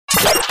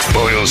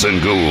gargoyles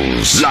and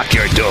ghouls. Lock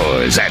your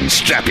doors and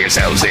strap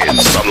yourselves in.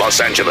 From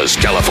Los Angeles,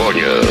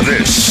 California,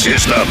 this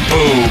is the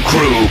Boo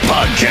Crew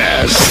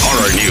Podcast.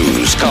 Horror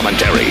news,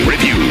 commentary,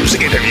 reviews,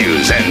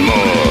 interviews, and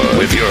more.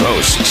 With your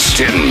hosts,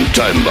 Tim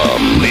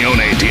Timebomb,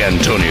 Leone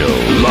D'Antonio,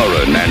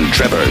 Lauren and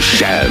Trevor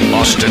Shan,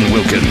 Austin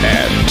Wilkin,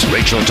 and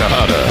Rachel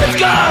Tejada. Let's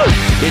go!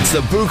 It's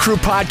the Boo Crew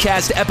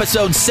Podcast,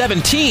 episode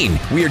 17.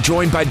 We are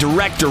joined by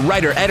director,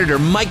 writer, editor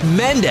Mike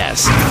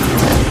Mendez.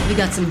 We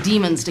got some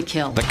demons to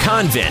kill. The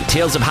Convent,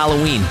 Tales of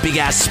Halloween, Big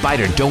Ass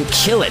Spider, Don't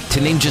Kill It, to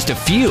name just a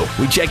few.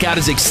 We check out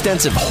his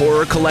extensive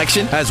horror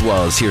collection, as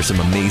well as hear some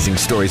amazing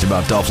stories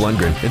about Dolph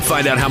Lundgren, and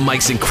find out how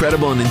Mike's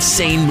incredible and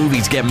insane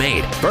movies get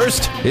made.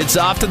 First, it's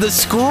off to the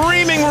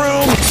screaming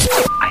room.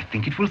 I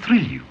think it will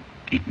thrill you.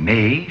 It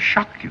may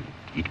shock you.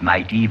 It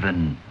might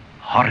even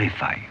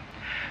horrify you.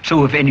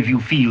 So if any of you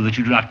feel that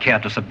you do not care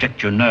to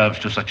subject your nerves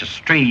to such a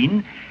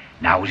strain,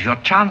 now is your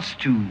chance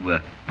to,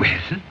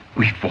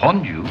 we've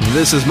warned you.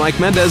 This is Mike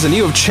Mendez, and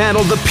you have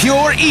channeled the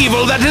pure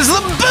evil that is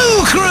the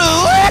Boo Crew!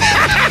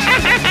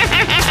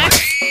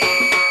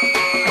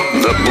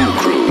 The Boo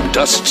Crew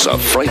dusts a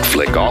fright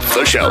flick off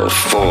the shelf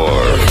for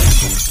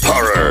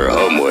horror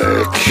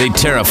homework. They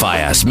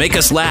terrify us, make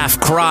us laugh,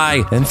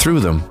 cry, and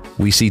through them,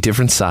 we see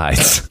different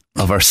sides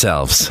of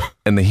ourselves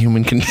and the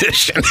human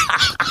condition.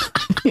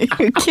 You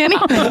can't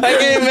even. I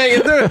can't make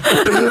it through.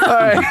 All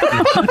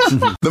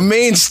right. The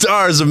main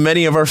stars of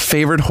many of our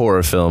favorite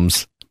horror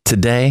films.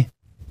 Today,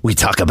 we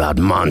talk about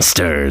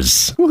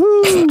monsters.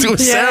 Woohoo! Do a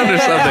sound or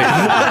something.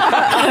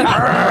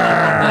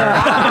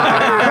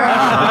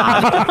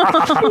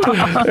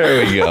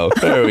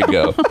 There we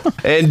go.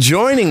 And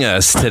joining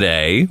us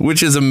today,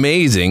 which is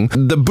amazing,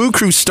 the Boo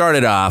Crew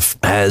started off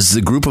as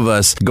a group of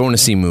us going to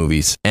see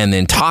movies and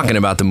then talking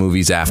about the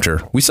movies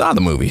after we saw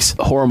the movies.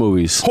 Horror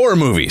movies.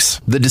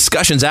 The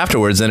discussions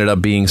afterwards ended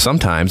up being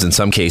sometimes, in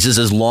some cases,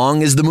 as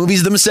long as the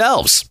movies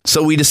themselves.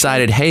 So we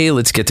decided, hey,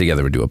 let's get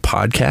together and do a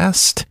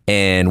podcast.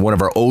 And one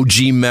of our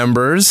OG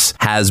members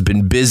has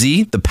been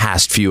busy the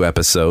past few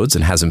episodes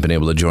and hasn't been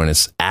able to join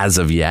us as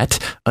of yet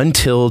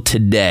until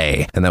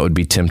today. And that would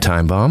be Tim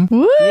Timebomb.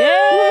 Woo!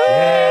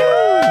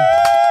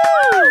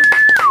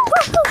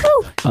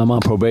 I'm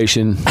on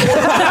probation.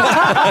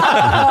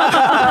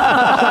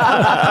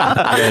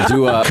 I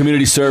do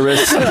community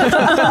service. 2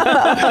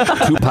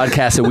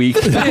 podcasts a week.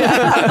 You're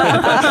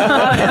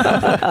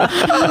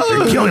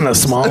killing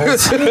us,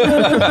 Smalls.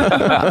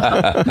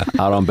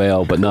 Out on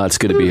bail, but no, it's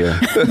good to be here.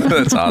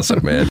 That's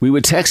awesome, man. We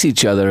would text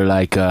each other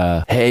like,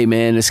 hey,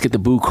 man, let's get the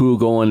Boo Crew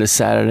going this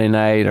Saturday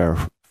night or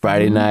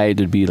Friday night.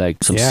 It'd be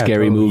like some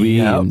scary movie.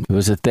 Yeah. And it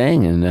was a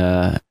thing. And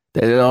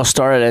it all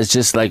started as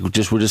we're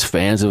just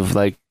fans of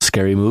like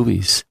scary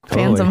movies.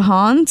 Fans of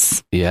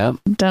haunts. Yeah.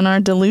 Done our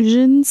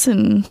delusions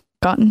and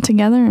gotten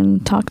together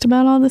and talked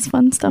about all this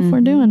fun stuff we're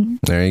doing.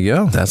 There you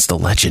go. That's the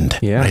legend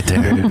right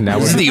there. Now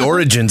This is the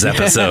Origins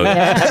episode.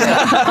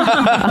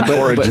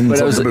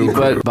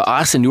 But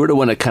Austin, you were the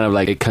one that kind of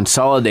like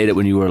consolidated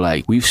when you were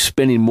like, we're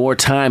spending more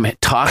time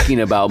talking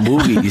about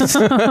movies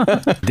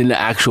than the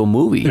actual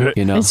movie,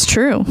 you know? It's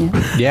true.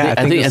 Yeah,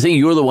 I think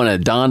you were the one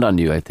that dawned on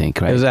you, I think,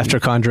 right? it was after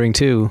Conjuring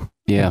 2.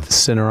 Yeah. The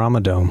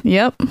Cinerama Dome.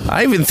 Yep.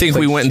 I even think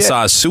we went and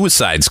saw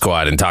Suicide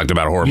Squad and talked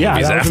about horror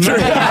movies after.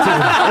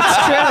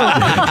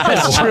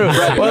 That's true.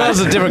 Well, that was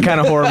a different kind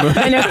of horror movie.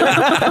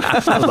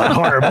 That was a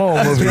horrible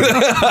movie.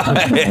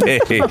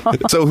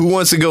 So who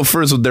wants to go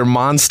first with their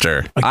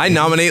monster? I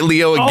nominate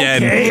Leo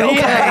again. Okay.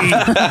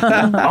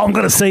 All I'm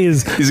going to say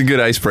is He's a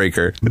good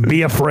icebreaker.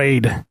 be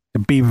afraid.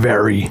 Be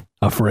very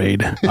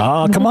afraid.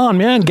 Come on,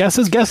 man.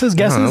 Guesses.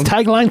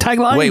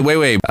 Tagline.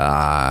 Wait.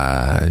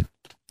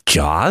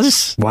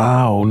 Jaws?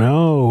 Wow,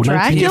 no.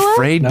 Dracula? Be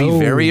afraid, be No.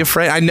 very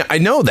afraid. I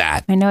know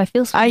that. I know, I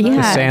feel so. The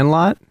Yeah.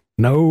 Sandlot?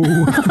 No.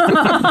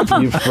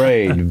 Be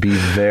afraid, be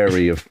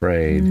very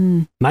afraid.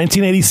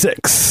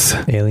 1986.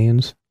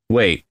 Aliens?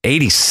 Wait,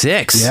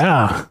 86?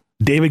 Yeah.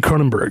 David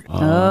Cronenberg.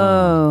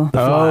 Oh.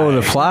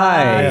 The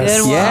Fly.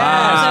 Good one.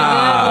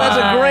 That's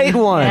a great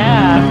one.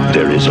 Yeah.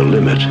 There is a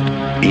limit,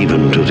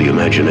 even to the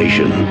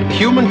imagination.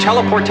 Human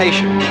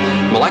teleportation,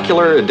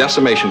 molecular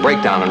decimation,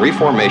 breakdown, and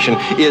reformation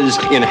is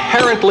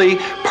inherently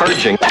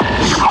purging.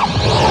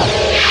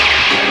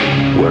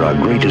 Where our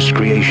greatest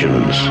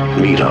creations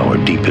meet our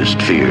deepest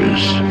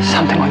fears.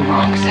 Something went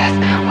wrong, Seth.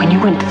 When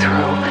you went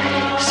through,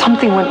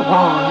 something went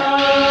wrong.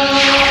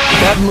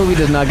 That movie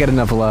does not get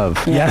enough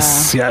love.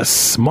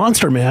 Yes.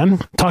 Monster Man.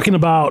 Talking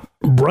about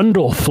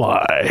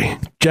Brundlefly.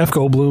 Jeff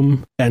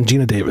Goldblum and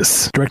Gina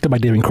Davis. Directed by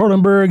David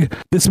Cronenberg.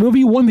 This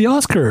movie won the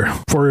Oscar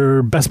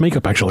for Best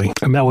Makeup, actually.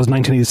 And that was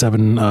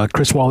 1987.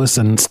 Chris Wallace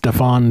and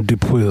Stefan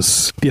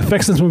Dupuis. The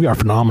effects in this movie are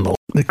phenomenal.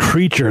 The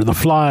creature, the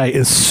fly,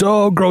 is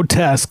so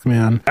grotesque,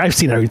 man. I've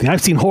seen everything.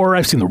 I've seen horror.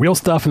 I've seen the real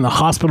stuff in the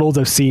hospitals.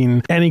 I've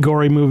seen any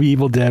gory movie,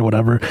 Evil Dead,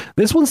 whatever.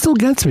 This one still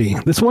gets me.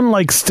 This one,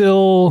 like,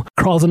 still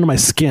crawls under my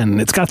skin.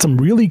 It's got some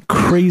really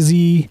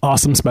crazy,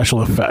 awesome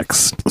special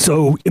effects.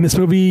 So in this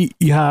movie,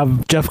 you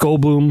have Jeff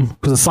Goldblum,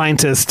 who's a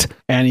scientist,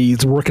 and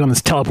he's working on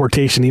this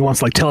teleportation. He wants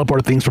to like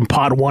teleport things from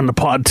pod 1 to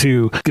pod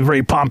 2. He's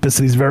very pompous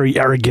and he's very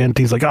arrogant.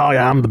 He's like, oh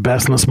yeah, I'm the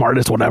best and the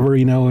smartest, whatever,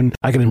 you know, and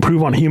I can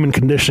improve on human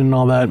condition and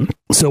all that.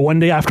 So one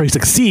day after he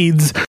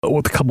succeeds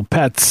with a couple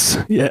pets,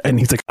 and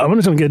he's like, I'm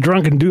just going to get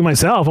drunk and do it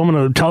myself. I'm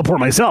going to teleport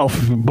myself.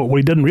 But what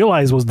he didn't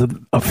realize was that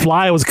a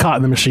fly was caught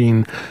in the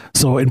machine.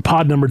 So in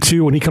pod number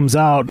 2, when he comes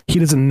out, he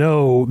doesn't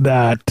know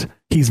that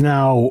he's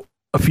now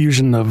a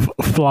fusion of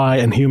fly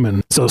and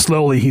human. So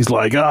slowly he's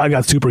like, oh, I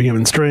got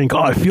superhuman strength. Oh,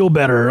 I feel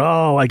better.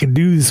 Oh, I can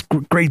do these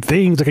great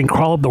things. I can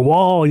crawl up the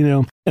wall, you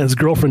know. And his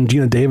girlfriend,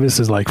 Gina Davis,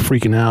 is like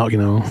freaking out, you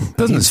know.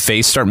 Doesn't his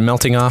face start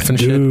melting off and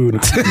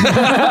Dude. shit?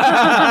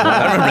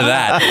 I remember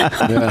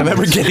that. Yeah. I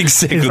remember getting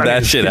sick when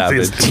that shit happened.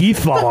 His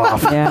teeth fall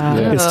off.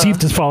 His teeth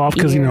just fall off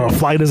because, you know, a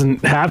fly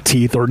doesn't have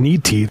teeth or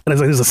need teeth. And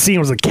it's like, there's a scene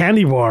where there's a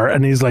candy bar,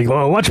 and he's like,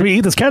 oh, watch me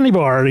eat this candy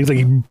bar. And he's like,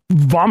 he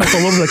vomits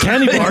all over the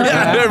candy bar.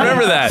 Yeah, I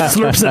remember that.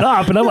 Slurps it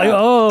up, and I'm like,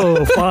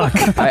 oh, fuck.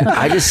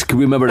 I just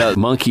remember that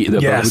monkey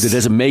that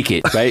doesn't make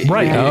it, right?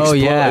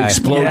 Right.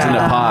 Explodes in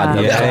a pod.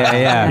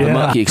 The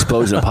monkey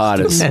explodes in a pod.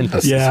 It's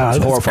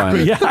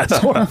horrifying. It's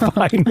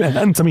horrifying,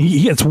 man. I mean,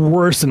 he gets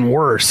worse and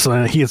worse.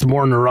 He gets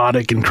more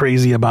neurotic and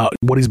crazy about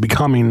what he's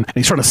becoming. And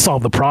he's trying to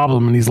solve the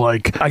problem. And he's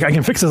like, I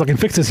can fix this. I can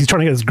fix this. He's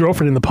trying to get his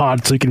girlfriend in the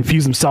pod so he can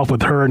fuse himself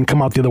with her and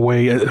come out the other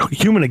way,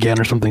 human again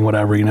or something,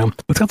 whatever, you know.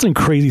 It's got some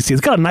crazy scenes.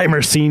 It's got a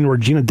nightmare scene where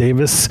Gina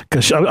Davis,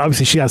 because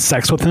obviously she has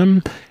sex with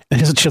him. And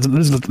this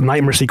is a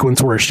nightmare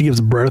sequence where she gives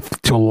birth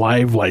to a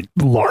live, like,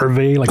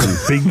 larvae, like a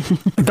big...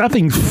 that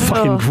thing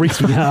fucking freaks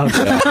me out.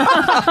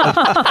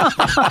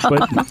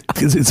 But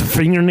his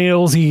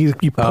fingernails, he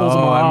pulls them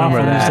off. I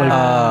remember that.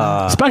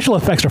 Like, special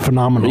effects are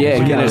phenomenal.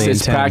 Yeah, again,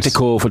 it's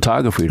practical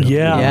photography. Though.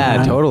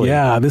 Yeah, totally.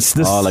 Yeah, this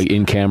all like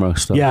in-camera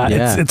stuff. Yeah,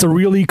 it's a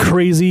really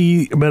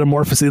crazy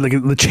metamorphosis.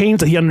 Like, the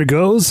change that he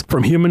undergoes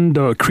from human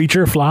to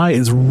creature fly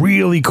is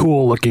really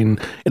cool looking,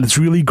 and it's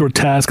really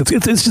grotesque.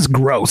 It's just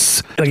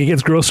gross. Like, it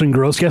gets grosser and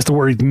gross. He has to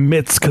wear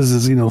mitts because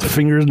his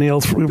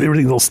fingernails,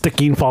 everything's all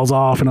sticky and falls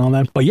off and all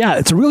that. But yeah,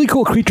 it's a really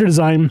cool creature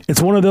design.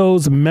 It's one of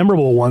those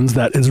memorable ones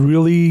that is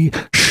really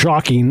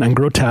shocking and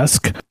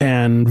grotesque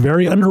and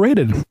very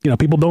underrated. You know,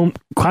 people don't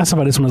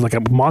classify this one as like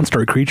a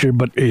monster creature,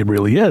 but it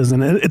really is.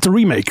 And it's a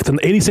remake. It's an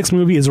 86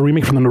 movie. Is a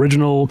remake from an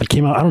original that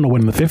came out, I don't know when,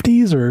 in the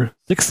 50s or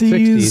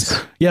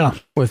 60s? Yeah.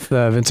 With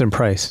Vincent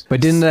Price. But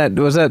that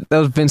was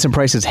Vincent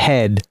Price's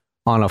head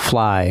on a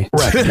fly.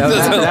 Right.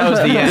 That was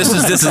the end.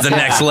 This is the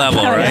next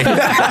level, right?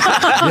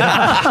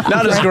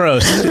 Not as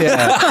gross.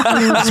 Yeah.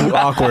 It's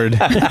awkward.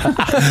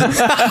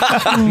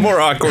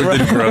 More awkward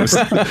than gross.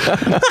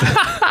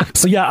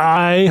 So yeah,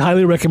 I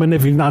highly recommend it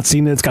if you've not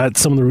seen it. It's got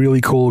some of the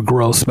really cool,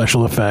 gross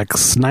special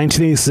effects.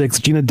 1986,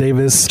 Gina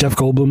Davis, Jeff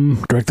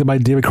Goldblum, directed by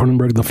David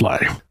Cronenberg, The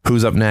Fly.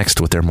 Who's up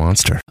next with their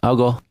monster? I'll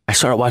go. I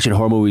started watching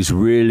horror movies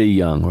really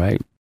young,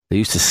 right? They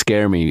used to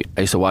scare me.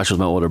 I used to watch with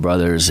my older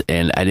brothers,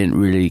 and I didn't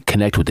really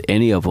connect with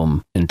any of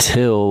them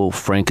until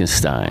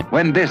Frankenstein.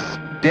 When this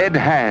dead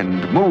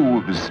hand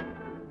moves,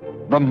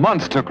 the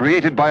monster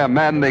created by a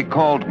man they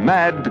called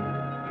Mad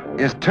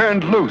is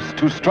turned loose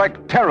to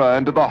strike terror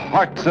into the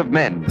hearts of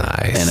men.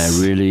 Nice. And I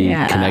really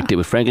connected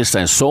with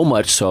Frankenstein so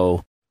much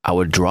so I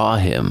would draw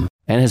him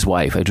and his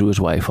wife. I drew his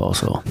wife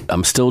also.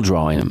 I'm still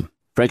drawing him.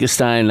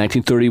 Frankenstein,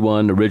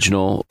 1931,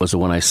 original, was the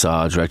one I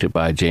saw, directed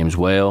by James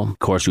Whale. Of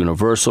course,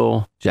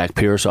 Universal. Jack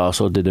Pierce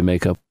also did the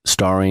makeup,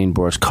 starring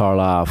Boris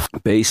Karloff,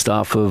 based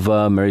off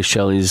of Mary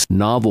Shelley's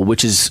novel,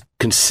 which is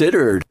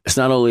considered, it's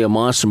not only a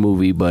monster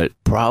movie, but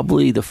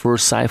probably the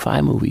first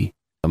sci-fi movie.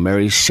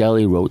 Mary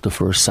Shelley wrote the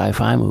first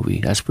sci-fi movie.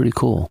 That's pretty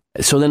cool.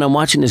 So then I'm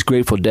watching this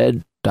Grateful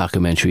Dead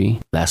documentary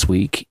last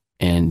week,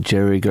 and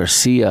Jerry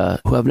Garcia,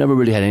 who I've never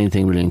really had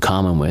anything really in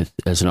common with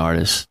as an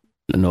artist,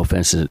 no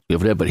offense to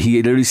Grateful Dead, but he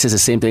literally says the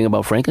same thing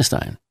about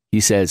Frankenstein. He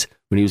says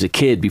when he was a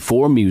kid,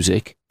 before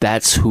music,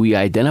 that's who he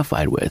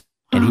identified with.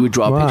 And he would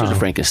draw pictures of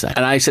Frankenstein.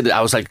 And I said,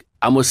 I was like,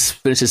 I almost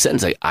finished his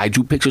sentence like, I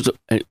drew pictures of,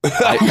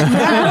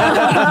 I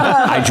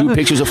drew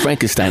pictures of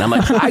Frankenstein. I'm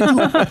like,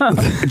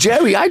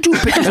 Jerry, I drew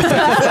pictures of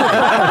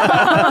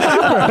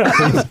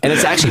Frankenstein. And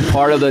it's actually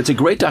part of it's a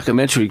great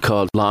documentary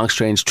called Long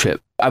Strange Trip.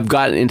 I've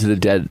gotten into the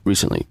Dead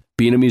recently.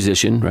 Being a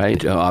musician,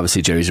 right?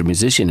 Obviously, Jerry's a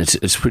musician.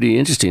 It's pretty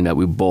interesting that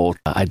we both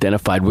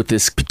identified with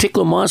this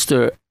particular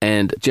monster.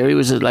 And Jerry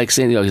was like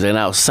saying, he's an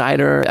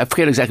outsider. I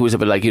forget exactly what he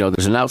said, but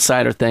there's an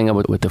outsider thing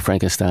with the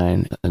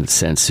Frankenstein in a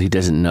sense. He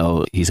doesn't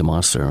know he's a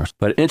monster.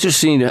 But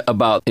interesting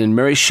about in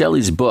Mary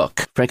Shelley's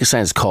book,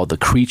 Frankenstein is called the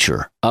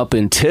creature up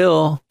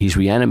until he's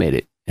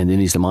reanimated. And then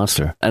he's the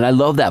monster. And I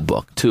love that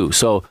book, too.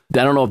 So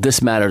I don't know if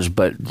this matters,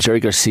 but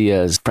Jerry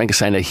Garcia's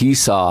Frankenstein that he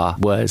saw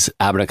was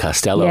Abbott and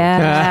Costello.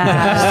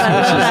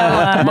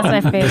 Yeah. That's my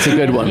favorite. It's a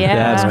good one.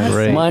 Yeah, that's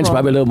great. Mine's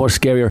probably a little more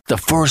scarier. The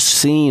first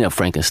scene of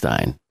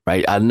Frankenstein,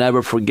 right? I'll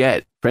never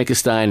forget.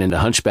 Frankenstein and the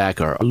Hunchback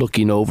are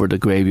looking over the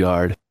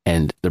graveyard,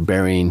 and they're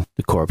burying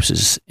the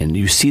corpses. And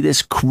you see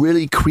this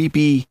really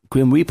creepy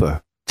Grim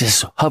Reaper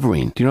just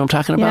hovering. Do you know what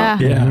I'm talking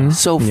about? Yeah.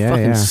 So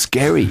fucking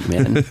scary,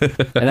 man.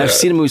 And I've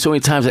seen the movie so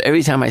many times that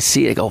every time I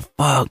see it, I go,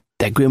 fuck,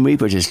 that Grim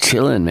Reaper just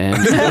chilling, man.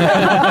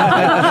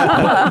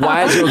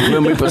 Why is there a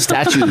Grim Reaper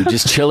statue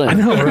just chilling? I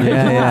know, right?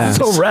 Yeah.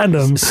 So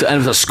random. And it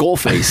was a skull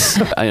face.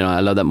 I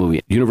love that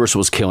movie. Universal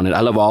was killing it. I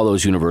love all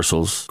those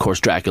Universals. Of course,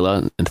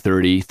 Dracula in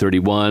 30,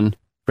 31.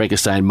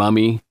 Frankenstein,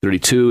 Mummy,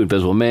 32,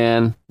 Invisible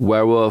Man,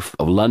 Werewolf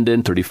of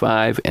London,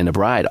 35, and The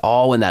Bride,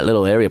 all in that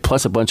little area,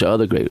 plus a bunch of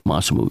other great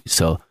monster movies.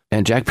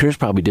 And Jack Pierce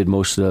probably did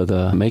most of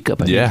the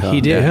makeup. I think.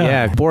 He did.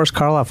 Yeah. Boris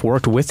Karloff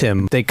worked with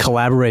him. They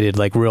collaborated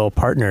like real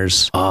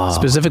partners,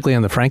 specifically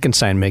on the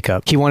Frankenstein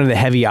makeup. He wanted the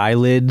heavy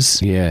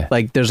eyelids. Yeah.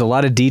 Like there's a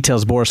lot of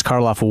details Boris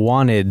Karloff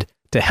wanted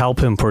to help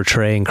him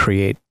portray and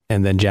create,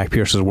 and then Jack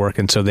Pierce's work.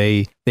 And so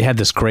they had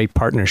this great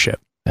partnership.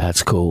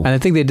 That's cool. And I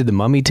think they did The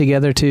Mummy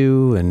together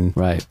too. And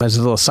as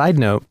a little side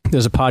note,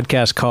 there's a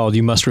podcast called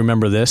You Must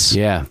Remember This.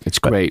 Yeah, it's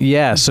great.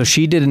 So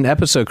she did an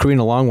episode,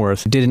 Karina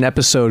Longworth did an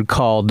episode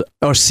called,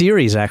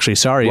 series actually,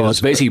 sorry. Well,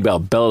 it's basically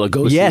about Bela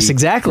Lugosi. Yes,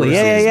 exactly.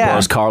 versus Yeah.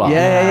 Boris Karloff.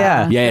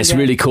 Yeah. Yeah, it's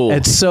really cool.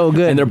 It's so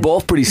good. And they're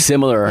both pretty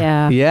similar.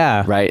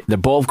 Yeah. Right? They're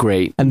both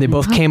great. And they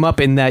both came up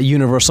in that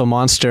Universal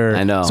monster.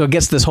 I know. So it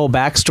gets this whole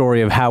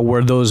backstory of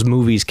where those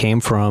movies came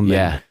from.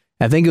 Yeah.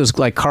 And I think it was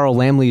like Carl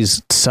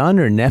Laemmle's son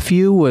or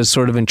nephew was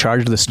sort of in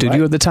charge of the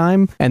studio at the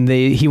time, and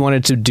he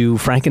wanted to do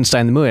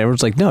Frankenstein the movie.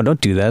 Everyone's like, no,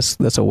 don't do this.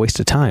 That's a waste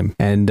of time.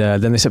 And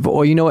then they said,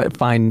 well, you know what?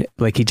 Fine.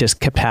 Like he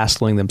just kept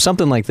hassling them,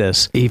 something like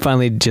this. He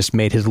finally just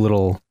made his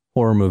little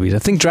horror movies. I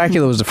think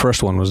Dracula was the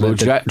first one, wasn't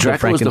it?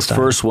 Dracula was the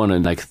first one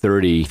in like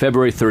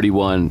February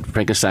 31.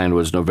 Frankenstein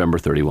was November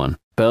 31.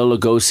 Bela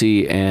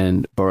Lugosi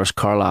and Boris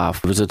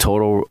Karloff was a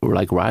total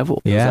like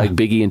rival. It was like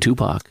Biggie and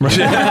Tupac. It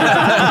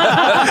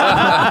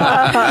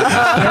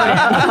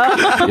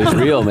was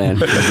real, man.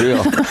 It was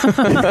real.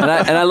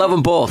 And I love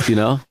them both, you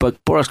know.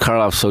 But Boris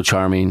Karloff's so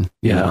charming,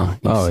 you know.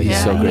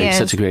 He's so great.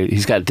 Such a great.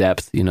 He's got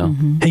depth, you know.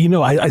 Hey, you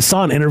know, I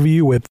saw an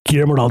interview with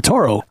Guillermo del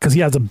Toro because he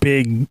has a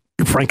big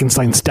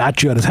Frankenstein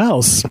statue at his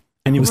house.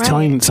 And he was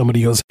telling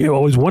somebody, he goes, you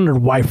always wondered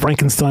why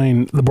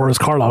Frankenstein, the Boris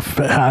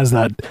Karloff, has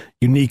that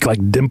unique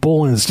like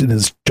dimple in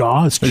his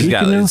jaw, his cheek.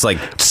 It's like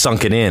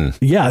sunken in.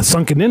 Yeah,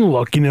 sunken in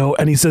look, you know.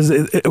 And he says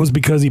it was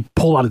because he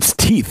pulled out his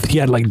teeth. He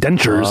had like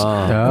dentures.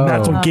 And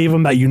that's what gave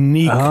him that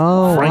unique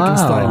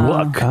Frankenstein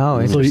look.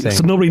 Oh, interesting.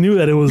 So nobody knew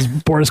that it was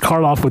Boris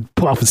Karloff would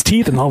pull off his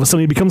teeth and all of a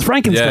sudden he becomes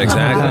Frankenstein. Yeah,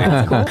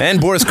 exactly. And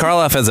Boris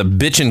Karloff has a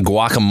bitchin'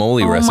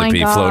 guacamole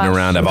recipe floating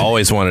around I've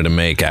always wanted to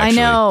make,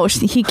 actually. I know.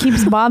 He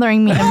keeps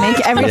bothering me to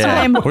make every time.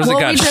 What has it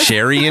got,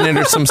 sherry in it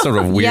or some sort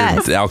of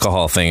weird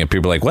alcohol thing? And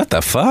people are like, what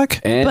the fuck?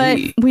 But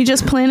we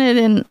just planted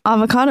an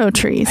avocado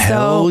tree. So.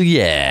 Hell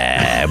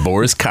yeah.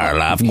 Boris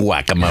Karloff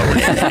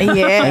guacamole.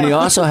 Yeah. And he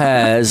also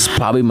has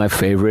probably my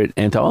favorite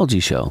anthology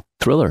show,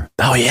 Thriller.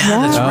 Oh, yeah,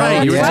 that's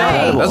right. You were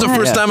telling me. That was the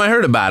first time I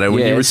heard about it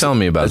when you were telling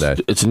me about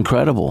that. It's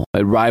incredible.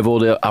 It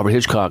rivaled Albert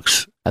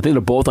Hitchcock's. I think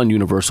they're both on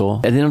Universal.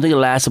 And I don't think it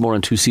lasted more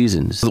than 2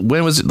 seasons.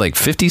 When was it? Like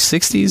 50s,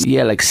 60s?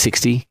 Yeah, like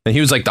 60. And he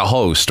was like the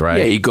host, right?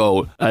 Yeah, he'd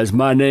go, as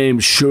my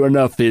name sure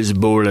enough is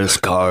Boris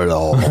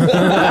Karloff.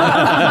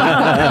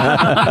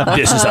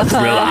 This is a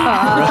thriller.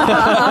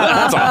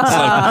 That's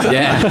awesome.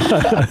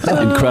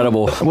 Yeah.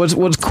 Incredible.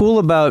 What's cool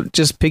about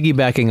just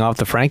piggybacking off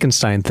the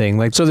Frankenstein thing,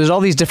 like, so there's all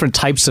these different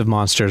types of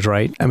monsters,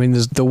 right? I mean,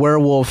 there's the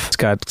werewolf. It's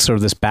got sort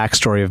of this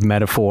backstory of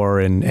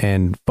metaphor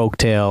and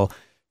folktale.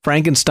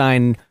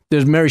 Frankenstein,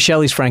 there's Mary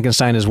Shelley's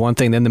Frankenstein is one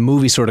thing. Then the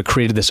movie sort of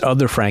created this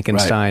other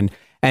Frankenstein,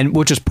 and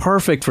which is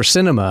perfect for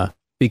cinema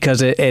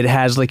because it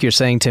has, like you're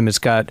saying, Tim, it's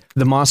got,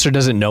 the monster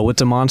doesn't know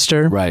it's a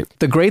monster. Right.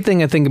 The great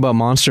thing I think about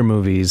monster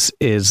movies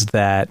is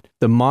that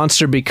the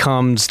monster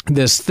becomes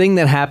this thing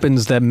that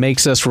happens that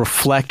makes us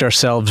reflect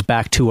ourselves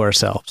back to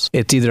ourselves.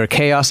 It's either a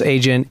chaos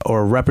agent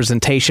or a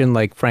representation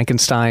like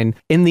Frankenstein.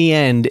 In the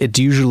end, it's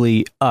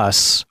usually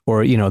us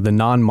or, you know, the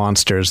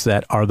non-monsters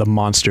that are the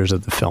monsters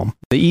of the film.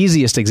 The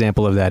easiest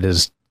example of that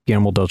is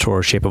Guillermo del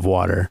Toro's Shape of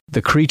Water.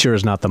 The creature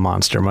is not the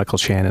monster. Michael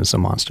Shannon's the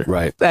monster.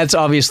 Right. That's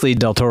obviously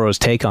del Toro's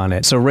take on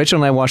it. So Rachel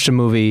and I watched a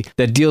movie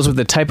that deals with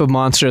the type of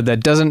monster that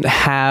doesn't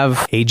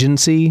have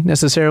agency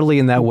necessarily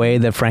in that way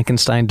that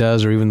Frankenstein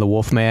does, or even the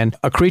Wolfman.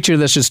 A creature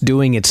that's just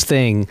doing its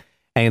thing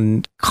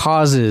and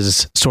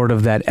causes sort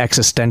of that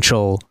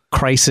existential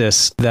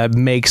crisis that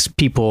makes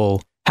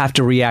people have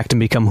to react and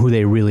become who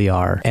they really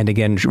are, and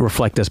again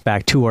reflect us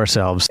back to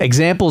ourselves.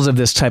 Examples of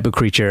this type of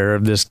creature,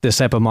 of this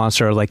type of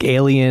monster, are like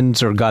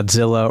Aliens or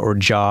Godzilla or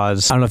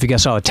Jaws. I don't know if you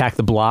guys saw Attack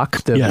the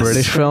Block, the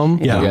British film.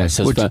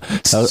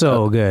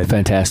 So good,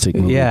 fantastic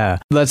movie. Yeah,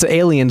 that's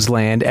Aliens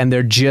land, and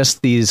they're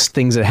just these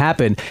things that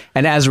happen,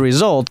 and as a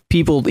result,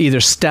 people either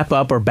step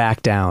up or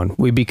back down.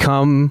 We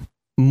become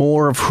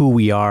more of who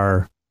we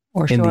are,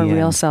 or show our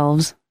real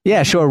selves.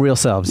 Yeah, show our real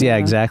selves. Yeah,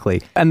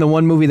 exactly. And the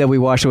one movie that we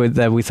watched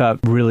that we thought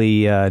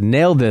really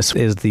nailed this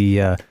is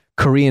the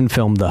Korean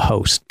film The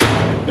Host.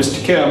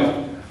 Mr.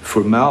 Kim,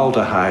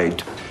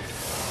 formaldehyde,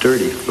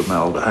 dirty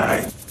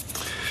formaldehyde.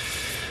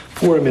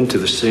 Pour him into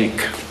the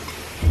sink.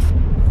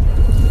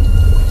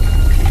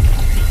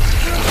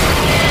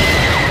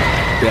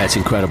 Yeah, it's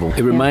incredible.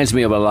 It reminds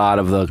me of a lot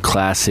of the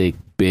classic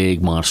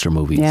big monster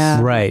movies.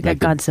 Yeah. Right. Like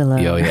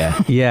Godzilla. Oh,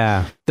 yeah.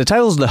 Yeah. The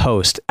title's The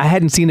Host. I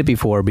hadn't seen it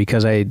before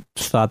because I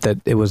thought that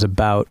it was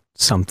about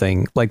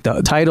something. Like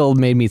the title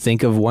made me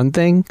think of one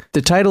thing.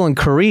 The title in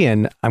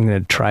Korean, I'm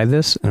going to try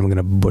this and I'm going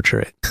to butcher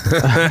it.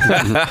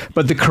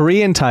 But the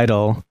Korean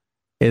title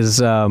is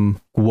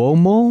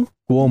Gwomol,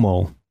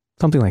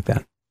 something like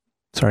that.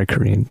 Sorry,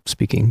 Korean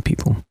speaking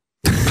people.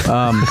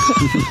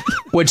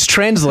 Which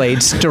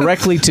translates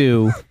directly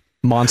to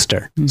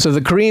Monster. So the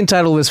Korean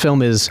title of this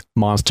film is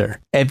Monster.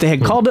 If they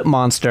had called it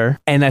Monster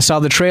and I saw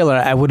the trailer,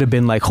 I would have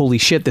been like, holy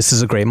shit, this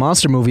is a great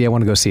monster movie. I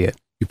want to go see it.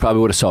 You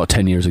probably would have saw it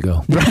 10 years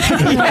ago.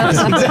 Yes,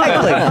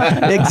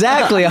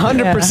 exactly.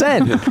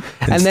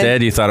 100%.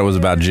 Instead, you thought it was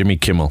about Jimmy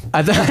Kimmel.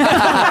 That's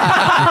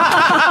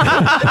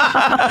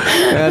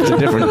a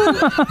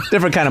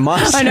different kind of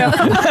monster. I know.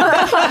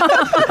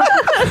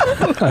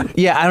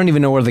 Yeah, I don't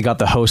even know where they got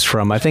The Host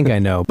from. I think I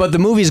know. But the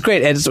movie's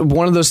great. It's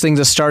one of those things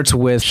that starts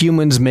with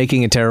humans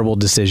making a terrible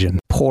decision,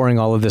 pouring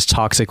all of this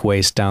toxic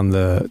waste down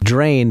the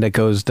drain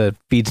that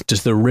feeds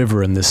just the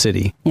river in the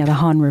city. Yeah, the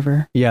Han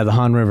River. Yeah, the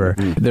Han River.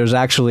 Mm-hmm. There's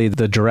actually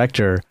the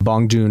director,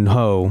 Bong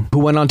Joon-ho, who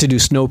went on to do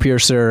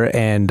Snowpiercer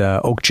and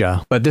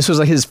Okja. But this was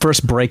like his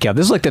first breakout.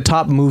 This is like the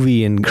top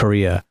movie in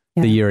Korea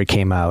the year it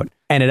came out.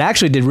 And it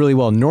actually did really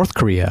well in North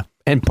Korea.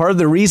 And part of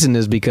the reason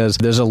is because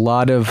there's a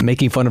lot of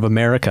making fun of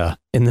America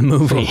in the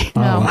movie.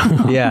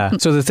 No. Yeah.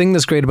 So the thing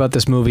that's great about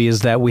this movie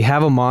is that we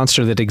have a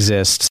monster that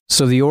exists.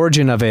 So the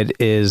origin of it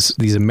is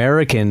these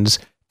Americans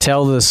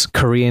tell this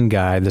Korean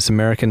guy, this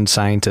American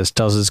scientist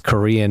tells this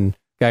Korean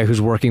guy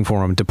who's working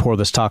for him to pour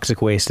this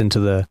toxic waste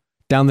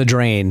down the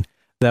drain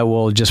that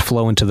will just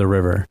flow into the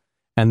river.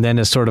 And then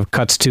it sort of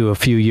cuts to a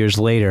few years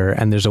later,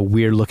 and there's a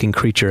weird looking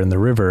creature in the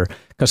river.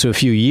 Cuts to a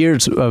few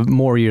years,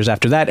 more years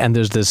after that, and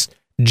there's this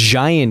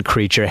giant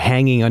creature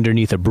hanging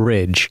underneath a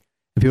bridge.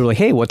 And people are like,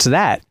 hey, what's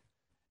that?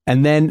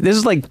 And then this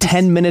is like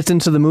 10 minutes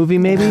into the movie,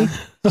 maybe. And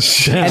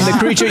the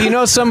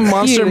creature, some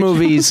monster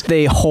movies,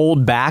 they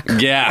hold back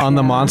on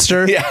the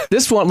monster. Yeah.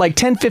 This one, like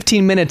 10,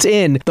 15 minutes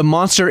in, the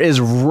monster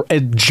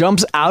it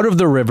jumps out of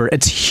the river.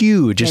 It's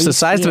huge. It's the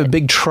size of a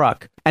big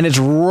truck. And it's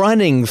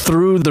running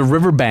through the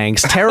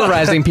riverbanks,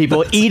 terrorizing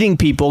people, eating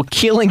people,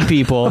 killing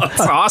people. That's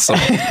awesome.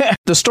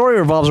 The story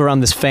revolves around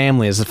this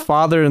family. It's a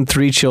father and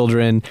 3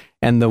 children,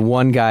 and the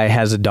one guy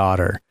has a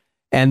daughter.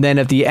 And then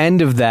at the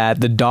end of that,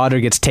 the daughter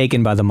gets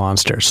taken by the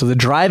monster. So the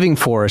driving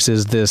force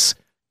is this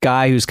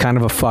guy who's kind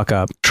of a fuck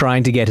up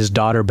trying to get his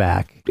daughter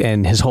back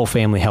and his whole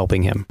family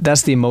helping him.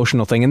 That's the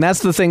emotional thing. And that's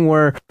the thing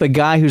where the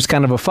guy who's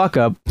kind of a fuck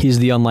up, he's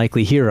the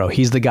unlikely hero.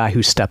 He's the guy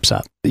who steps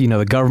up. The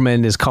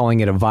government is calling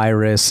it a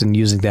virus and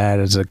using that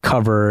as a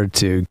cover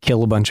to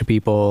kill a bunch of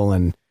people.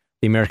 And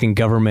the American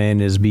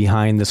government is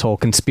behind this whole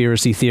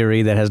conspiracy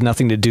theory that has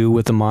nothing to do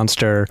with the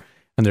monster.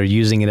 And they're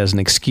using it as an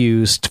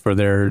excuse for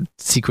their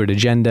secret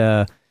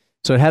agenda.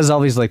 So it has all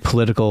these like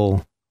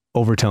political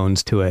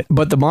overtones to it.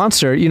 But the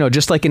monster,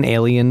 just like in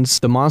Aliens,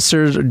 the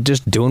monsters are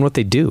just doing what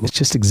they do. It's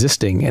just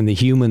existing. And the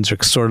humans are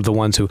sort of the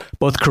ones who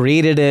both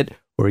created it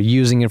or are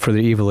using it for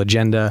their evil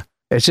agenda.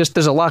 It's just,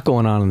 there's a lot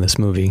going on in this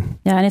movie.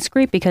 Yeah, and it's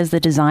great because the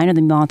design of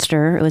the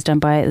monster, it was done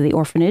by the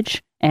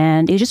orphanage.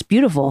 And it's just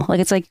beautiful. Like,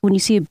 it's like when you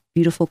see a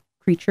beautiful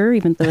creature,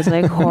 even though it's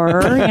like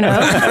horror, you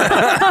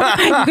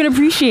can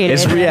appreciate it.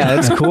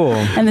 It's cool.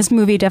 And this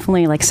movie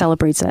definitely like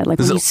celebrates that. Like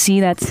when you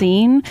see that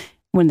scene,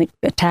 when it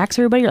attacks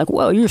everybody, you're like,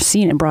 whoa, you're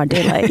seeing it in broad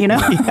daylight,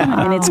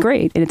 And it's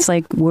great. And it's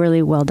like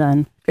really well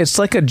done. It's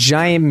like a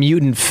giant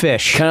mutant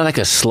fish. Kind of like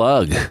a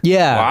slug.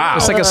 Yeah. Wow.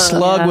 It's like a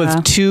slug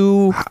with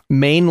 2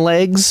 main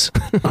legs,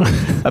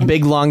 a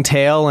big long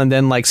tail, and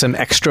then like some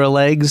extra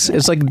legs.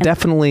 It's like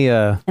definitely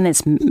a... And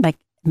it's like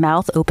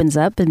mouth opens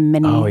up in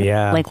many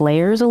like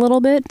layers a little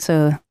bit.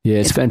 So yeah,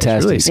 it's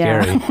fantastic. It's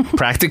really scary.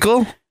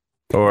 Practical?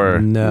 Or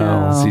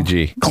no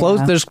CG?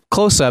 There's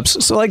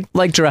close-ups. So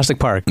like Jurassic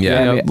Park.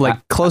 Yeah.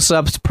 Like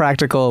close-ups,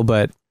 practical,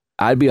 but...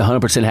 I'd be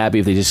 100% happy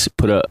if they just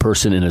put a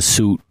person in a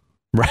suit.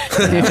 Right.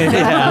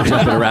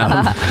 Jumping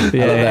around.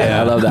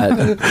 I love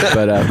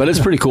that. But it's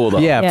pretty cool though.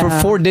 Yeah.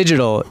 For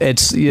digital,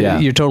 it's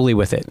you're totally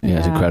with it. Yeah,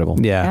 it's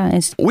incredible. Yeah.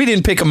 We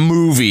didn't pick a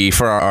movie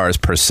for ours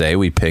per se.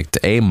 We picked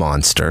a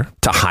monster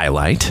to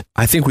highlight.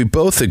 I think we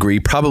both agree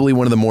probably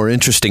one of the more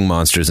interesting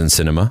monsters in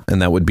cinema, and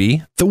that would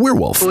be the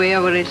werewolf.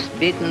 Whoever is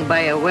bitten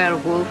by a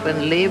werewolf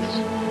and lives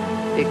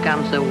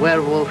becomes a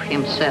werewolf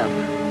himself.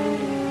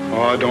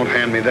 Oh, don't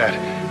hand me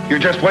that. You're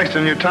just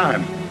wasting your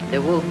time.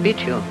 The wolf bit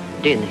you,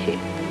 didn't he?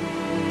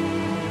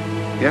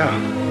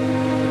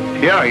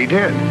 Yeah, he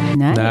did.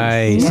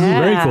 Nice. Yeah.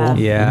 Very cool.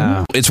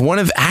 Yeah. It's one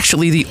of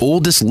actually the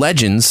oldest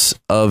legends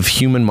of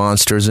human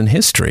monsters in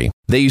history.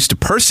 They used to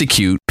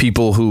persecute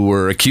people who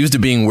were accused of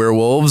being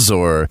werewolves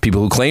or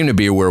people who claimed to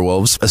be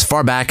werewolves as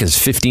far back as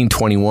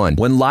 1521.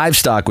 When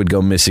livestock would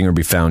go missing or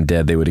be found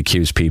dead, they would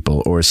accuse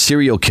people, or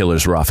serial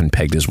killers were often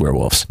pegged as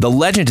werewolves. The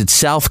legend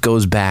itself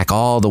goes back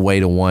all the way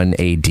to 1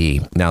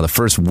 AD. Now, the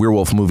first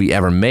werewolf movie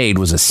ever made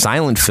was a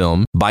silent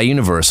film by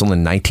Universal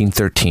in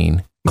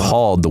 1913.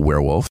 Called The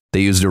Werewolf. They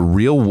used a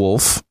real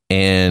wolf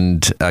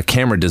and a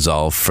camera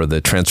dissolve for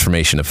the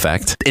transformation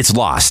effect. It's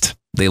lost.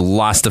 They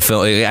lost the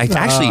film. It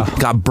actually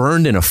got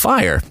burned in a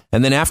fire.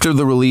 And then after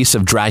the release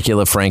of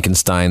Dracula,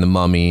 Frankenstein, The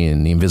Mummy,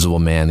 and The Invisible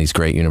Man, these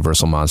great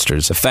Universal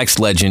monsters, effects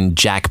legend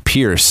Jack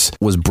Pierce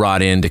was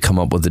brought in to come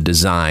up with a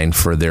design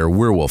for their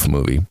werewolf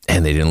movie.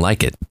 And they didn't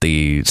like it.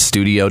 The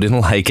studio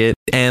didn't like it.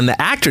 And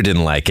the actor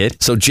didn't like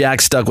it. So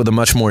Jack stuck with a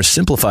much more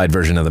simplified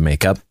version of the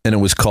makeup. And it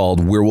was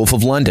called Werewolf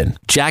of London.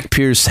 Jack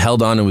Pierce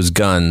held on to his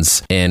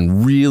guns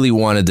and really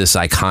wanted this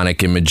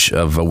iconic image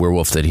of a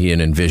werewolf that he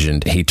had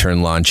envisioned. He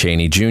turned Lon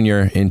Chaney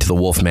Jr. into the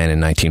Wolfman in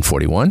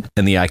 1941.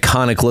 And the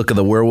iconic look of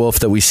the werewolf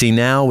that we see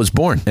now was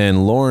born.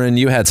 And Lauren,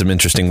 you had some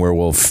interesting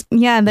werewolf.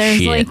 Yeah, there's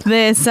shit. like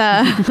this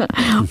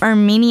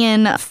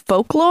Armenian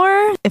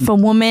folklore. If a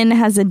woman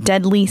has a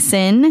deadly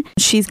sin,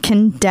 she's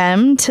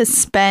condemned to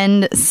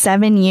spend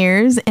 7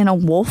 years in a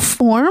wolf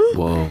form.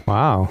 Whoa.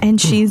 Wow. And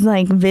she's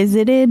like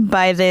visited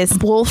by this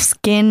wolf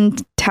skin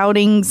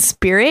touting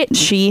spirit.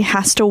 She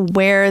has to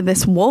wear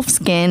this wolf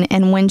skin.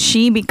 And when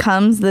she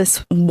becomes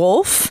this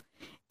wolf,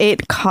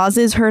 it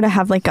causes her to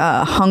have like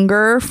a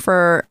hunger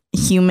for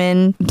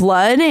human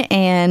blood.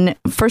 And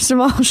first of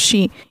all,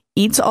 she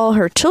eats all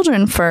her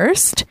children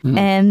first,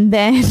 and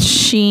then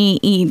she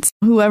eats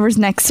whoever's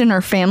next in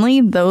her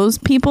family, those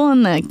people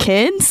and the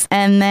kids,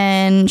 and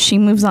then she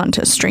moves on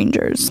to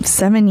strangers.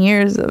 7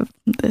 years of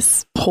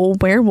this whole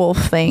werewolf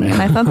thing,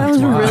 and I thought that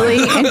was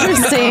really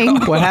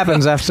interesting. What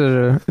happens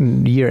after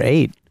year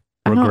 8?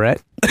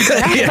 Regret?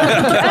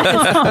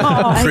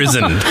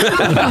 Prison.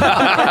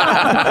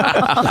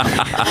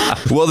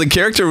 Well, the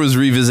character was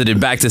revisited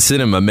back to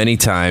cinema many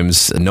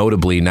times,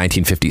 notably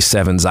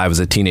 1957's I Was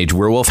a Teenage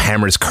Werewolf,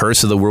 Hammer's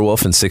Curse of the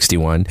Werewolf in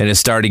 61, and it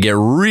started to get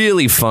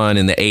really fun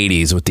in the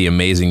 80s with the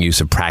amazing use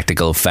of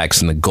practical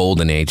effects in the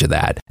golden age of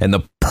that. And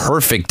the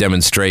perfect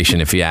demonstration,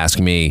 if you ask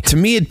me. To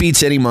me, it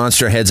beats any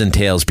Monster Heads and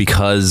Tails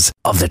because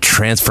of the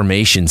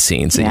transformation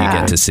scenes that you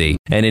get to see.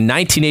 And in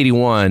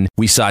 1981,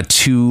 we saw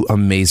 2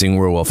 amazing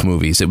werewolf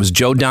movies. It was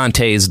Joe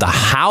Dante's The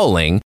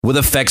Howling, with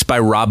effects by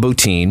Rob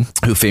Bottin,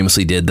 who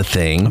famously did The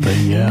Thing,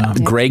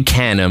 Greg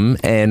Canham,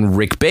 and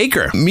Rick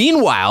Baker.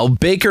 Meanwhile,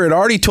 Baker had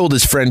already told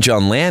his friend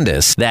John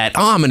Landis that,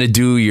 I'm going to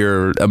do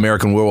your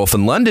American Werewolf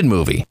in London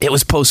movie. It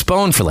was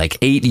postponed for like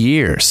 8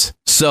 years.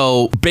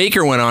 So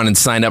Baker went on and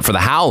signed up for The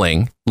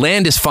Howling.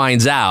 Landis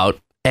finds out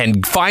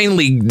and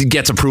finally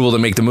gets approval to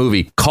make the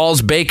movie,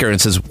 calls Baker and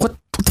says, What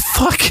the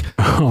fuck?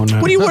 Oh,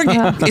 no. What are you working?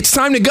 It's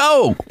time to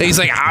go. And he's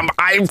like,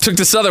 I took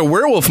this other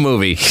werewolf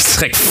movie. He's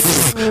like,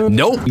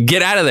 nope,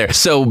 get out of there.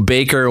 So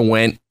Baker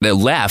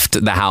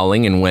left The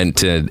Howling and went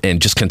to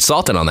and just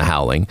consulted on The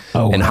Howling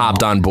and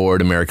hopped on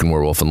board American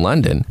Werewolf in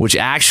London, which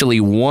actually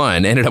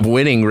ended up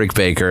winning Rick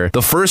Baker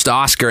the first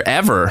Oscar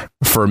ever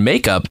for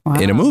makeup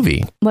in a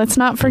movie. Let's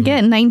not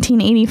forget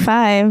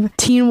 1985,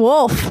 Teen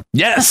Wolf.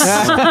 Yes.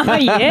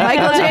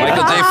 Michael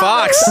J.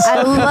 Fox.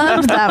 I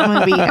loved that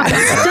movie. I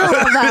still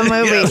love that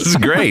movie. Yeah, this is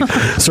great.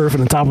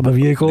 Surfing on top of the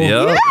vehicle.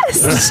 Yep.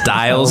 Yes.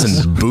 Styles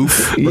and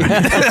Boof.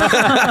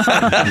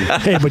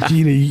 Hey, but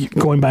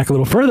going back a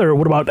little further,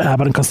 what about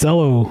Abbott and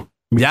Costello?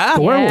 Yeah,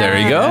 there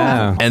you go.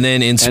 Yeah. And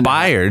then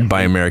inspired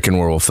by American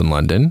Werewolf in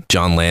London,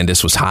 John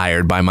Landis was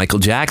hired by Michael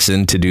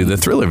Jackson to do the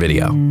Thriller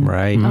video.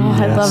 Right. Oh,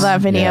 I love that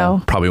video.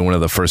 Yeah. Probably one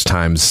of the first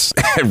times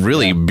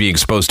really being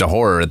exposed to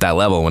horror at that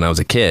level when I was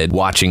a kid,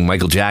 watching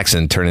Michael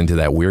Jackson turn into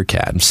that weird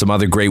cat. Some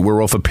other great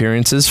werewolf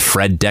appearances,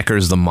 Fred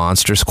Decker's The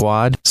Monster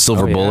Squad,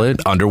 Silver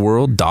Bullet,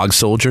 Underworld, Dog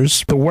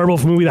Soldiers. The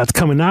werewolf movie that's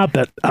coming out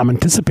that I'm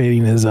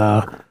anticipating is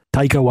Taika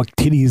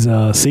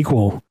Waititi's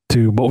sequel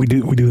to What We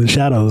Do in the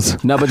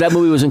Shadows. No, but that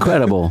movie was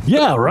incredible.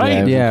 Yeah,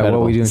 right? Yeah,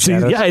 What We Do in the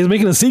Shadows. Yeah, he's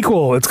making a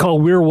sequel. It's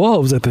called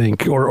Werewolves, I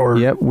think.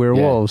 Werewolves. Yeah.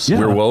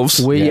 Werewolves?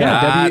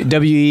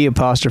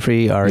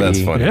 W-E-apostrophe-R-E.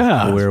 That's funny.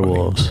 Yeah.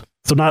 Werewolves.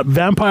 So not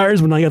vampires,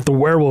 but now you got the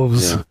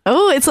werewolves. Yeah.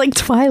 Oh, it's like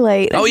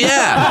Twilight. Oh,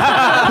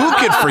 yeah. Who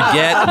could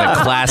forget the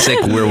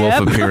classic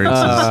werewolf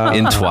appearances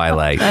in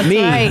Twilight?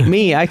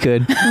 Me, I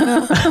could.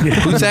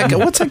 Who's that guy?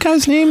 What's that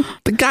guy's name?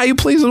 The guy who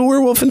plays the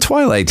werewolf in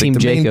Twilight. Team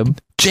Jacob.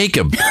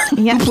 Jacob.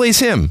 Yeah. Who plays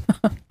him?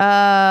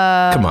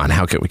 Come on,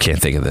 we can't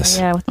think of this?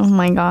 Yeah. Oh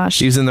my gosh.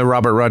 He's in the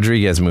Robert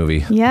Rodriguez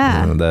movie.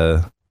 Yeah.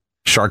 The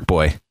Shark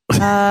Boy.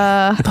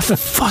 What the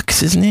fuck's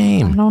his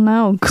name? I don't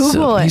know.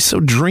 Google it. He's so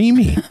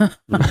dreamy. How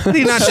do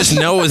you not just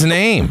know his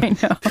name? I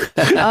know.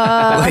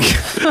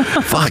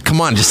 Fuck,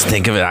 come on, just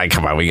think of it.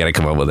 Come on, we got to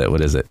come up with it.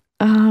 What is it?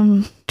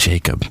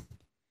 Jacob.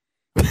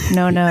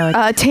 No.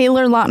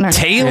 Taylor Lautner.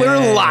 Taylor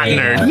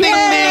Lautner. Ding,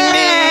 ding,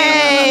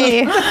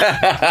 ding.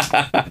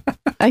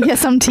 I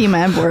guess I'm Team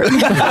Edward.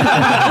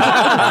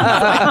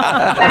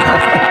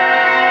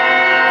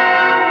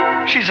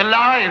 She's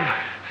alive.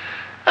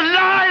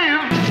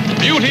 Alive!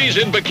 Beauties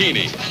in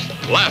bikinis,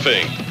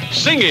 laughing,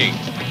 singing,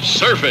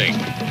 surfing,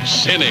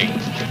 sinning.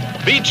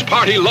 Beach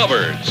party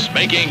lovers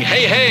making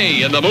hey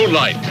hey in the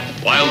moonlight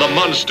while the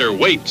monster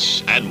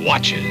waits and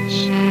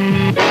watches.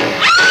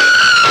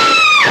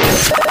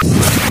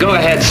 Go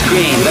ahead,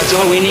 scream. That's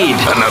all we need.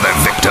 Another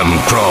victim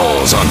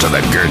crawls onto the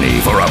gurney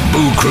for a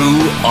Boo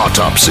Crew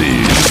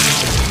autopsy.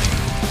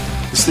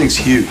 This thing's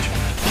huge.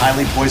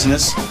 highly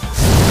poisonous,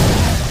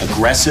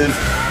 aggressive,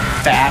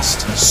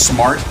 fast,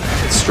 smart,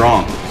 it's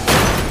strong.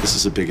 This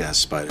is a big-ass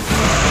spider.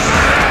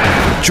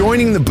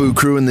 Joining the Boo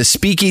Crew in the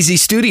Speakeasy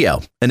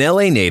Studio, an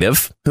LA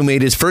native who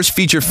made his first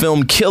feature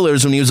film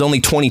Killers when he was only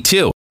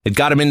 22. It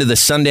got him into the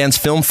Sundance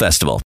Film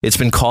Festival. It's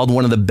been called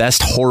one of the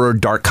best horror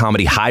dark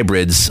comedy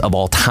hybrids of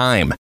all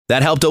time.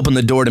 That helped open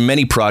the door to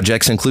many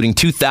projects, including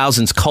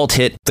 2000's cult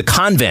hit The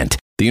Convent,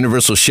 the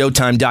Universal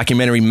Showtime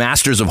documentary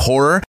Masters of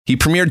Horror. He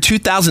premiered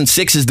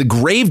 2006's The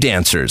Grave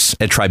Dancers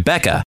at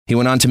Tribeca. He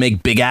went on to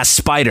make Big Ass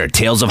Spider,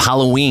 Tales of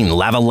Halloween,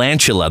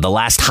 Lavalantula, The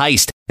Last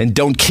Heist, and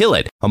Don't Kill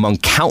It, among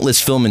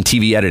countless film and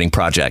TV editing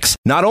projects.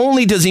 Not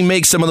only does he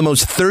make some of the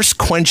most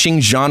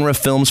thirst-quenching genre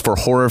films for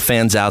horror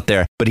fans out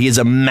there, but he is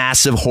a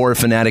massive horror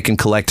fanatic and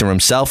collector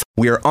himself.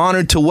 We are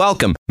honored to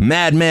welcome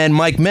Madman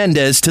Mike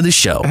Mendez to the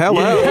show.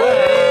 Hello.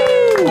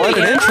 What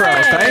an intro.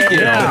 Thank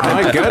you.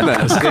 My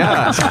goodness.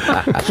 Yeah.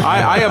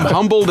 I am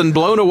humbled and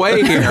blown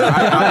away here.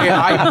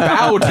 I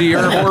bow to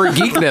your horror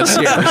geekness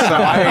here. So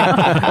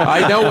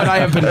I know what I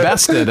have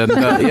invested. And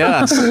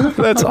yes.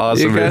 That's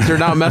awesome. You guys are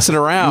not messing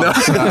around. No.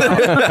 So,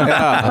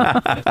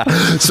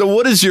 yeah. So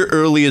what is your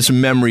earliest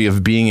memory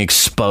of being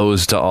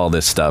exposed to all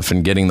this stuff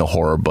and getting the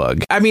horror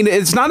bug? I mean,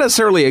 it's not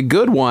necessarily a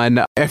good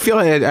one. I feel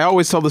like I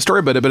always tell the story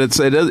about it, but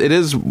it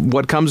is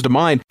what comes to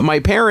mind. My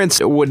parents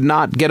would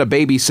not get a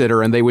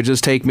babysitter, and they would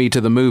just take me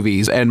to the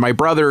movies. And my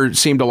brother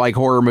seemed to like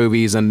horror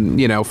movies, and,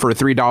 you know, for a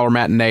 $3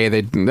 matinee,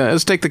 they'd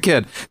let's take the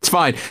kid. It's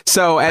fine.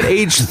 So at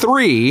age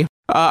 3,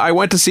 I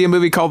went to see a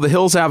movie called The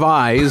Hills Have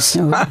Eyes.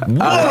 That's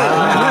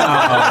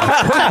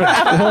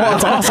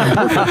awesome.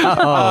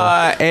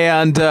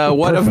 And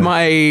one of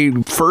my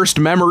first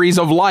memories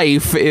of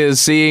life is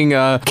seeing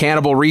a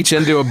cannibal reach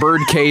into a bird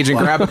cage and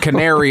grab a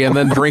canary and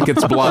then drink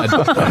its blood.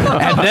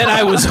 And then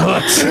I was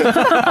hooked.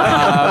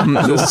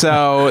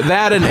 So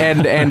that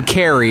and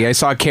Carrie. I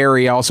saw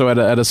Carrie also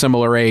at a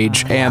similar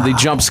age. And the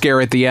jump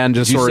scare at the end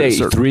just Did you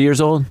say 3 years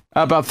old?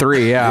 About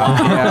 3,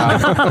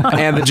 yeah.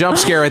 And the jump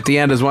scare at the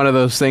end is one of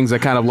those things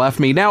that kind of left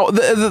me. Now,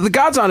 the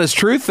God's honest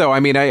truth, though, I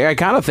mean, I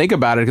kind of think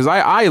about it because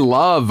I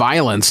love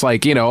violence,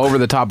 like, you know,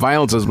 over-the-top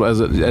violence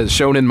as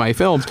shown in my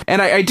films.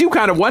 And I do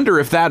kind of wonder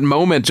if that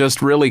moment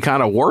just really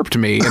kind of warped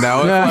me, you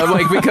know?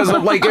 Because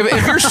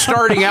if you're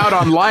starting out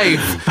on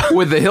life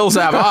with The Hills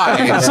Have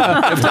Eyes,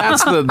 if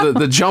that's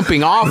the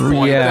jumping off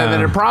point,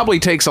 then it probably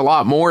takes a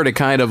lot more to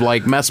kind of,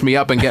 like, mess me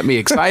up and get me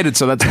excited.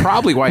 So that's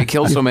probably why I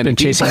kill so many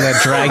people. Chasing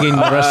that dragon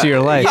the rest of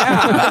your life.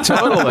 Yeah,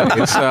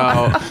 totally.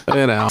 So,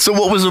 you know. So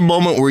what was a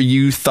moment where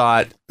you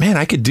thought, man,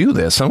 I could do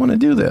this. I want to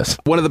do this.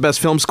 One of the best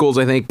film schools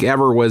I think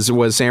ever was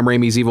Sam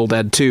Raimi's Evil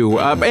Dead 2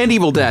 and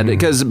Evil Dead,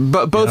 because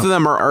both of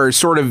them are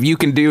sort of you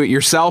can do it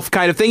yourself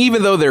kind of thing,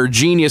 even though they're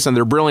genius and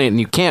they're brilliant and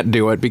you can't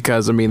do it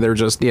because, I mean, they're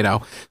just, you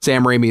know,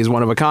 Sam Raimi is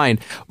one of a kind.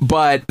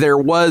 But there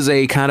was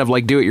a kind of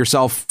like do it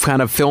yourself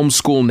kind of film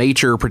school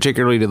nature,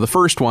 particularly to the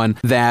first one,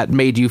 that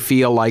made you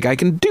feel like I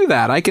can do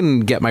that. I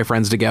can get my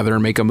friends together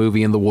and make a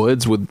movie in the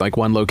woods with like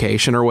one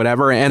location or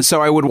whatever. And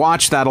so I would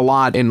watch that a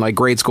lot in like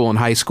grade school and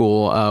high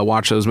school,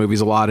 watch those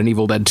movies a lot. And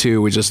Evil Dead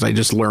 2, I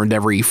just learned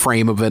every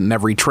frame of it and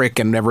every trick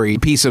and every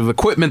piece of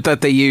equipment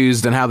that they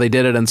used and how they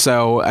did it. And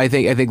so I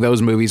think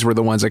those movies were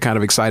the ones that kind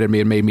of excited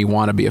me and made me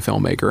want to be a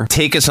filmmaker.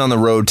 Take us on the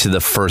road to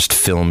the first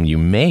film you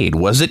made.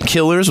 Was it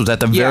Killers? Was that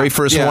the very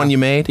first one you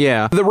made?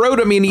 Yeah. The road,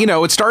 I mean, you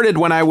know, it started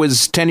when I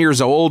was 10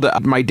 years old.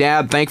 My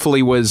dad,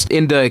 thankfully, was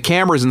into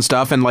cameras and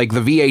stuff, and like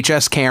the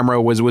VHS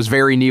camera was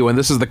very new, and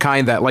this is the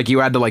kind that like you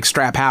had to like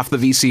strap half the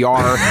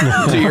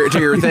VCR to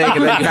your thing,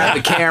 and then you had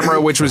the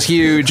camera, which was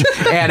huge,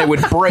 and it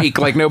would break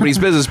like nobody's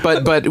business.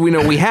 But you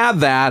know, we had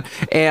that,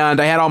 and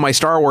I had all my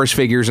Star Wars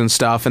figures and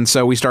stuff, and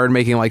so we started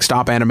making like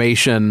stop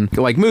animation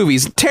like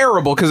movies.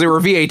 Terrible because they were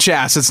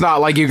VHS. It's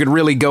not like you could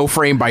really go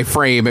frame by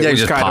frame. It was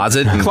just kind pause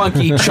of it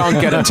clunky chunk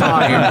at a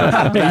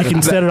time. You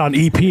can set it on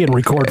EP and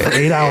record for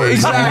 8 hours.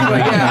 Exactly.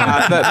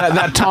 Yeah.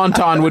 That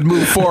tauntaun would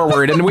move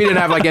forward, and we didn't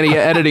have like any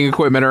editing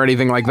equipment or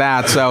anything like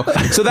that. So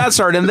that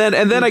started,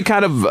 and then I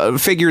kind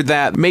of figured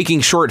that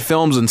making short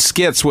films and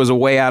skits was a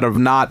way out of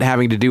not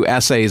having to do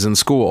essays in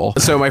school.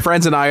 So my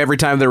friends and I, every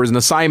time there was an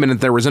assignment, if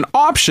there was an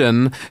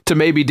option to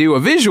maybe do a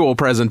visual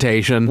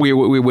presentation, we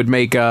would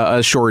make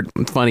a short,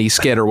 funny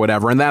skit or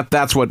whatever, and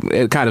that's what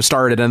it kind of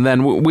started. And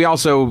then we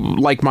also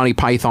like Monty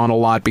Python a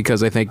lot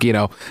because I think, you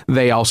know,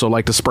 they also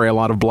like to spray a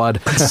lot of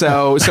blood.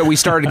 So we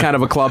started kind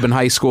of a club in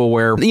high school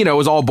where, you know, it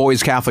was all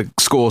boys Catholic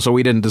school, so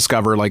we didn't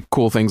discover like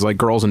cool things like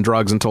girls and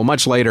drugs until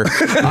much later.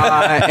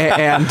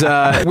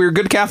 And we were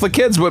good Catholic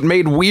kids, but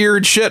made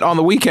weird shit on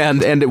the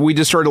weekend, and we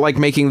just started like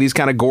making these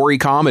kind of gory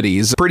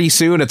comedies. Pretty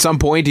soon, at some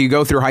point, you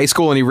go through high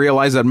school and you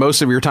realize that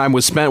most of your time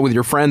was spent with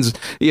your friends,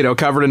 you know,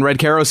 covered in red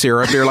Caro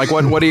syrup. You're like,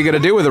 what are you going to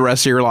do with the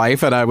rest of your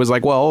life? And I was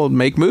like, well,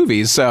 make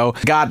movies. So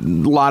got a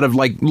lot of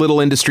like little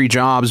industry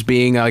jobs,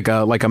 being like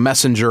a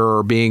messenger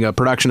or being a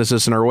production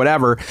assistant or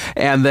whatever.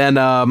 And then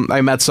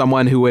I met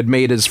someone who had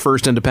made his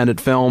first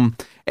independent film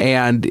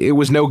and it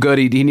was no good.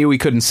 He knew he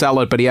couldn't sell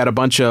it, but he had a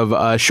bunch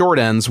of short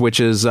ends, which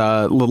is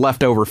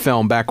leftover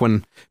film. Back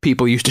when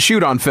people used to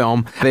shoot on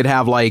film, they'd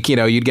have like,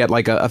 you'd get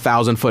like a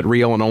 1,000-foot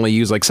reel and only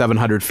use like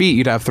 700 feet.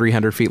 You'd have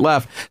 300 feet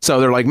left.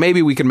 So they're like,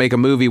 maybe we could make a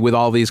movie with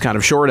all these kind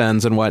of short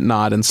ends and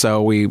whatnot. And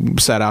so we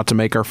set out to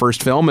make our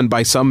first film. And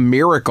by some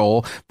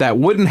miracle that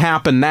wouldn't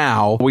happen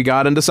now, we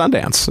got into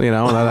Sundance,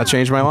 and that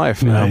changed my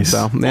life. Nice.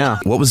 So, yeah.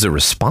 What was the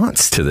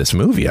response to this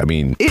movie? I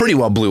mean, pretty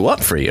well blew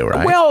up for you,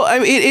 right? Well,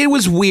 it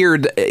was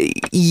weird.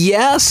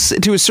 Yes,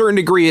 to a certain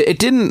degree. It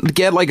didn't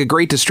get like a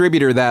great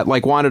distributor that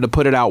like wanted to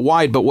put it out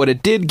wide, but what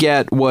it did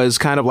get was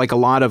kind of like a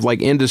lot of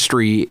like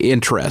industry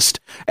interest.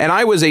 And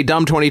I was a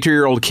dumb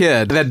 22-year-old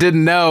kid that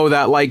didn't know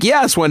that, like,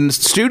 yes, when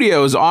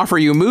studios offer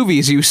you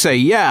movies, you say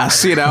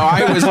yes.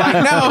 I was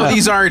like, no,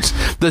 these aren't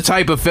the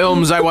type of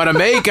films I want to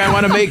make. I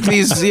want to make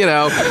these,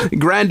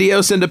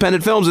 grandiose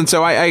independent films. And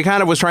so I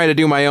kind of was trying to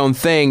do my own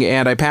thing,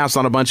 and I passed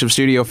on a bunch of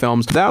studio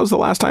films. That was the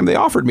last time they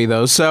offered me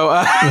those. So,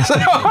 so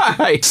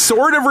I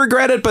sort of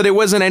regret it, but it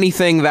wasn't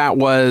anything that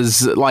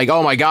was like,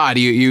 oh my God,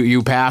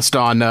 you passed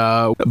on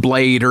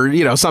Blade or,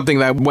 something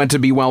that went to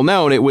be well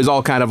known. It was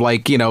all kind of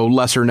like,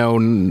 lesser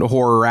known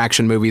horror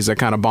action movies that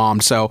kind of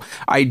bombed. So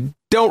I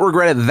don't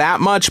regret it that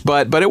much,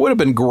 but it would have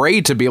been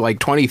great to be like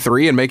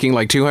 23 and making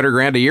like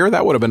 $200,000 a year.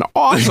 That would have been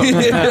awesome.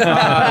 So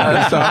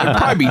I'd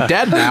probably be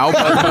dead now,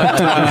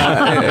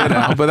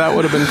 but that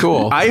would have been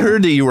cool. I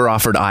heard that you were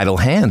offered Idle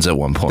Hands at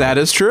one point. That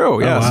is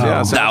true. Yes, wow.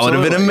 yes. That would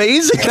have been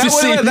amazing to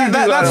see.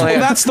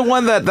 That's the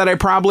one that I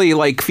probably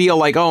like feel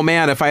like, oh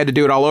man, if I had to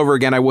do it all over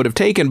again, I would have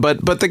taken.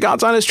 But the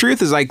God's honest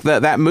truth is like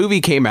that movie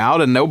came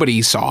out and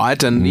nobody saw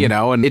it, and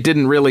and it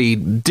didn't really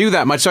do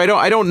that much. So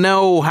I don't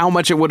know how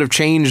much it would have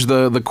changed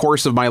the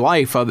course of my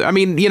life. I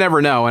mean, you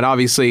never know. And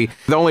obviously,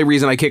 the only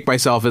reason I kick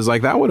myself is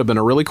like that would have been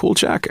a really cool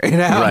check.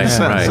 Right.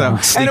 So,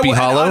 Sleepy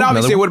Hollow. And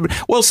obviously, it would have been,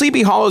 well,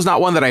 Sleepy Hollow is not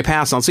one that I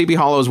passed on. Sleepy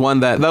Hollow is one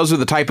that those are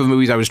the type of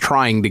movies I was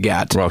trying to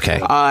get. Okay.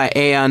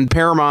 And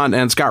Paramount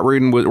and Scott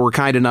Rudin were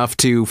kind enough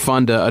to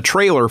fund a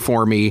trailer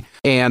for me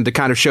and to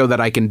kind of show that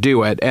I can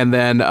do it. And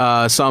then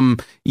some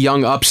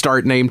young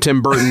upstart named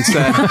Tim Burton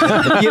said,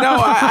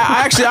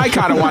 I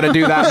kind of want to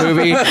do that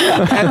movie.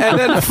 And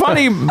then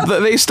funny,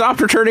 they stopped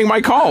returning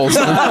my calls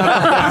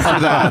after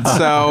that.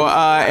 So,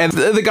 and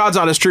the God's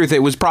honest truth, it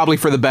was probably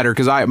for the better,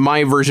 because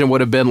my version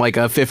would have been like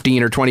a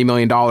 $15 or $20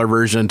 million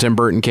version. Tim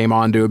Burton came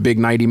on to a big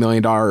 $90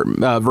 million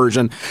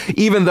version,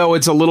 even though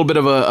it's a little bit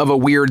of a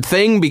weird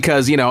thing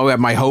because,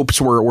 my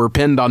hopes were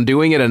pinned on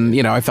doing it. And,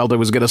 I felt it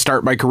was going to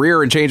start my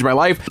career and change my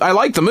life. I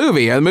like the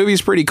movie. The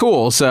movie's pretty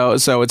cool. So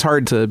it's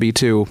hard to be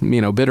too,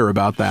 bitter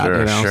about that.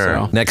 Sure.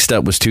 So. Next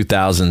up was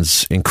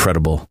 2000's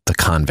incredible The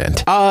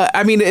Convent.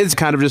 I mean, it's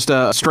kind of just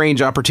a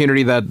strange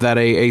opportunity that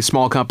a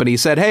small company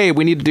said, hey,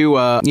 we need to do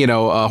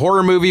a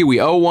horror movie. We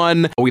owe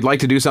one. We'd like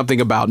to do something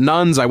about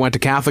nuns. I went to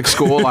Catholic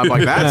school. I'm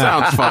like, that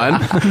sounds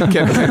fun.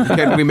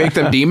 Can we make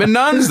them demon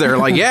nuns? They're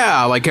like,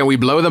 yeah. Like, can we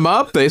blow them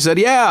up? They said,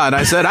 yeah. And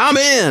I said, I'm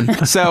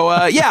in.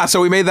 So,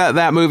 so we made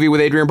that movie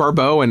with Adrienne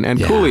Barbeau and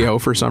Coolio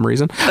for some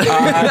reason.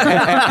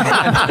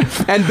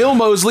 And Bill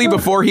Moseley,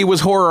 before he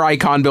was horror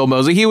icon Bill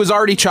Moseley, he was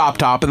already Chop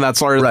Top, and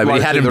that's right, but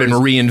he hadn't been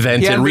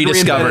reinvented,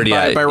 rediscovered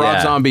yet by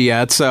Rob Zombie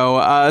yet.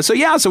 So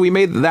we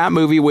made that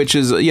movie, which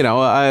is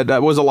that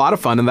was a lot of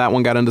fun, and that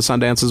one got into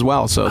Sundance as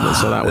well. So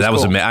that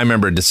was cool. I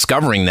remember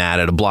discovering that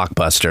at a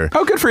Blockbuster.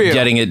 Oh, good for you!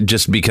 Getting it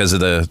just because of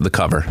the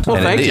cover.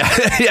 Well, thank you.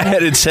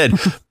 And it said,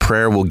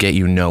 "Prayer will get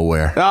you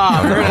nowhere."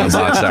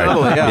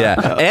 Totally,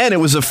 yeah. And it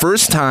was the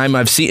first time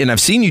I've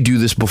seen you do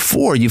this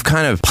before. You've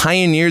kind of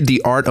pioneered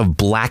the art of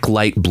black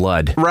light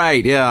blood.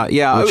 Right. Yeah.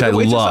 Which I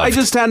love. I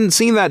just hadn't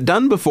seen that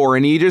done before,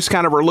 and you just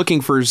kind of are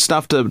looking for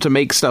stuff to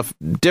make stuff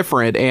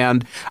different.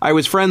 And I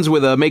was friends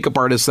with a makeup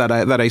artist that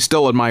I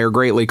still admire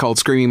greatly called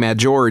Screaming Mad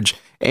George.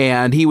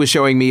 And he was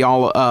showing me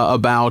all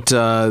about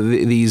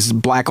these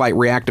blacklight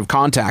reactive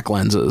contact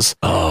lenses.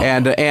 Oh.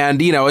 And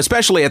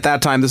especially at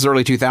that time, this is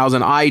early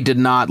 2000, I did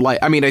not like,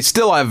 I mean, I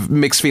still have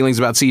mixed feelings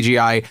about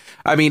CGI.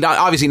 I mean,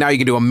 obviously now you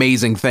can do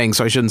amazing things,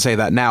 so I shouldn't say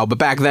that now, but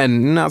back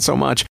then, not so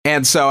much.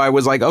 And so I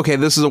was like, okay,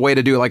 this is a way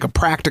to do like a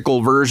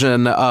practical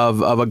version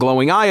of a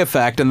glowing eye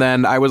effect. And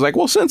then I was like,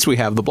 well, since we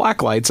have the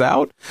black lights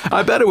out,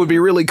 I bet it would be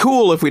really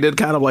cool if we did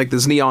kind of like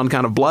this neon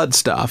kind of blood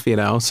stuff,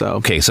 so.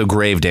 Okay, so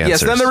Grave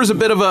Dancers. Yes, then there was a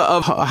bit of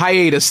a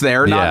hiatus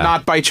there,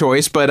 not by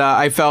choice, but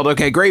I felt,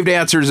 okay, Grave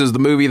Dancers is the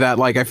movie that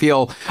like I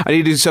feel I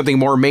need to do something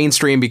more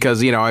mainstream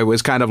because, I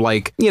was kind of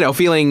like,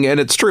 feeling, and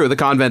it's true, The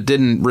Convent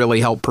didn't really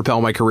help propel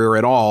my career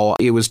at all.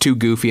 It was too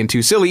goofy and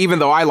too silly, even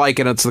though I like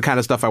it, it's the kind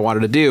of stuff I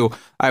wanted to do.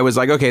 I was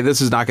like, okay,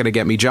 this is not going to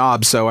get me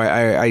jobs, so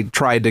I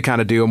tried to kind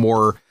of do a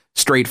more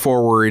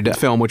straightforward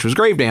film, which was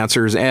Grave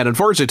Dancers, and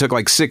unfortunately it took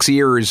like 6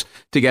 years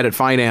to get it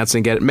financed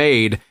and get it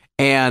made.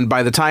 And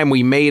by the time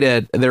we made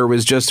it, there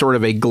was just sort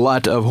of a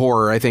glut of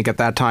horror. I think at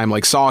that time,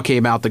 like Saw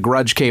came out, The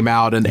Grudge came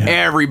out, and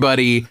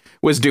everybody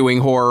was doing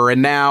horror.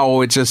 And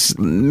now it's just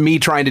me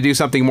trying to do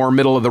something more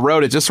middle of the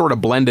road. It just sort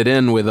of blended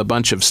in with a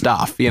bunch of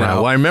stuff, you know? Right.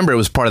 Well, I remember it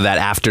was part of that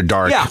After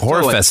Dark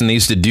Horror Fest, and they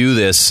used to do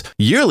this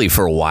yearly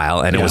for a while,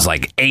 and it was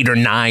like 8 or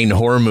 9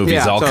 horror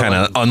movies all kind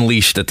of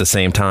unleashed at the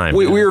same time.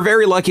 We were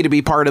very lucky to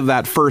be part of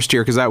that first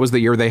year because that was the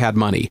year they had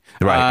money.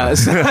 Right.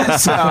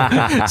 So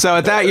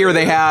at that year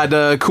they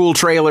had cool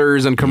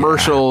trailers and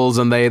commercials,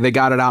 and they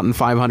got it out in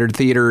 500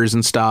 theaters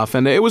and stuff,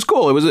 and it was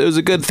cool. It was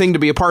a good thing to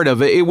be a part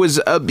of. It was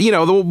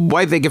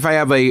I think if I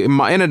have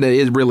and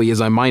it really is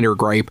a minor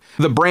gripe,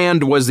 the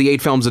brand was the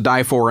 8 Films to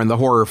Die For and the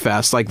Horror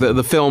Fest. Like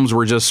the films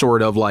were just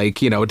sort of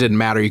like, it didn't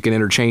matter, you can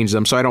interchange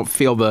them. So I don't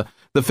feel the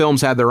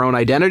films had their own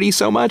identity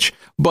so much,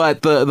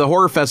 but the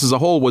Horror Fest as a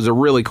whole was a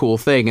really cool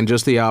thing, and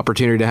just the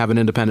opportunity to have an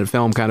independent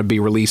film kind of be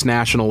released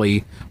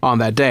nationally on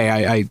that day,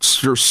 I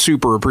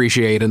super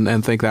appreciate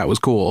and think that was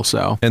cool.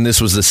 So, and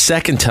this was the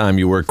second time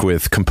you worked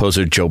with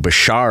composer Joe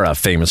Bashara,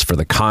 famous for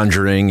The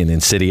Conjuring and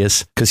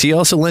Insidious, because he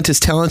also lent his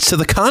talents to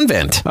The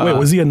Convent. Wait,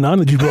 was he a nun?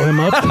 Did you blow him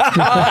up?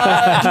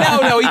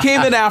 No, he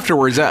came in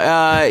afterwards.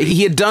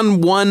 He had done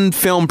one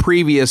film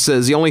previous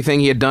as the only thing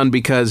he had done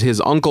because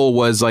his uncle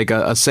was like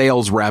a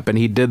sales rep,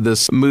 and he did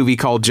this movie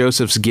called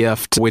Joseph's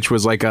Gift, which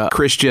was like a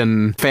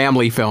Christian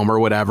family film or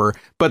whatever.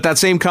 But that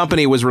same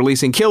company was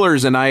releasing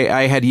Killers, and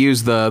I had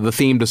used the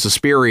theme to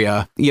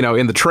Suspiria,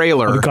 in the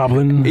trailer. The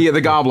Goblin. Yeah,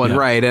 the Goblin,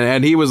 right.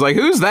 And he was like,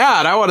 "Who's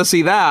that? I want to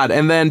see that."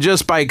 And then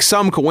just by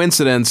some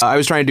coincidence, I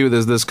was trying to do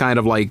this kind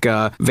of like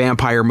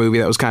vampire movie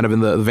that was kind of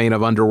in the vein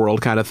of Underworld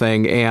kind of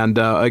thing. And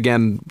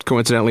again,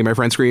 coincidentally, my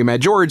friend Screaming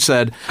Mad George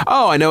said,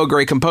 "Oh, I know a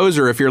great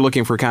composer if you're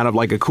looking for kind of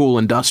like a cool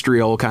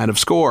industrial kind of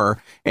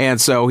score." And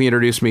so he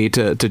introduced me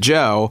to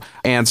Joe.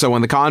 And so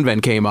when The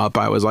Convent came up,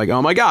 I was like,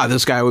 oh my God,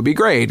 this guy would be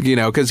great,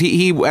 because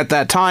he at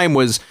that time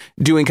was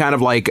doing kind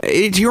of like,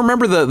 do you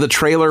remember the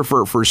trailer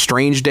for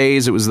Strange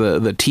Days? It was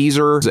the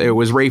teaser. It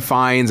was Ray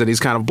Fiennes, and he's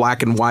kind of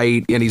black and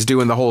white, and he's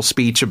doing the whole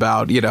speech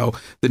about, the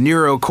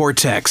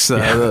neurocortex,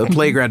 the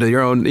playground of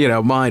your own,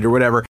 mind or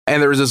whatever.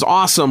 And there was this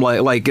awesome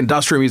like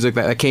industrial music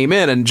that came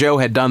in, and Joe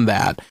had done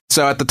that.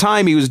 So at the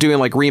time he was doing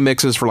like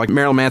remixes for like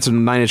Marilyn Manson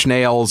and 9 Inch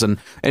Nails and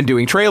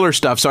doing trailer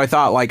stuff. So I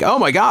thought like, oh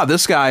my God,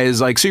 this guy is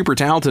like super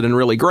talented and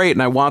really great,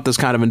 and I want this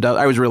kind of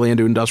I was really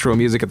into industrial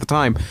music at the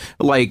time.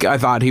 Like I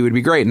thought he would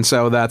be great, and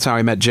so that's how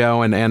I met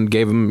Joe and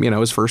gave him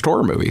his first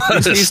horror movie.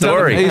 He's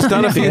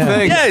done a few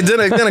things. Yeah, he's done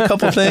a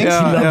couple things. He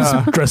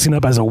loves dressing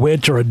up as a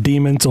witch or a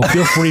demon, so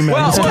feel free, man.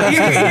 Well,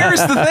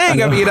 here's the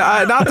thing. I mean,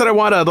 not that I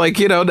want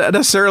to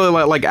necessarily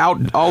like out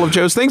all of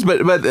Joe's things,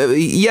 but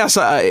yes,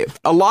 a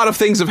lot of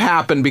things have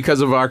happened because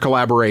of our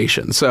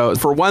collaboration. So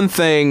for one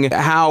thing,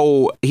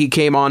 how he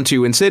came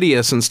onto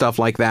Insidious and stuff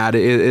like that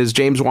is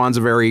James Wan's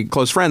a very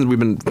close friend. We've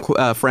been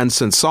friends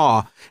since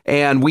Saw,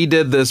 and we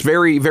did this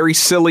very, very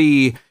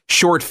silly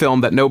short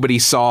film that nobody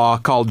saw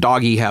called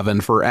Doggy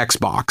Heaven for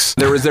Xbox.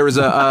 There was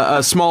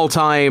a small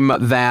time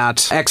that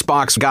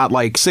Xbox got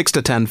like 6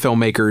 to 10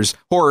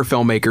 horror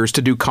filmmakers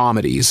to do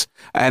comedies,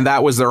 and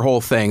that was their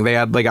whole thing.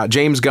 They got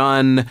James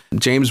Gunn,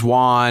 James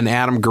Wan,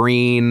 Adam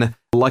Green,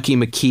 Lucky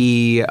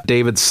McKee,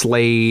 David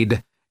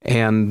Slade,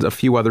 and a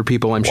few other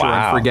people I'm sure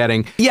I'm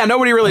forgetting. Yeah,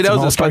 nobody really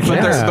knows this, but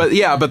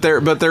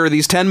there are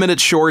these 10-minute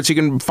shorts. You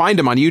can find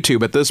them on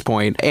YouTube at this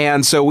point.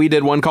 And so we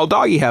did one called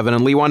Doggy Heaven,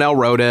 and Lee Wanell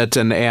wrote it.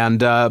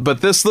 But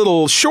this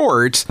little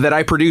short that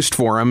I produced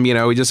for him,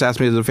 he just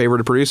asked me as a favor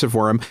to produce it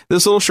for him.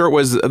 This little short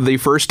was the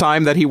first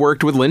time that he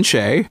worked with Lin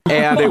Shaye,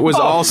 and it was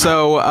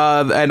also,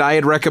 and I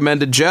had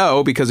recommended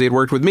Joe because he had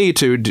worked with me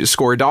to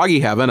score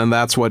Doggy Heaven, and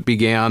that's what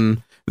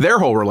began their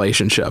whole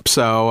relationship.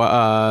 So,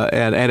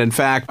 and in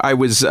fact, I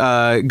was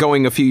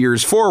going a few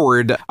years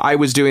forward. I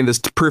was doing this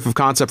proof of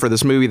concept for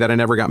this movie that I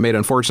never got made,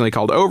 unfortunately,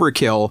 called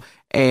Overkill.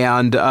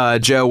 And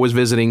Joe was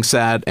visiting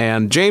set,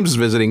 and James was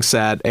visiting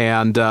set,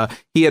 and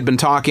he had been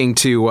talking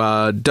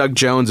to Doug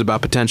Jones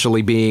about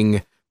potentially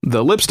being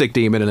the lipstick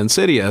demon in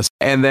Insidious.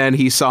 And then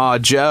he saw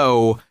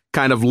Joe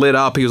kind of lit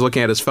up. He was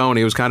looking at his phone.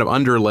 He was kind of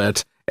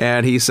underlit.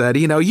 And he said,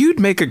 you'd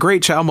make a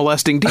great child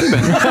molesting demon.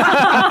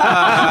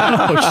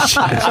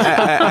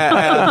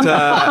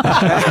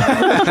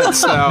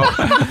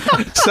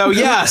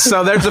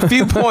 So there's a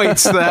few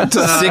points that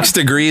 6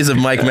 degrees of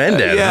Mike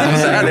Mendez.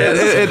 Yeah,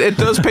 it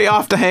does pay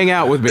off to hang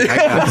out with me. I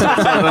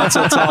guess.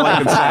 That's all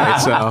I can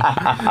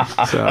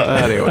say. So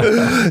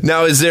anyway.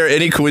 Now, is there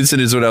any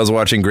coincidence when I was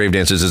watching Grave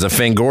Dancers? There's a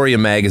Fangoria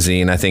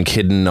magazine, I think,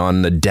 hidden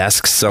on the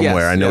desk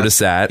somewhere. I noticed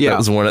that. That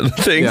was one of the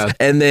things. Yeah.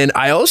 And then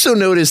I also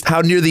noticed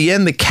how near the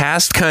end the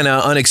cast kind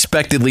of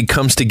unexpectedly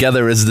comes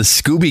together as the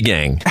Scooby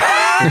Gang.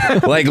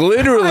 Like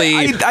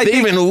literally, they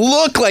even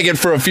look like it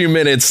for a few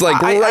minutes.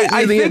 Like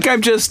I think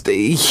I'm just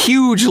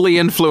hugely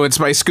influenced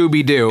by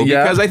Scooby-Doo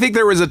because I think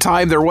there was a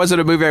time there wasn't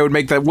a movie I would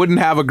make that wouldn't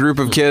have a group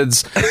of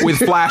kids with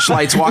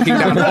flashlights walking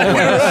down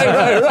hallways.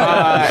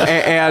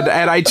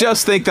 And I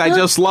just think I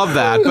just love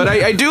that. But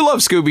I do love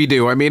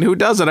Scooby-Doo. I mean, who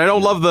doesn't? I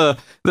don't love the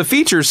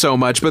features so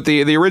much, but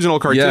the original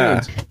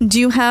cartoons. Do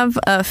you have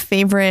a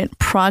favorite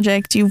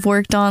project you've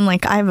worked on?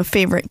 Like, I have a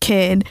favorite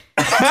kid.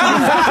 But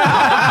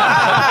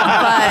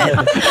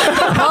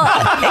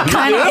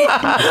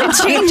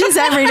it changes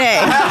every day.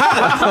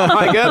 Oh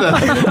my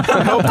goodness.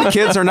 I hope the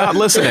kids are not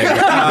listening.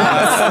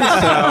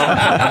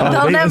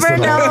 They'll never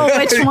know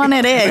which one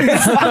it is.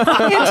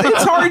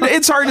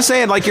 It's hard to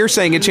say. And like you're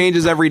saying, it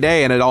changes every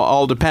day and it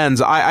all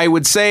depends. I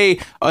would say,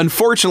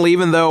 unfortunately,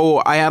 even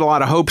though I had a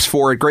lot of hopes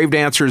for it, Grave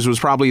Dancers was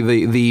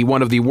probably the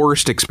one of the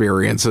worst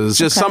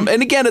experiences.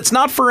 And again, it's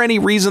not for any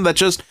reason that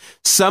just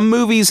some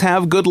movies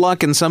have good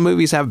luck and some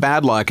movies have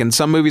bad luck and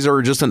some movies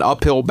are just an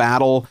uphill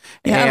battle.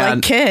 Yeah,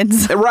 like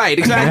kids. Right,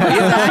 exactly.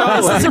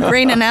 That's a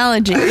great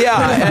analogy.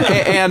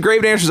 Yeah, and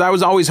Grave Dancers, I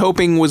was always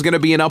hoping was going to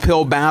be an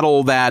uphill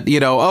battle that,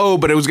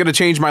 but it was going to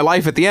change my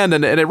life at the end,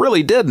 and it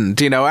really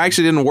didn't. It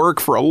actually didn't work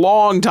for a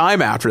long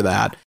time after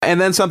that. And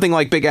then something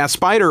like Big Ass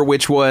Spider,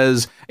 which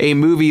was a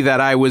movie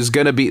that I was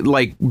going to be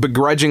like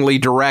begrudgingly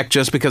direct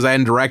just because I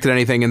hadn't directed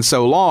anything in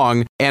so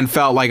long and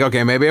felt like,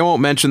 okay, maybe I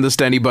won't mention this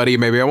to anybody.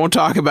 Maybe I won't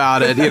talk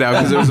about it,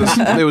 because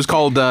it was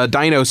called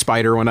Dino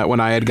Spider when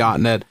I had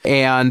gotten it.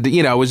 And,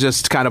 it was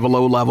just kind of a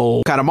low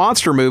level kind of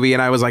monster movie.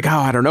 And I was like, oh,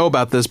 I don't know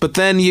about this. But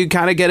then you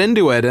kind of get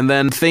into it and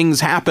then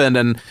things happen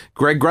and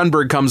Greg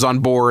Grunberg comes on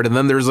board. And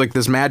then there's like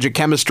this magic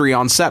chemistry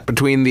on set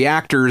between the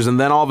actors. And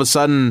then all of a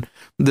sudden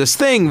this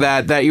thing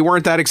that you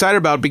weren't that excited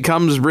about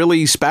becomes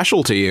really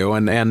special to you.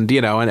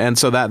 And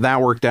so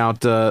that worked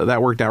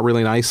out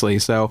really nicely.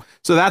 So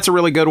that's a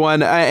really good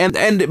one.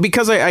 And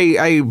because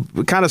I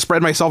kind of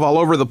spread myself all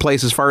over the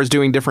place as far as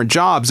doing different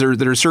jobs,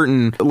 there are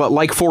certain,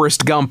 like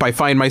Forrest Gump, I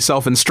find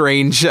myself in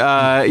strange,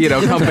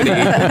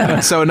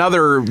 company. So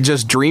another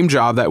just dream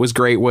job that was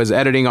great was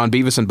editing on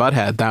Beavis and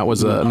Butthead. That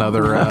was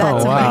another,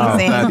 that's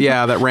amazing.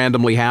 that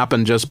randomly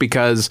happened just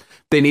because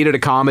they needed a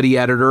comedy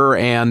editor,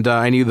 and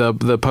I knew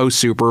the Post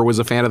Super was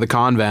a fan of the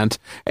Convent,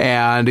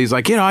 and he's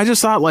like, I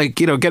just thought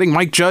getting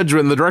Mike Judge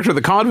and the director of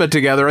the Convent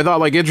together, I thought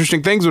like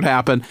interesting things would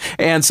happen,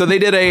 and so they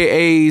did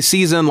a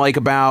season like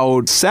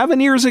about 7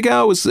 years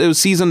ago. It was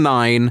season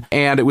 9,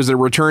 and it was a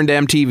return to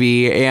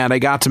MTV, and I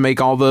got to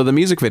make all the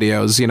music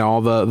videos,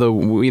 all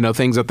the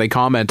things that they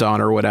comment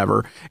on or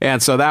whatever,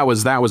 and so that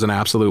was an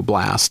absolute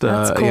blast.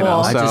 That's cool.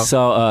 I just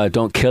saw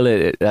Don't Kill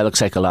It. That looks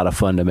like a lot of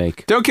fun to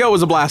make. Don't Kill It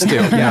was a blast too.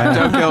 Yeah,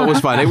 Don't Kill It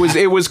was fun.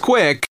 It was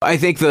quick. I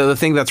think the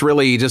thing that's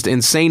really just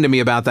insane to me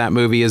about that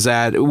movie is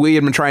that we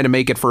had been trying to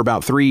make it for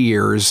about 3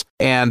 years,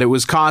 and it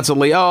was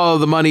constantly, oh,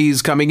 the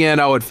money's coming in,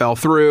 oh, it fell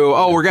through,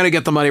 oh, we're gonna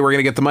get the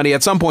money.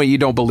 At some point you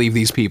don't believe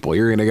these people.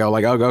 You're gonna go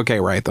like, oh, okay,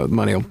 right, the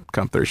money will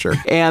come through, sure.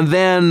 And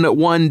then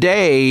one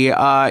day,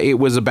 it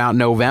was about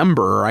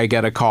November, I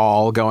get a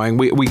call going,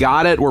 we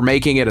got it, we're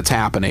making it, it's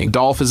happening.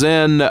 Dolph is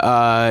in,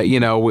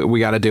 we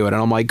got to do it.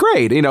 And I'm like,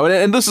 great,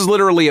 and this is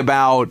literally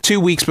about 2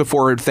 weeks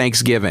before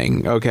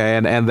Thanksgiving, okay,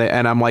 and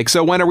I'm like,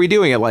 so when are we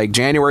doing it? Like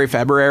January,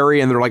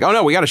 February? And they're like, oh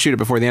no, we got to shoot it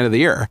before the end of the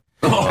year.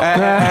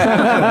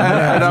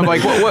 And I'm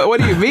like, what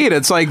do you mean?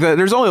 It's like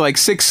there's only like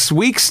 6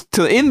 weeks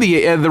to in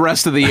the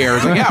rest of the year.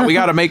 It's like, yeah, we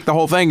got to make the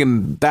whole thing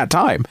in that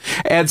time.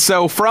 And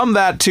so from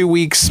that 2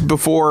 weeks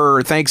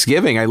before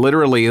Thanksgiving, I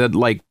literally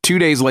like 2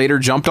 days later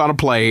jumped on a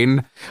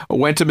plane,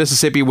 went to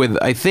Mississippi with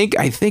I think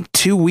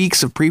 2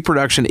 weeks of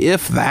pre-production,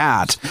 if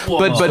that. Whoa.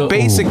 But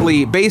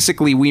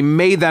basically we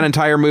made that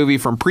entire movie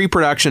from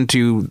pre-production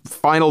to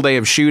final day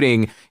of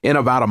shooting in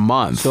about a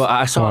month. So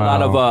I saw a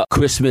lot of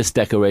Christmas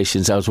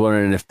decorations. I was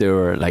wondering if they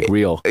were like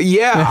real.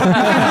 Yeah.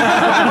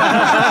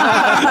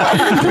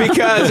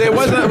 Because it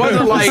wasn't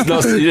like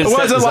oh,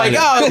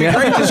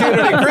 great to shoot it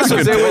at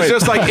Christmas. It was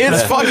just like,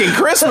 it's fucking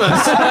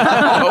Christmas.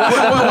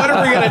 What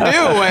are we gonna do?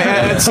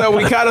 And so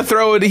we kind of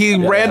throw it. He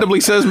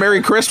randomly says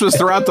Merry Christmas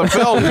throughout the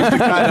film just to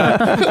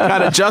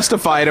kind of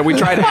justify it, and we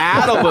tried to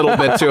add a little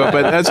bit to it,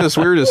 but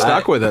we were just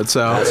stuck with it.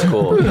 So that's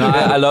cool. No,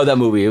 I love that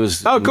movie. It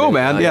was cool,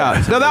 man.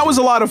 Yeah. No, that was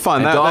a lot of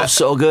fun. Dolph's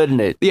so good in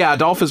it. Yeah,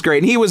 Dolph is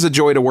great, and he was a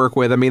joy to work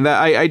with. I mean,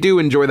 I do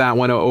enjoy that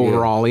one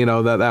overall.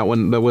 Yeah. That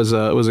one that was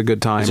a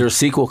good time. Is there a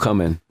sequel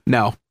coming?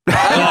 No. Not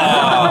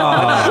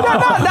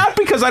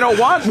because I don't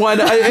want one.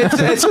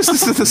 It's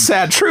just the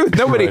sad truth.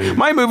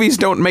 My movies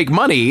don't make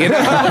money. So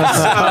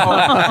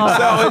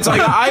it's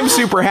like I'm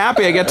super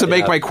happy I get to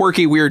make my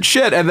quirky weird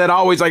shit, and then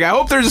always like I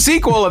hope there's a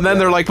sequel, and then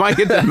they're like, Mike,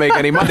 it didn't make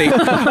any money.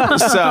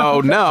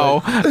 So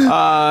no.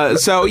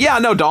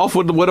 Dolph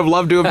would have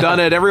loved to have done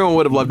it. Everyone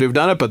would have loved to have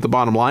done it, but the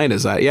bottom line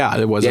is that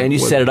it wasn't. Yeah, and you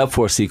set it up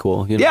for a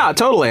sequel. Yeah,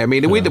 totally. I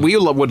mean, we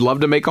would love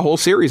to make a whole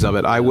series of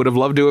it. I would have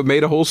loved to have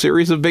made a whole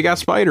series of Big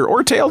Ass Spider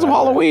or Tales of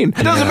Halloween.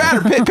 It doesn't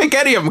matter. Pick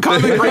any of them.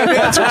 Comic Break,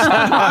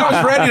 I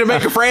was ready to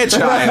make a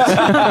franchise,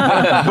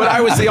 but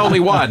I was the only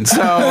one.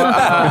 So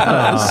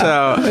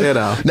you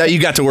know. Now you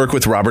got to work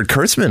with Robert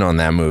Kurtzman on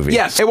that movie.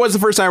 Yes, it was the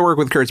first time I worked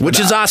with Kurtzman, which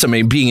is awesome. I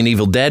mean, being an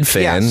Evil Dead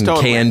fan, Yes,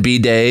 totally.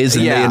 KNB days,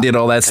 and they did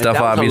all that stuff.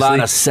 That was obviously, a lot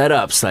of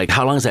setups. Like,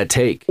 how long does that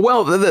take?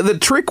 Well, the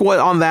trick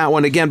on that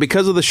one, again,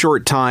 because of the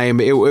short time,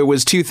 it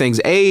was two things.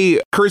 A,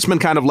 Kurtzman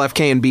kind of left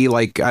K&B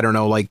like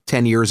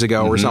 10 years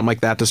ago or something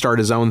like that to start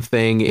his own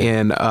thing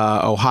in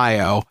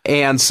Ohio.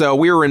 And so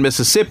we were in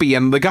Mississippi,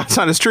 and the God's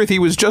honest truth, he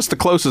was just the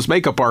closest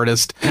makeup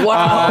artist.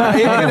 Wow.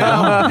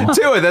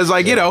 To it. There's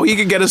like, he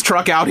could get his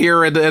truck out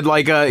here in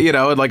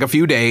a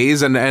few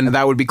days, and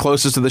that would be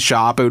closest to the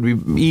shop. It would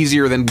be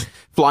easier than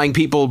flying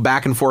people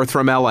back and forth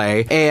from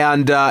LA.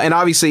 And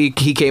obviously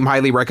he came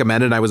highly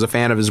recommended. I was a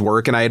fan of his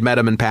work, and I had met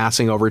him in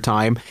passing over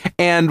time.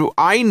 And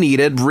I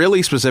needed,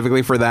 really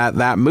specifically for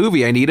that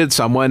movie, I needed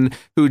someone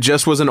who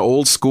just was an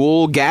old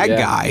school gag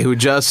guy, who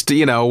just,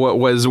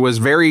 was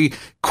very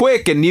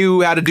quick and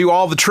knew how to do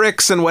all the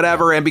tricks and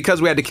whatever. And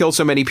because we had to kill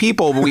so many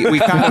people, we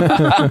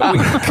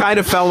kind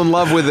of fell in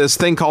love with this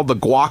thing called the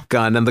guac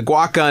gun. And the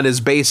guac gun is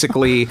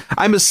basically,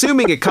 I'm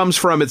assuming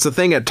it's a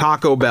thing at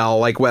Taco Bell,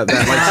 like what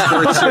that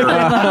squirts your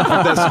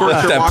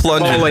that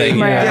plunger thing.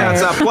 Yeah,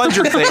 it's a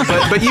plunger thing.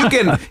 But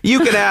you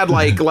can add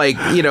like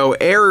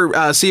air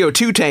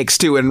CO2 tanks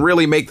to it and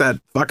really make that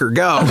fucker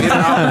go.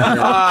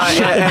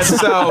 And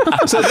so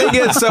the thing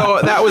is,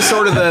 that was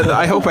sort of the.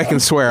 I hope I can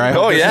swear.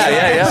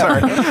 Yeah.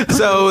 Sorry.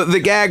 So the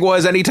gag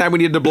was anytime we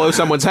needed to blow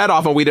someone's head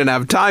off and we didn't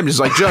have time, just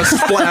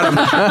splat him,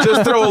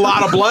 just throw a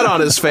lot of blood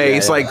on his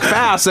face,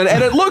 fast, and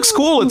it looks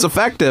cool. It's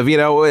effective.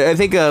 I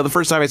think the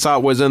first time I saw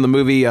it was in the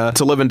movie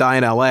To Live and Die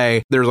in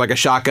L.A. There's like a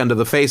shotgun to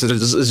the face.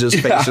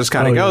 Face just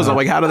kind of goes. I'm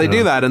like, how do they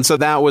do that? And so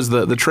that was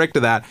the trick to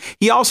that.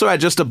 He also had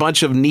just a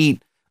bunch of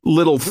neat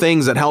little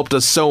things that helped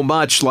us so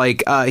much.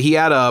 Like he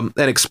had an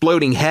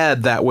exploding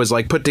head that was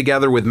like put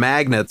together with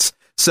magnets.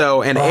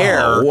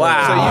 Air.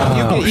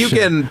 Wow. So you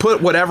can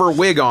put whatever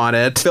wig on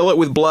it, fill it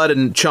with blood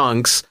and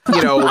chunks,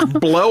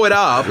 blow it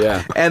up,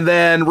 and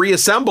then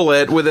reassemble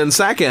it within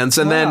seconds.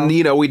 And then,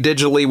 we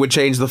digitally would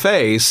change the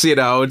face,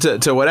 to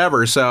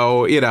whatever.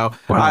 So,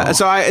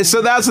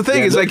 so that's the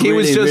thing. Is like, he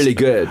was just really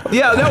good.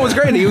 Yeah, that was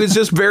great. He was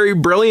just very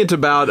brilliant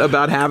about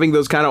having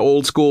those kind of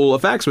old school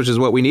effects, which is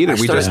what we needed.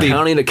 We just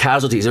counting the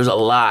casualties. There's a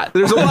lot.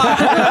 Two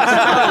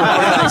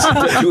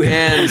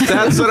hands.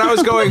 That's what I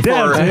was going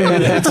for.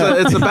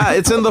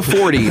 It's in the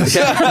 40s.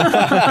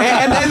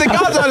 and the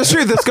God's honest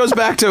truth, this goes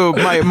back to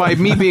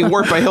me being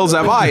worked by Hills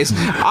Have Eyes.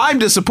 I'm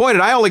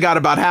disappointed. I only got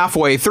about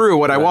halfway through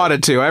what I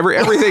wanted to.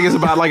 Everything is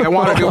about I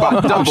want to do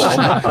about double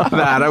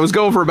that. I was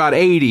going for about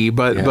 80,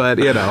 but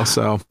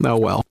so oh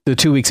well. The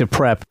 2 weeks of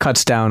prep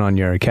cuts down on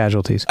your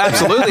casualties.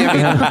 Absolutely.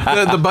 I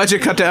mean, the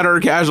budget cut down on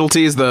our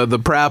casualties, the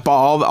prep,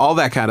 all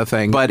that kind of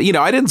thing. But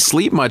I didn't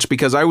sleep much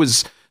because I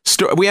was.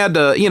 We had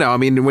to,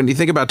 when you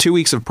think about 2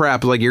 weeks of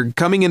prep, like you're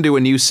coming into a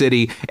new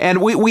city,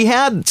 and we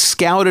had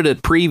scouted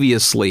it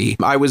previously.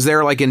 I was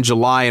there like in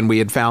July, and we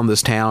had found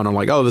this town. I'm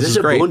like, oh, this is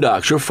great.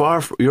 Boondocks. You're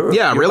far. You're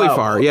really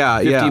far.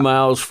 Yeah, 50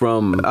 miles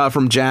from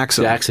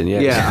Jackson. Jackson,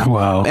 yeah.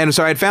 Wow. And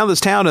so I had found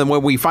this town, and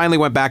when we finally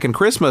went back in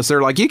Christmas,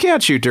 they're like, you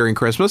can't shoot during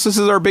Christmas. This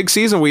is our big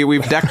season.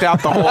 We've decked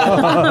out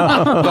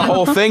the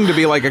whole thing to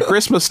be like a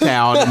Christmas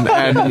town,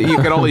 and you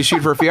can only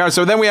shoot for a few hours.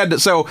 So then we had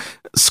to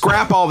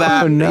scrap all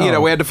that. Oh,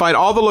 no. We had to find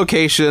all the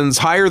locations,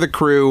 hire the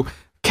crew,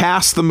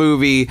 cast the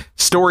movie,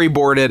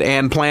 storyboard it,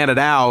 and plan it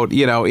out,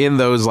 in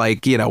those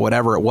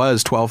whatever it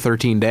was, 12,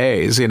 13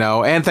 days,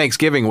 and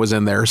Thanksgiving was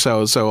in there.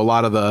 So a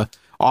lot of the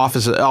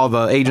all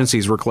the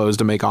agencies were closed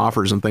to make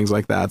offers and things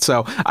like that.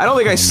 So I don't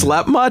think I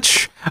slept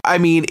much. I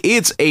mean,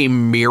 it's a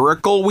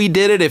miracle we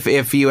did it.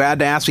 If you had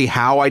to ask me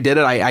how I did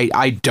it,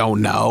 I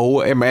don't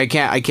know. I mean,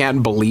 I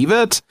can't believe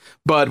it,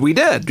 but we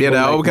did,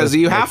 because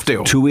you have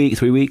to. 2 weeks,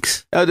 3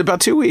 weeks?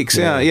 About 2 weeks.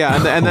 Yeah.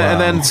 And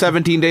then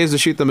 17 days to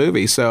shoot the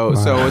movie. So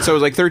it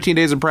was like 13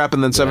 days of prep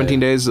and then 17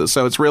 days.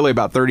 So it's really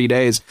about 30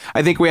 days.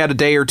 I think we had a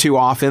day or two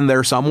off in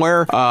there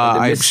somewhere.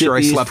 I'm sure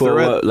I slept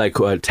through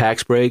it.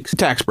 Tax breaks?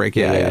 Tax break.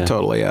 Yeah,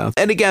 totally. Yeah.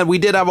 And again, we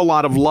did have a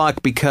lot of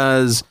luck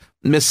because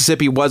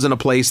Mississippi wasn't a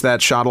place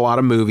that shot a lot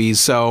of movies.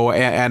 So,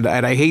 and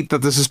I hate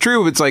that this is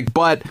true. It's like,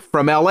 but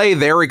from LA,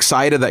 they're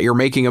excited that you're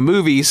making a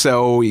movie.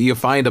 So you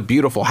find a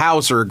beautiful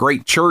house or a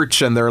great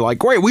church, and they're like,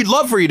 great, we'd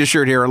love for you to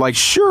shoot here. Like,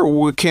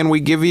 sure, can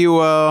we give you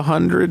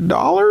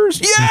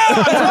 $100? Yeah,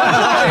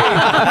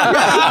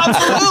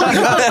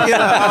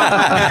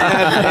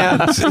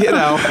 absolutely.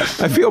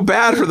 I feel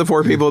bad for the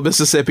poor people of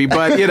Mississippi,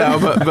 but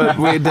but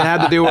we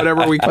had to do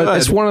whatever we could. But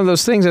it's one of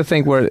those things, I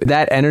think, where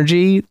that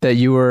energy that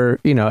you were,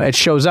 it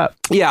shows up.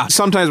 Yeah,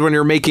 sometimes when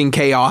you're making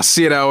chaos,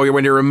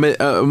 when you're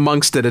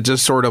amongst it, it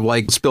just sort of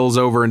like spills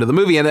over into the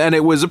movie, and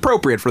it was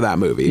appropriate for that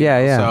movie.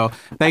 Yeah. So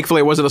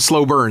tithankfully, it wasn't a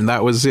slow burn.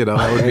 That was, that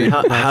would be.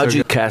 How'd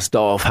you cast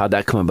Dolph? How'd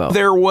that come about?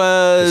 There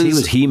was. He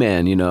was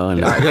He-Man, and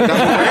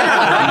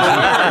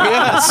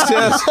yes. It's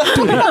just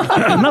Dude,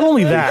 not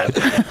only that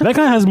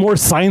guy has more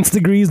science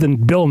degrees than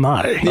Bill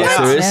Nye.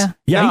 Yeah,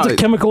 he's a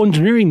chemical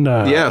engineering.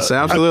 Yes,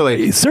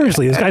 absolutely.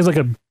 Seriously, this guy's like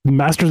a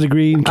master's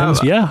degree in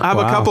chemistry. I have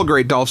a couple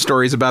great Dolph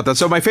stories about that.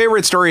 So my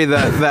favorite story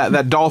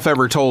that Dolph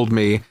ever told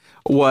me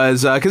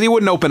was because he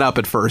wouldn't open up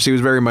at first. He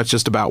was very much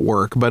just about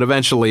work, but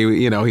eventually,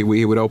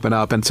 he would open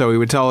up, and so he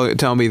would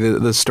tell me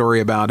the story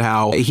about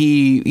how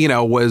he,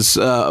 was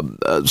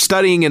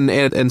studying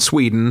in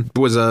Sweden,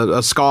 was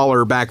a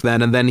scholar back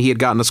then, and then he had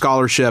gotten a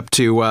scholarship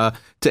to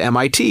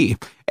MIT.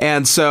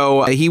 And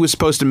so he was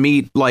supposed to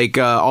meet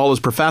all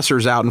his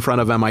professors out in front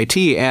of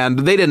MIT, and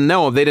they didn't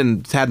know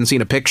him. Hadn't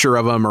seen a picture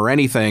of him or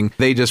anything.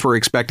 They just were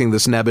expecting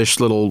this nebbish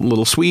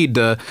little Swede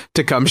to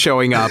come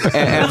showing up.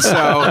 And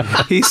so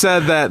he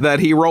said that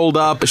he rolled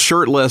up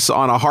shirtless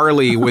on a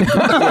Harley with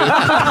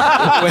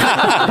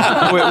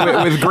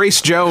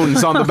Grace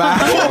Jones on the back.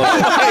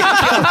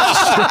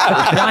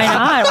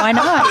 Why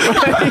not?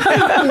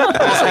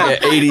 It's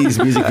like an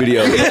 80s music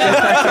video.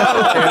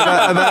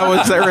 That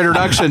was their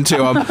introduction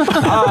to him.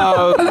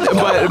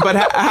 But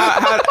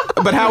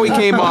how he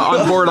came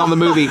on board on the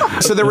movie.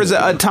 So there was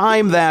a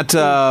time that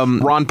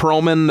Ron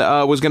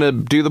Perlman was going to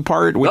do the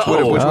part, which would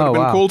have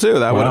been cool too.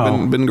 That would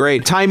have been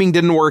great. Timing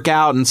didn't work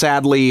out, and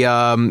sadly,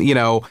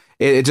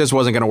 it just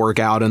wasn't going to work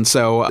out. And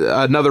so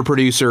another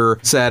producer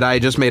said, I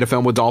just made a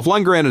film with Dolph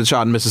Lundgren and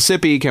shot in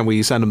Mississippi. Can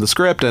we send him the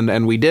script?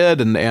 And we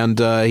did. And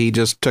he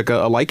just took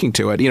a liking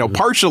to it,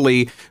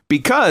 partially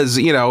because,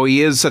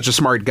 he is such a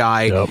smart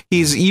guy. Yep.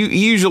 He's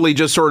usually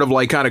just sort of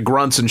kind of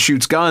grunts and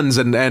shoots guns.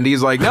 And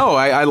he's like, no,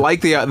 I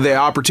like the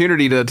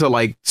opportunity to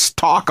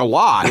talk a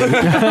lot.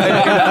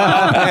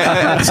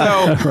 And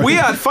so we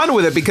had fun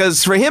with it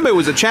because for him, it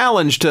was a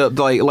challenge to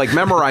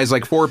memorize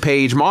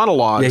 4-page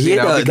monologues. Yeah, he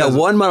had that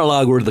one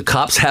monologue where the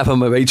cops have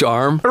him of each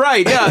arm.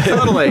 Right, yeah,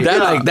 totally.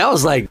 That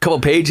was a couple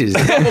pages.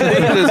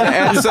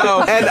 And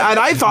so, and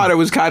I thought it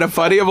was kind of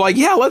funny. I'm like,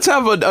 yeah, let's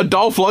have a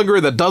Dolph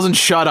Lundgren that doesn't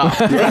shut up.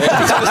 It's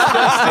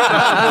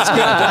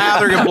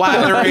blathering and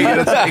blathering,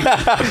 and it's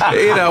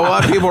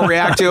what people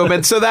react to him.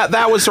 And so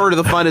that was sort of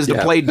the fun, is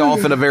to play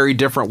Dolph in a very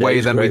different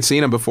way than we'd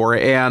seen him before.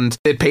 And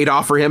it paid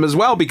off for him as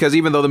well, because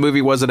even though the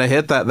movie wasn't a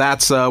hit,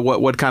 that's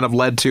what kind of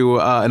led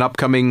to an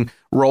upcoming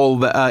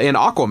role in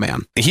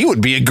Aquaman. He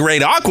would be a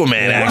great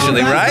Aquaman,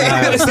 actually,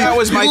 right? That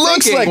was my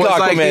thinking. Like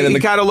Aquaman. He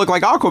kind of looked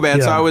like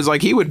Aquaman, so I was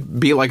like, he would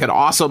be like an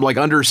awesome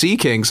undersea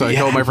king. So I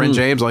told my friend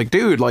James,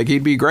 dude,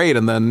 he'd be great.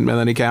 And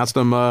then he cast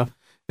him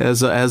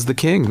as the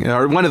king,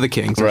 or one of the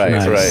kings.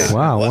 Right, right.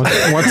 Wow.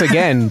 Once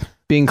again,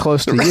 being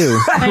close to you.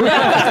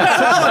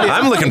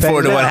 I'm looking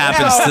forward to what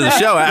happens to the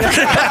show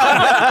after.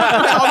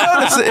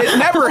 I'll notice it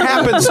never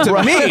happens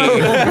to me.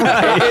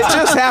 It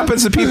just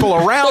happens to people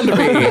around me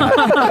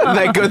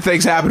that good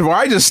things happen for.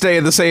 I just stay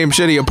in the same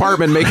shitty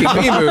apartment making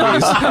me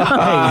movies.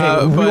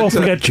 We won't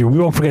forget you. We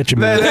won't forget you,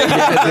 man.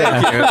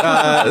 Thank you.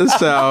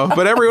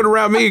 But everyone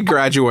around me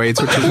graduates,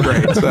 which is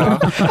great. So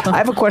I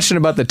have a question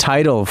about the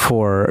title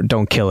for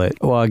Don't Kill It.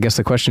 Well, I guess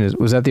the question is,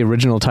 was that the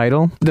original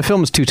title? The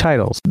film has 2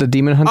 titles. The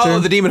Demon Hunter? Oh,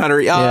 The Demon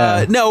Hunter.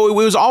 No, it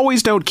was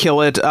always Don't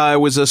Kill It. It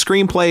was a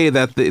screenplay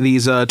that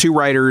these 2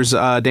 writers,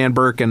 Dan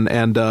Burke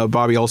and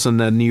Bobby Olson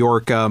in New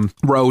York,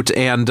 wrote,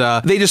 and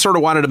they just sort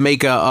of wanted to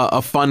make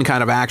a fun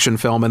kind of action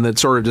film, and it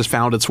sort of just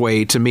found its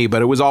way to me.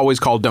 But it was always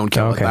called Don't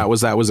Kill It. That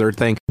was their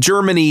thing.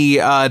 Germany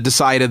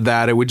decided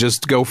that it would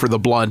just go for the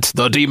blunt,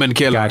 the demon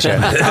killer.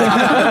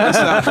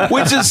 Gotcha.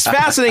 Which is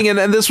fascinating,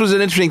 and this was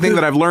an interesting thing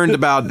that I've learned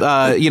about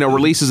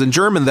releases in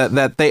German,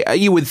 that they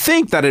you would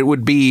think that it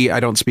would be, I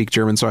don't speak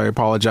German, so I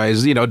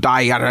apologize,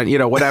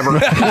 whatever,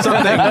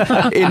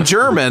 something in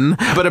German,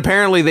 but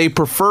apparently they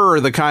prefer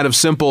the kind of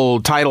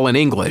simple title in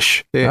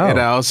English,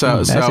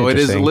 so it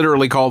is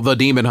literally called The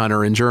Demon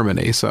Hunter in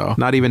Germany, so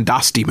not even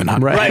Das Demon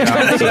Hunter. Right. Which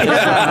would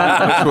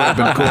have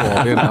been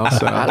cool,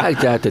 so. I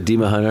like that, The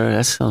Demon Hunter.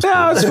 That sounds cool.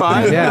 That's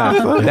fine.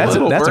 Yeah.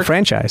 That's a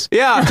franchise.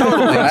 Yeah,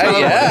 totally.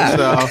 Yeah.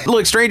 So,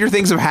 look, stranger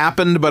things have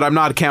happened, but I'm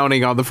not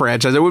counting on the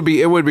franchise. It would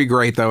be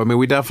great, though. I mean,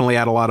 we definitely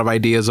had a lot of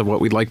ideas of what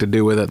we'd like to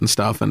do with it and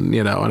stuff, and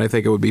and I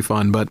think it would be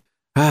fun, but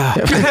maybe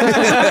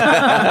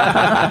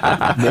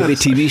a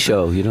TV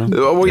show,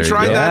 we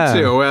tried that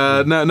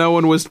too. No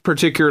one was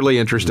particularly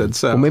interested.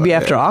 So maybe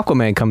after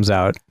Aquaman comes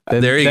out,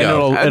 there you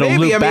go. It'll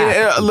maybe. loop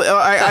back.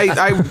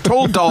 I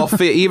told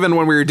Dolph even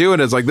when we were doing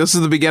it, it's like, this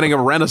is the beginning of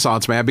a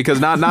renaissance, man. Because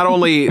not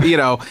only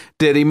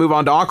did he move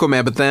on to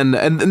Aquaman, but then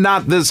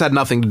this had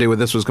nothing to do with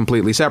this. Was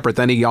completely separate.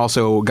 Then he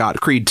also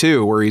got Creed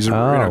 2, where he's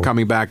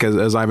coming back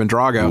as Ivan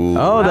Drago. Ooh.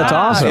 Oh, that's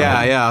awesome.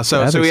 Yeah.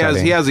 So he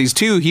has these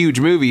 2 huge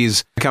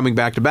movies coming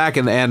back to back,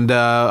 and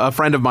a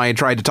friend of mine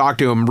tried to talk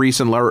to him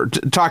recently, or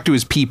talk to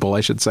his people,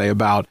 I should say,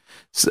 about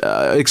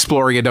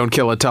exploring a Don't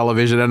Kill It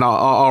television, and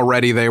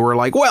already they were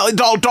like, well,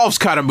 Dolph's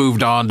kind of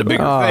moved on to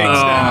bigger things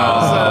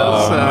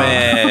now.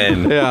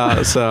 Man.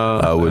 Yeah, so.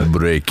 I would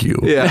break you.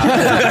 Yeah.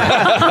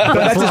 But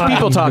that's just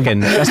people talking.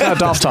 That's not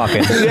Dolph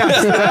talking.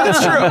 Yes,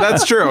 that's true.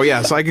 That's true.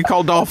 Yes, I could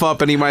call Dolph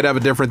up and he might have a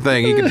different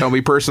thing. He could tell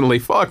me personally,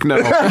 fuck no.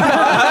 You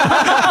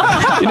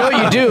know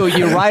what you do?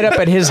 You ride up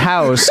at his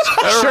house,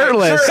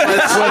 shirtless,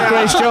 with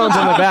Grace Jones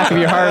on the back of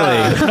your Harley.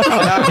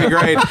 Oh, that'd be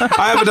great.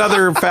 I have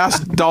another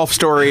fast Dolph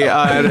story.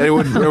 And it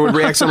would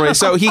react similarly.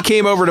 So he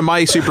came over to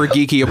my super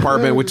geeky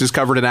apartment, which is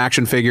covered in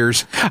action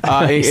figures,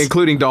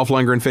 including Dolph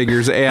Lundgren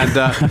figures. And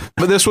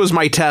but this was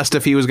my test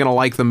if he was going to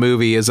like the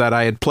movie, is that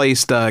I had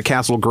placed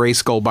Castle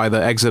Grayskull by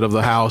the exit of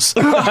the house.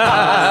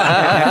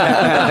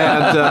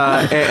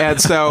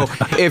 And so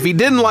if he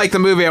didn't like the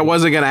movie, I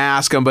wasn't going to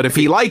ask him. But if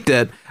he liked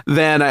it,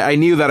 then I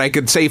knew that I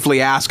could safely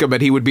ask him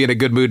and he would be in a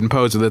good mood and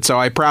pose with it. So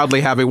I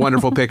proudly have a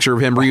wonderful picture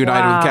of him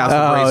reunited with Castle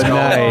Grayskull.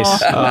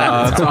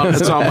 Nice.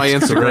 It's on my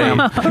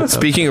Instagram.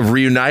 Speaking of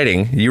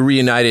reuniting, you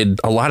reunited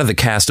a lot of the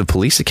cast of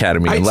Police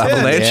Academy in La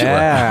Vallejo.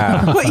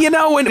 Yeah. But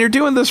when you're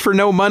doing this for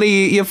no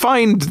money, you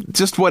find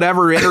just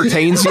whatever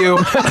entertains you.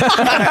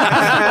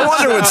 I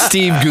wonder what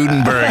Steve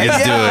Gutenberg is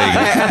doing.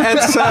 And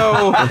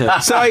so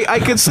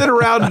I could sit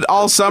around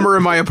all summer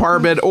in my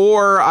apartment,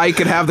 or I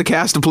could have the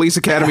cast of Police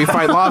Academy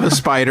fight lava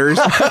spiders. I'm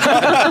not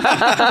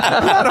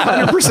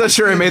 100%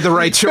 sure I made the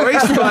right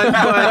choice, but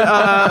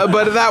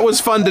that was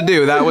fun to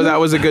do. That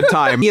was a good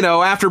time.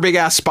 After Big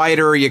Ass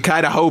Spider, you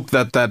kind of hope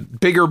that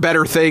bigger,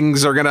 better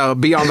things are gonna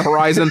be on the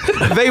horizon.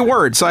 They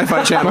weren't.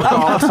 Sci-Fi Channel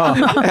called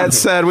and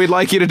said, we'd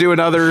like you to do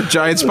another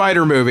giant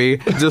spider movie,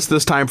 just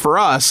this time for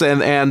us.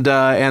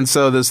 And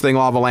so this thing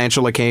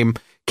Lavalantula came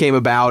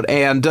about,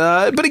 and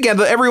but again,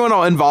 everyone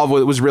involved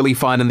with it was really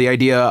fun, and the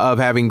idea of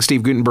having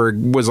Steve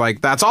Gutenberg was like,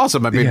 that's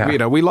awesome. I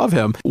mean, we love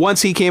him.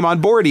 Once he came on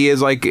board, he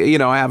is like,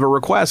 I have a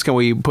request. Can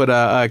we put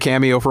a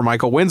cameo for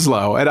Michael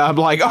Winslow? And I'm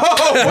like,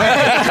 oh,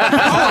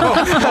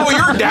 wait,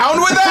 you're down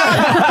with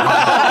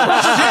that?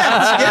 Oh,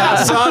 shit,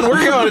 yeah, son,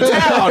 we're going to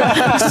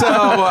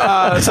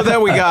town. So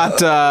then we got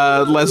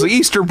Leslie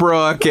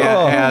Easterbrook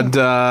and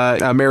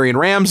Marion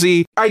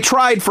Ramsey. I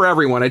tried for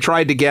everyone. I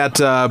tried to get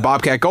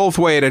Bobcat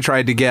Goldthwait. I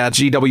tried to get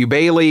G.W.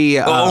 Bailey.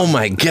 Oh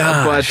my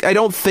gosh. But I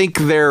don't think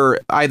they're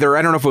either,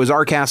 I don't know if it was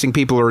our casting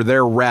people or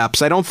their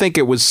reps. I don't think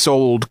it was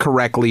sold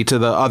correctly to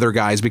the other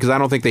guys, because I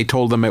don't think they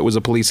told them it was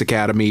a Police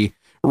Academy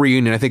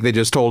reunion. I think they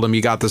just told him,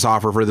 you got this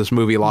offer for this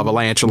movie,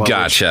 Lavalantula.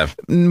 Gotcha.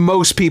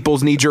 Most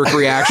people's knee-jerk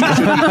reaction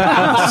should be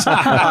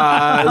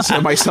pass, so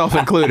myself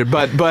included.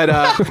 But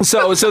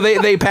so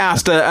they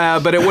passed.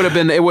 But it would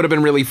have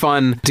been really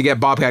fun to get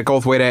Bobcat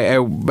Goldthwait.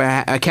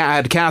 I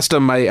had cast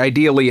him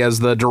ideally as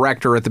the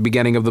director at the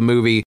beginning of the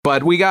movie,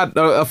 but we got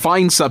a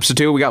fine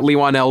substitute. We got Lee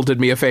Wanell did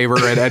me a favor,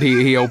 and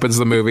he opens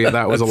the movie, and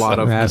that was a lot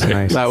of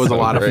nice. That was a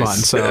lot of fun.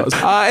 So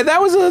and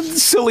that was a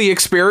silly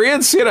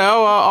experience.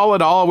 All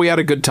in all, we had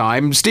a good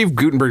time. Steve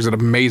Gutenberg's an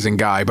amazing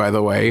guy, by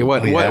the way.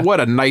 What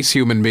a nice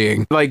human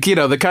being. Like,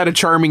 the kind of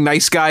charming,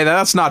 nice guy.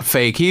 That's not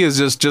fake. He is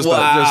just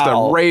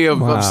a ray of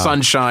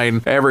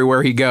sunshine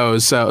everywhere he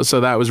goes. So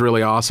that was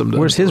really awesome.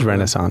 Where's his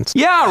renaissance?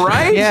 Yeah,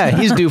 right? Yeah,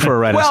 he's due for a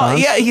renaissance. Well,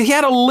 yeah, he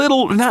had a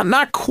little,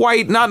 not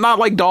quite, not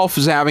like Dolph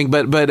is having,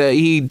 but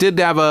he did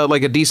have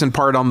a decent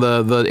part on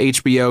the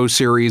HBO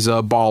series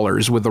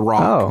Ballers with The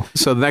Rock. Oh.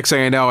 So the next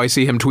thing I know, I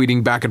see him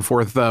tweeting back and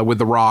forth with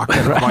The Rock.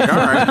 And I'm like, all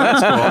right,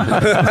 that's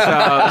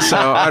cool. So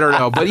I don't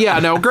know. But yeah,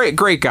 no,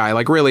 great guy.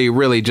 Like really,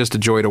 really just a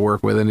joy to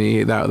work with. And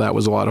that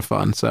was a lot of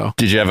fun. So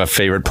did you have a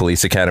favorite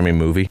Police Academy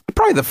movie?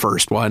 Probably the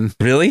first one.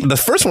 Really? The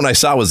first one I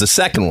saw was the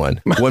second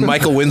one, when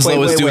Michael Winslow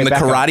was doing the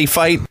karate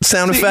fight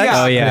sound effects.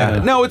 Oh,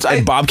 yeah. No, it's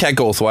and Bobcat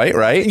Goldthwait,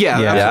 right?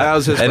 Yeah. That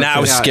was his and I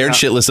was scared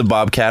shitless of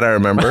Bobcat, I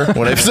remember,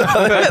 when I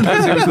saw it.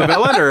 Because he was the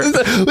villain? Or?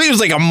 He was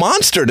like a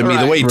monster to me,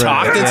 the way he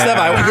talked and stuff.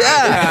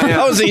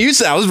 I wasn't used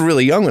to that. I was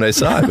really young when I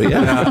saw it, but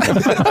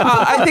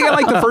I think I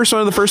like the first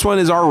one. The first one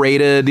is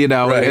R-rated,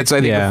 Right. It's, I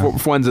think,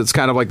 the ones it's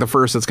kind of like the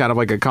first, it's kind of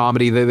like a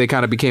comedy. They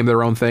kind of became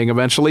their own thing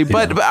eventually.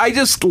 But I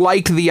just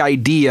liked the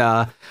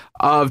idea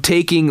of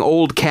taking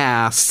old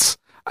casts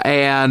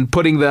and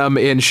putting them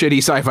in shitty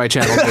Sci-Fi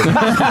Channel movies.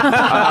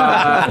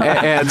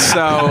 And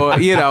so,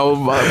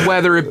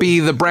 whether it be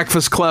The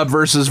Breakfast Club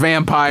versus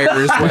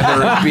vampires,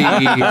 whether it be...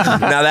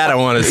 Now that I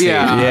want to see.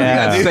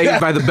 Yeah.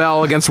 Saved by the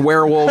Bell against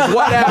werewolves,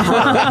 whatever.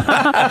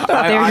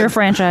 There's your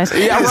franchise.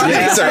 Yeah,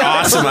 right. These are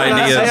awesome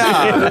ideas.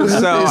 Yeah.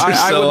 So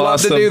I would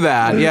love to do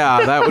that.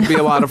 Yeah, that would be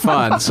a lot of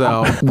fun.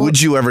 So,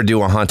 would you ever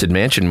do a Haunted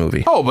Mansion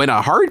movie? Oh, in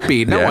a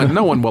heartbeat.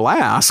 No one will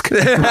ask.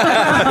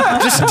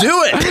 Just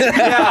do it.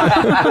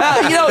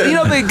 Yeah.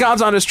 The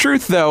God's honest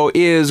truth, though,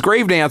 is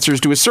Grave Dancers,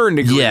 to a certain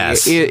degree,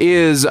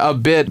 is a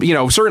bit,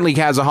 certainly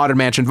has a Haunted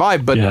Mansion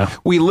vibe, but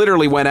we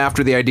literally went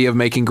after the idea of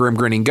making Grim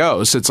Grinning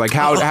Ghosts. It's like,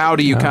 how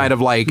do you kind of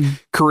like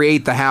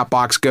create the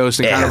Hatbox Ghost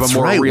in kind of a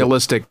more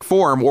realistic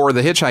form, or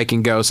the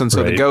hitchhiking ghost? And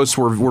so the ghosts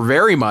were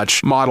very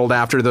much modeled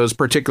after those,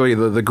 particularly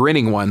the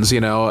grinning ones,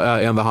 in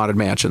the Haunted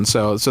Mansion.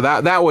 So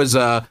that was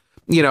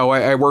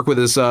I work with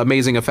this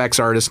amazing effects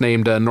artist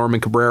named Norman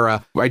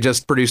Cabrera. I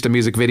just produced a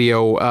music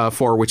video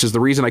for, which is the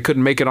reason I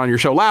couldn't make it on your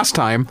show last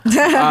time.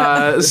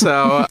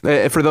 So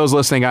for those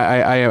listening,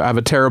 I have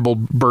a terrible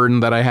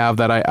burden that I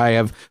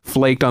have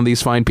flaked on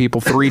these fine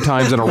people 3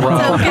 times in a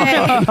row.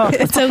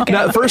 It's okay.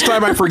 Now, the first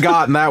time I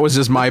forgot, and that was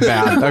just my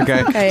bad.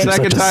 Okay.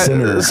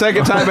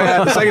 Second time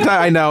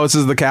I know this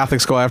is the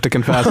Catholic school. I have to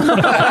confess.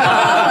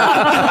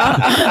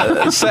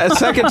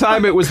 Second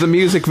time it was the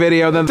music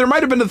video. Then there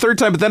might have been the third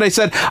time, but then I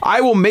said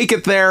I will make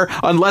it there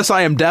unless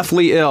I am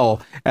deathly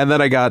ill, and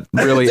then I got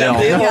really ill.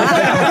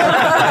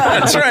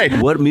 That's right.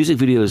 What music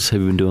videos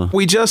have you been doing?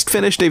 We just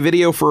finished a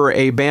video for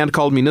a band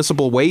called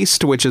Municipal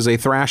Waste, which is a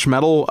thrash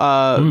metal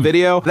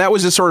video. That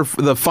was just sort of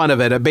the fun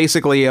of it.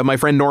 Basically, my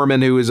friend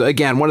Norman, who is,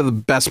 again, one of the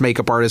best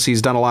makeup artists,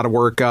 he's done a lot of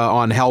work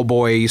on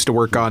Hellboy. He used to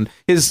work on,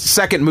 his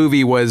second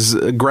movie was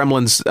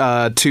Gremlins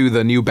 2,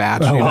 The New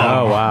Batch. Oh,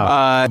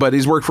 wow. But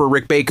he's worked for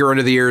Rick Baker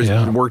under the years,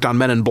 worked on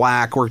Men in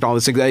Black, worked on all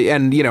this things.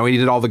 And, he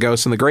did all the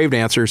Ghosts and the Grave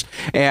Dancers.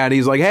 And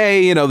he's like,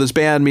 hey, this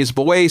band,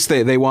 Municipal Waste,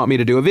 they want me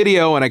to do a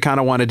video, and I kind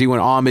of want to do an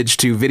homage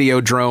to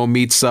Videodrome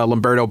meets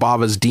Lamberto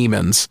Bava's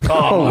Demons.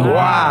 Oh,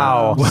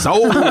 wow.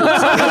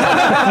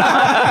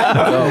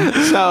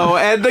 So,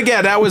 and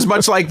again, that was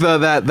much like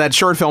that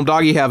short film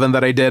Doggy Heaven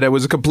that I did. It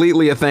was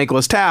completely a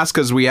thankless task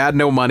because we had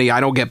no money. I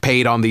don't get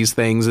paid on these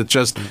things. It's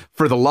just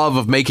for the love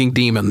of making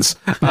demons.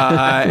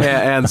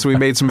 And so we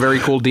made some very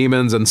cool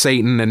demons, and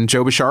Satan, and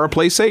Joe Bishara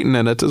plays Satan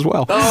in it as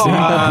well.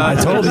 I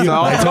told you.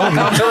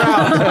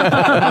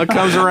 It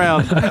comes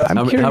around.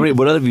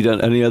 What have you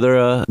done? Any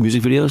other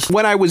music videos?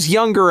 When I was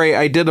younger,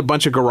 I did a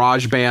bunch of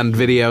garage band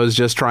videos,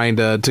 just trying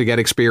to get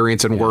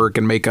experience and work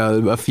and make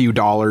a few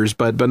dollars,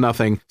 but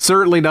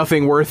certainly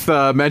nothing worth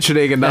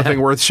mentioning and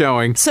nothing worth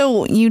showing.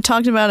 So you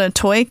talked about a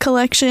toy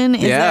collection.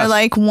 Is there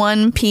like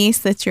one piece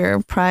that's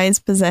your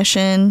prized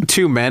possession?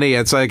 Too many.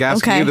 It's like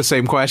asking you the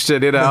same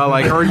question,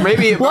 or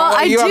maybe you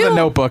have a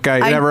notebook. I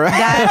never.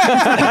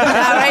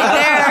 That right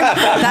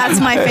there. That's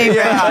my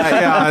favorite.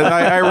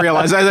 I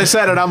realize. As I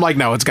said it, I'm like,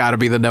 no, it's got to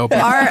be the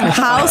notebook. Our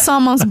house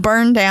almost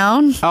burned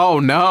down. Oh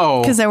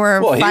no! Because there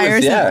were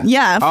fires.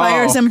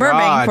 Fires in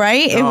Burbank.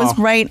 Right? It was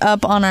right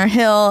up on our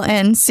hill,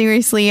 and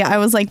seriously, I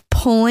was like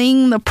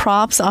pulling the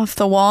props off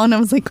the wall, and I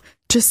was like,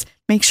 just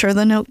make sure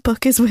the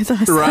notebook is with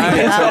us. Right.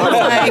 That was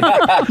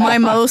like my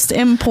most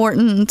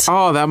important.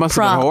 Oh, that must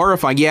have been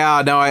horrifying.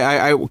 Yeah, no,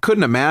 I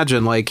couldn't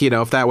imagine,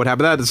 if that would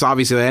happen. That is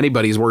obviously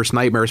anybody's worst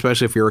nightmare,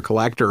 especially if you're a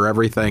collector,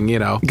 everything,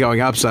 going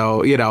up.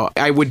 So,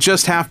 I would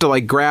just have to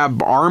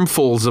grab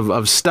armfuls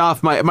of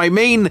stuff. My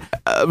main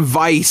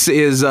vice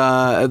is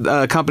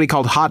a company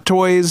called Hot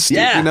Toys.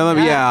 Yeah. You know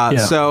them? Yeah.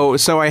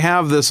 So I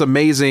have this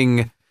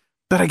amazing,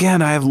 but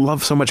again, I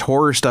love so much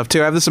horror stuff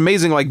too. I have this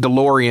amazing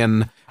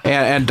DeLorean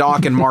and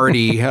Doc and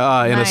Marty in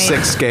a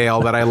 6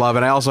 scale that I love,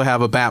 and I also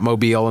have a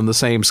Batmobile in the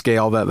same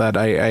scale that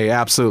I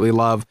absolutely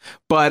love.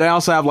 But I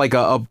also have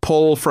a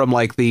pull from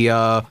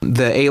the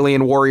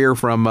Alien Warrior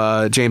from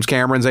James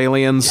Cameron's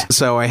Aliens.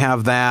 So I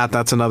have that.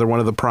 That's another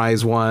one of the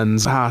prize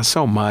ones.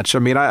 So much. I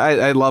mean,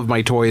 I love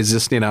my toys.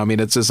 Just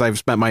it's just I've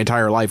spent my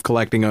entire life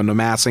collecting and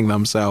amassing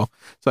them. So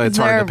it's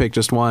hard to pick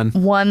just one.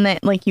 One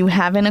that you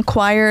haven't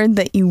acquired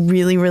that you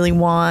really, really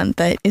want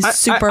that is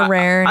super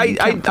rare.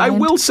 I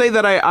will say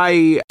that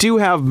I do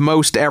have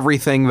most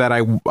everything that I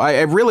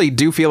really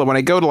do feel it when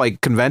I go to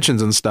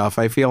conventions and stuff.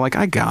 I feel like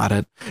I got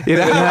it.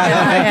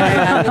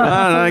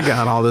 I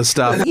got all this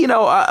stuff.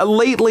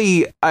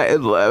 Lately,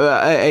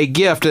 a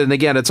gift, and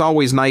again, it's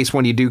always nice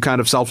when you do kind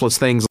of selfless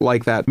things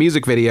like that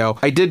music video.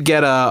 I did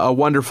get a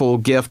wonderful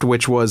gift,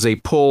 which was a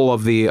pull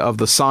of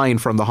the sign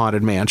from the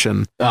Haunted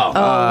Mansion.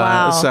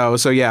 Wow. So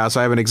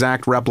I have an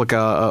exact replica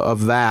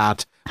of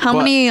that. How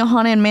many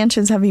haunted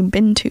mansions have you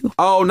been to?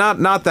 Oh,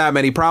 not that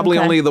many. Probably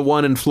only the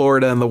one in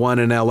Florida and the one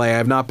in LA.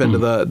 I've not been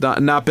to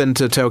not been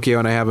to Tokyo,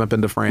 and I haven't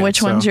been to France.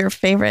 Which one's your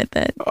favorite?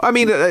 I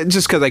mean,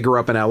 just because I grew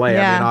up in LA. I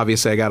mean,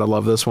 obviously, I got to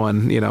love this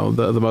one.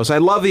 The most. I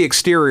love the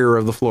exterior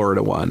of the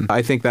Florida one.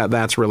 I think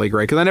that's really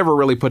great because I never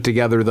really put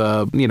together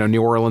the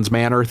New Orleans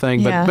Manor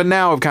thing, but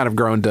now I've kind of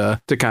grown to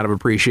kind of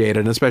appreciate it.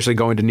 And especially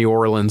going to New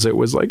Orleans, it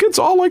was it's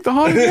all like the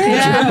Haunted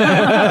Mansion.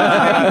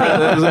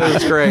 It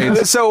was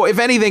great. So, if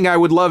anything, I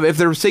would love if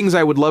there things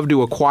I would love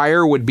to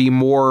acquire would be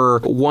more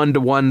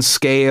 1-to-1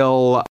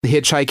 scale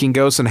hitchhiking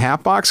ghosts and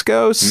Hatbox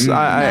Ghosts.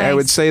 I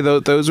would say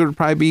those would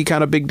probably be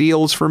kind of big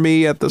deals for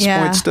me at this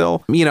point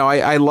still.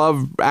 I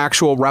love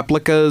actual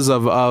replicas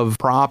of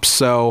props.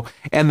 So,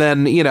 and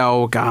then,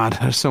 God,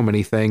 there's so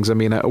many things. I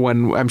mean,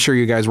 when I'm sure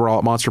you guys were all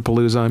at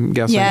Monsterpalooza, I'm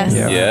guessing. Yes.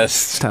 Yes.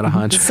 Just had a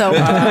hunch. So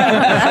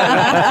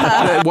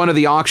one of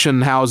the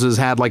auction houses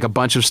had a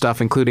bunch of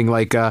stuff, including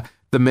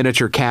the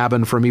miniature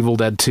cabin from Evil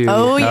Dead 2.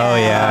 Oh,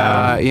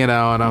 yeah. And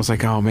I was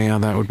like, oh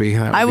man, that would be.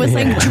 I was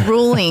like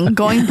drooling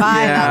going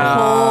by that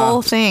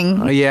whole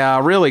thing. Yeah,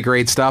 really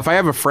great stuff. I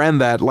have a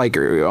friend that, like,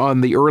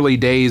 on the early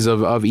days of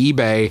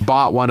eBay,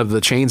 bought one of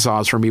the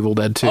chainsaws from Evil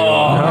Dead 2. Oh,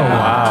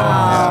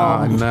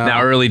 wow.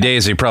 Now, early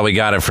days, he probably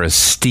got it for a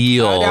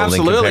steal.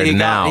 Absolutely. He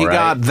now,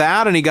 got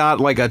that, and he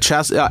got like a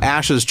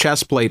Ash's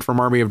chest plate from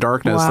Army of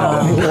Darkness.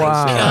 Wow.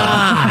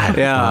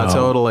 Yeah,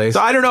 totally. So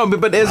I don't know,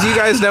 but as you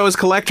guys know, as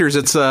collectors,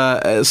 it's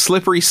a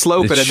slippery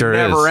slope, and it sure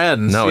never is.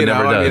 ends. No, it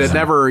never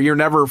does. You're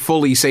never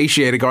fully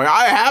satiated going,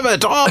 I have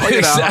it.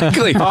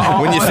 Exactly.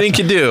 When you think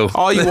you do.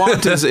 All you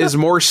want is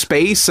more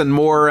space and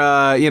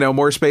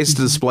more space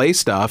to display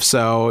stuff.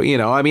 So,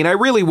 I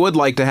really would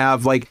like to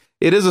have, like,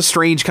 it is a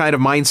strange kind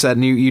of mindset,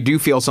 and you do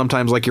feel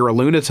sometimes like you're a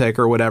lunatic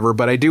or whatever,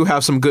 but I do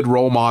have some good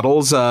role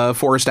models.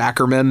 Forrest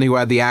Ackerman, who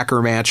had the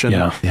Acker Mansion,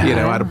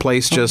 had a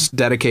place just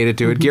dedicated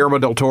to it. Guillermo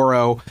del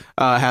Toro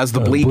has the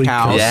Bleak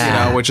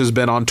House, which has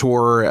been on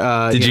tour.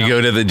 Did you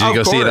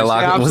go see it a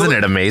lot? Wasn't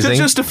it amazing?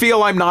 Just to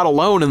feel I'm not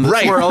alone in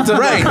this world.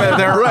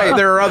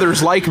 There are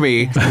others like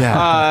me.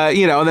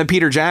 And then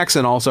Peter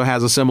Jackson also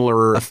has a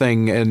similar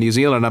thing in New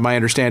Zealand. And my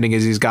understanding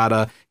is he's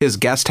got his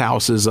guest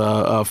house is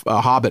a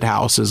Hobbit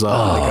house, is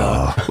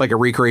like a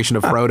recreation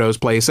of Frodo's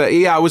place.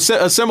 It was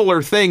a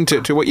similar thing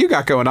to what you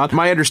got going on.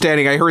 My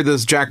understanding, I heard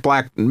this Jack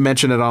Black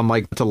mention it on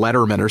like to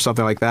Letterman or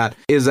something like that,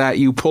 is that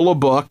you pull a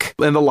book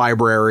in the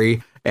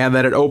library, and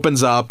then it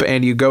opens up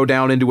and you go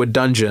down into a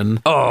dungeon.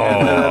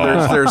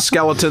 And there's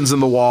skeletons in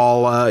the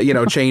wall,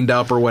 chained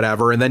up or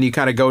whatever. And then you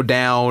kind of go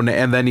down,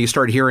 and then you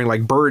start hearing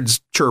like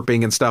birds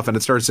chirping and stuff, and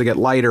it starts to get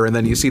lighter. And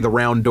then you see the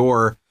round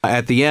door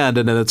at the end,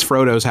 and then it's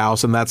Frodo's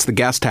house, and that's the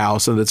guest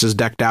house, and it's just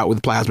decked out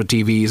with plasma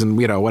TVs and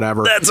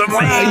whatever. That's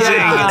amazing.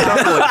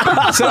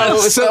 So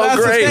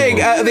that's great. the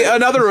thing.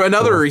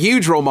 Another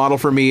huge role model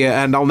for me,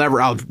 and I'll never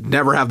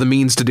have the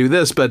means to do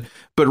this, but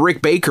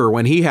Rick Baker,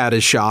 when he had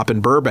his shop in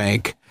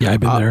Burbank. Yeah, I've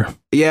been there.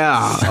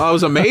 Yeah, it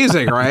was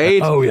amazing,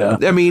 right? Oh, yeah.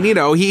 I mean,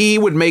 he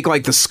would make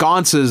like the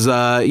sconces,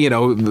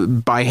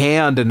 by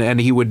hand, and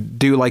he would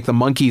do like the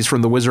monkeys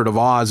from The Wizard of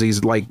Oz.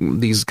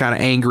 These kind of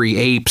angry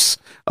apes,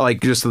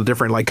 like just the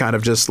different, like kind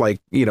of just like,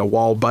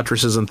 wall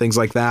buttresses and things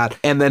like that.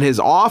 And then his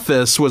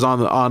office was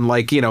on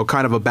like,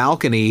 kind of a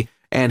balcony,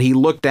 and he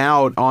looked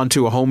out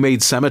onto a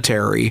homemade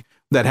cemetery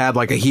that had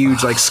like a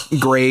huge like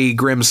gray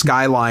grim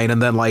skyline,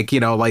 and then like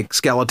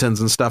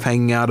skeletons and stuff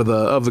hanging out of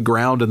the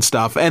ground and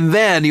stuff. And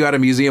then you had a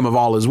museum of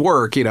all his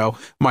work,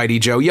 Mighty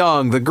Joe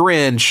Young, The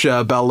Grinch,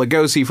 Bela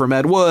Lugosi from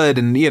Ed Wood,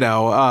 and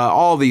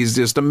all these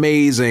just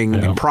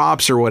amazing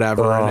props or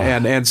whatever.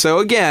 And so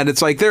again,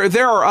 it's like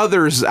there are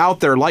others out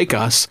there like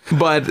us,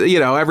 but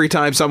every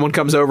time someone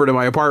comes over to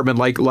my apartment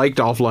like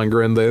Dolph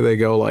Lundgren, they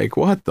go like,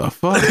 what the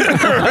fuck?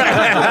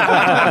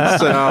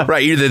 So,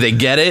 right, either they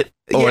get it,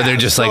 or they're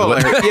just like,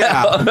 what?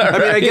 Yeah. I mean,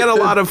 I get a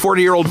lot of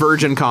 40-year-old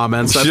virgin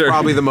comments. That's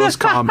probably the most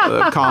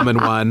common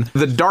one.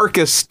 The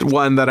darkest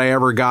one that I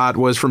ever got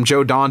was from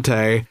Joe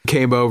Dante.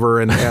 Came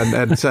over and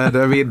said,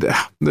 I mean,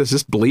 this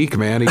is bleak,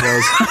 man.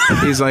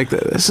 He's like,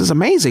 this is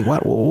amazing.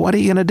 What are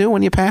you going to do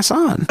when you pass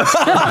on?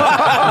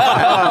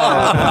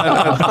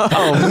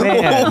 Oh,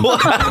 man.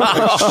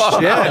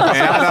 Shit,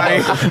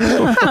 man.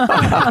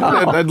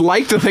 I'd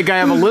like to think I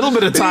have a little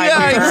bit of time.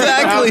 Yeah, here.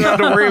 exactly. I don't have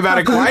to worry about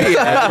it quite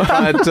yet.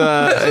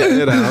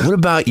 But, what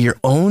about your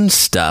own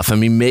stuff? I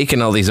mean,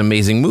 making all these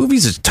amazing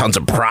movies, there's tons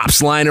of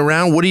props lying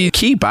around. What do you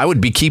keep? I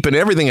would be keeping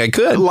everything I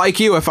could.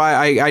 Like you, if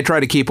I try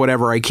to keep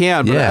whatever I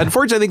can. But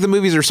unfortunately, I think the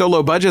movies are so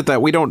low budget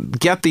that we don't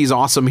get these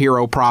awesome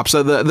hero props.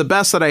 So the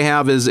best that I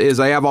have is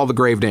I have all the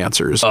grave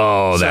dancers.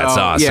 Oh, that's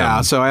awesome.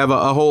 Yeah, so I have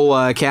a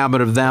whole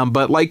cabinet of them.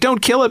 But like,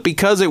 don't kill it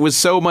because it was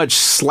so much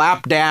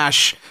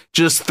slapdash,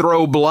 just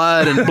throw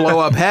blood and blow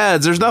up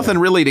heads. There's nothing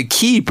really to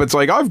keep. It's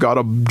like, I've got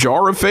a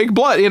jar of fake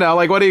blood,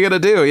 like, what are you going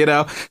to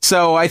do,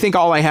 So I think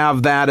all I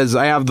have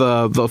I have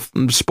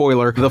the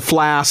spoiler, the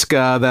flask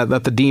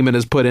that the demon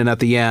is put in at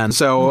the end.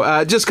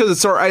 So just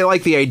because I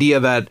like the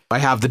idea that I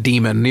have the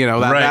demon,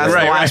 that's the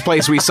last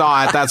place we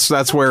saw it.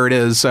 That's where it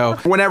is. So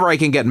whenever I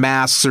can get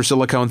masks or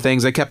silicone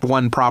things, I kept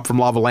one prop from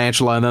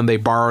Lavalantula, and then they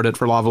borrowed it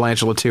for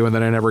Lavalantula 2, and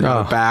then I never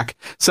got it back.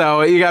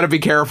 So you got to be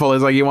careful.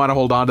 It's like, you want to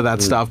hold on to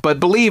that stuff.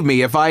 But believe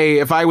me, if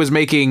I was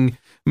making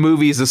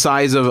movies the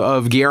size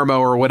of Guillermo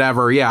or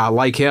whatever,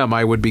 like him,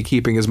 I would be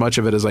keeping as much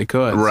of it as I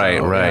could.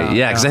 Right.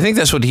 Yeah, because I think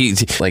that's what he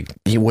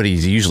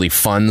usually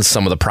funds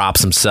some of the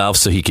props himself,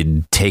 so he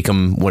could take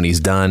them when he's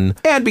done.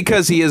 And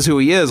because he is who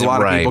he is, a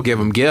lot of people give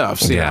him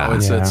gifts. You know,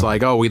 it's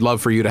like, oh, we'd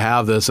love for you to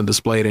have this and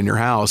display it in your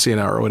house,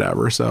 or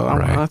whatever. So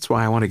that's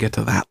why I want to get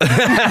to that.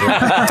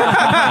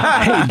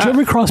 Hey, did you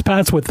ever cross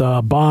paths with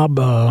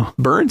Bob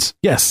Burns?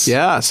 Yes.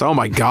 Yes. Oh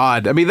my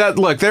God. I mean,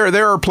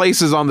 there are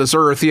places on this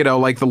earth,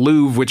 like the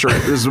Louvre, which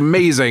is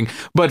amazing.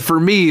 But for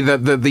me,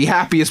 the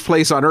happiest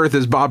place on earth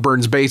is Bob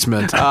Burns'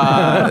 basement.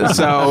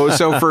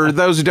 So for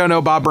those who don't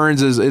know, Bob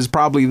Burns is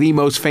probably the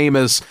most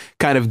famous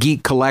kind of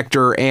geek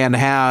collector, and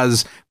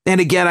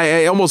again,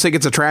 I almost think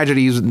it's a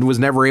tragedy he was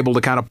never able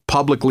to kind of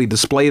publicly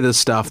display this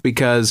stuff,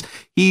 because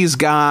he's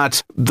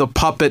got the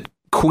puppet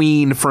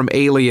Queen from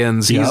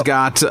Aliens. Yep. He's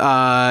got,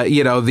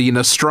 the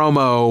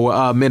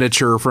Nostromo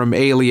miniature from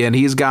Alien.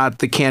 He's got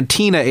the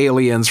Cantina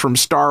aliens from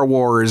Star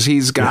Wars.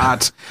 He's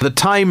got the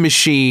Time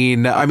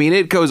Machine. I mean,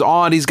 it goes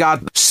on. He's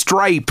got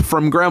Stripe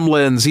from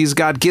Gremlins. He's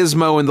got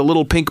Gizmo in the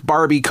little pink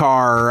Barbie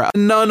car.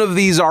 None of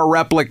these are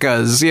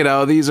replicas.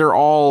 These are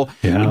all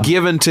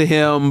given to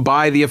him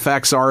by the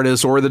effects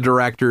artists or the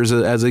directors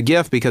as a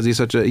gift because he's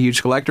such a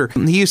huge collector.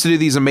 He used to do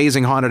these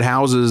amazing haunted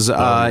houses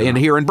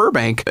here in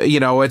Burbank,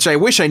 which I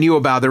wish I knew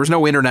about. There was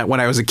no internet when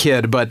I was a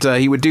kid, but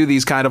he would do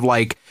these kind of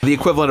like the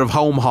equivalent of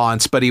home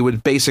haunts, but he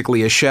would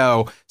basically a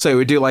show. So he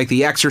would do like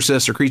The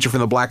Exorcist or Creature from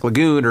the Black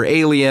Lagoon or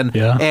Alien,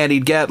 and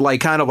he'd get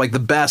like kind of like the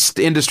best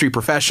industry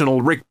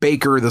professional, Rick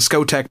Baker, the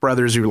Skotek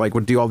brothers, who like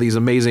would do all these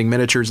amazing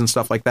miniatures and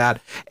stuff like that,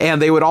 and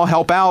they would all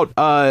help out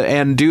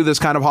and do this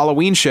kind of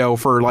Halloween show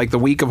for like the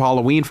week of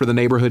Halloween for the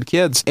neighborhood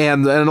kids,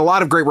 and a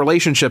lot of great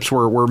relationships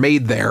were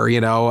made there. A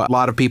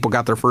lot of people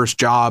got their first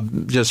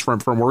job just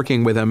from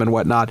working with him and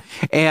whatnot,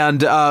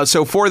 and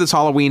so for this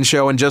Halloween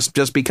show, and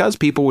just because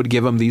people would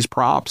give him these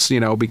props,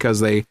 because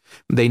they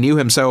knew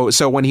him.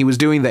 So when he was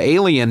doing the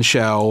Alien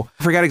show,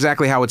 I forgot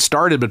exactly how it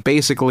started, but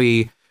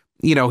basically,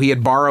 he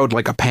had borrowed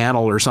like a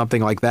panel or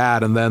something like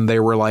that. And then they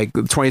were like,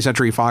 20th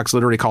Century Fox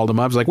literally called him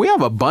up. It's like, we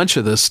have a bunch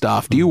of this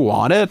stuff. Do you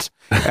want it?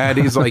 And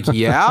he's like,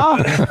 yeah.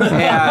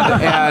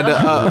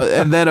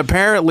 And then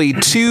apparently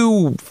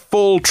 2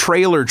 full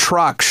trailer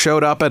trucks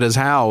showed up at his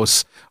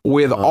house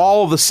with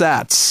all the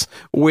sets,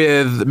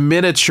 with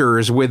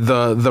miniatures, with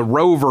the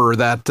rover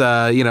that,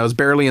 is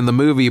barely in the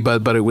movie,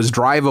 but it was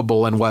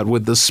drivable, and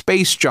with the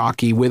space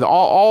jockey, with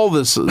all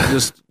this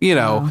just,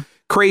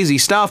 crazy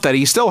stuff that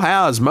he still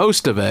has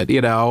most of it.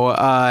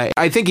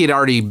 I think he'd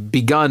already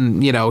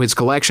begun, his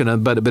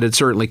collection, but it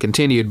certainly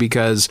continued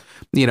because,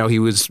 he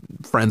was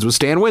friends with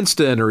Stan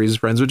Winston, or he's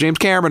friends with James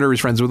Cameron, or he's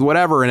friends with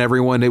whatever, and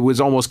everyone. It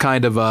was almost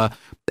kind of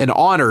an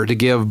honor to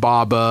give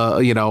Bob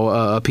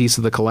a piece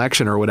of the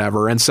collection or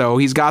whatever. And so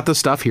he's got the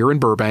stuff here in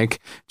Burbank,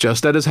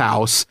 just at his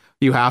house.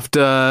 You have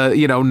to,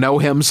 know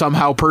him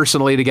somehow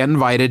personally to get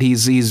invited.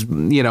 He's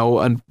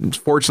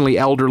unfortunately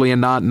elderly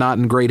and not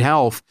in great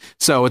health.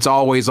 So it's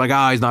always like,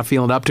 he's not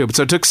feeling up to it.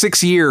 So it took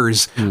 6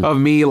 years of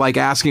me like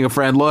asking a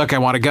friend, look, I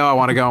want to go.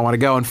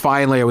 And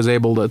finally I was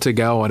able to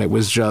go. And it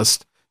was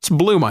just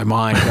blew my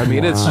mind. I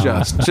mean, it's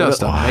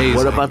just amazing.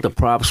 What about the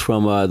props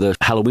from the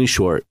Halloween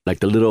short, like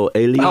the little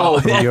alien? Oh,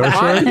 your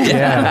short?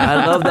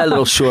 Yeah, I love that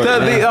little short.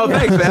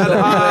 Thanks, man.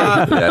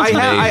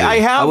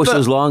 I wish it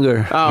was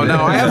longer. Oh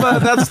no, I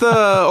have. That's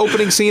the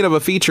opening scene of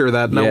a feature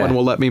that no one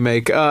will let me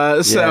make.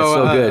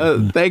 So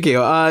good. Thank you.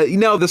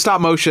 The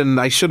stop motion.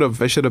 I should have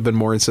been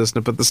more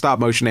insistent, but the stop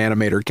motion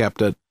animator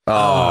kept it. Oh,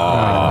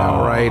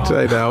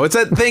 I know. It's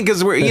that thing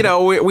because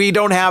we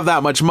don't have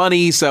that much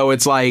money, so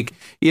it's like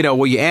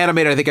will you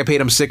animate it? I think I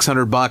paid him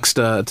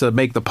 $600 to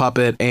make the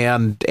puppet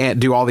and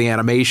do all the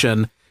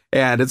animation.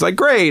 And it's like,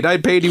 great, I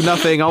paid you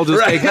nothing. I'll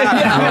just take that.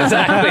 Yeah,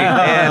 exactly.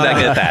 And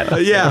I get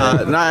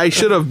that. I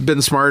should have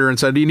been smarter and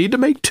said, you need to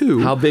make 2.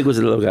 How big was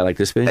the little guy, like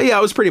this big? Yeah,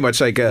 it was pretty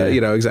much like,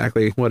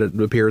 exactly what it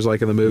appears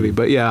like in the movie.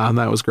 But yeah,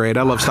 that was great.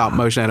 I love stop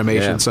motion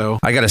animation. So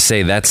I got to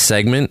say, that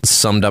segment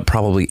summed up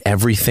probably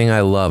everything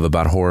I love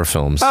about horror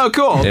films. Oh,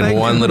 cool. In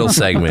one little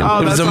segment.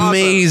 It was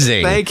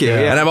amazing. Awesome. Thank you.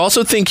 Yeah. And I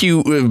also think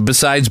you,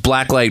 besides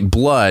Blacklight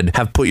Blood,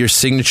 have put your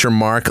signature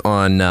mark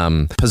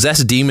on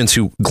possessed demons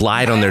who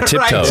glide on their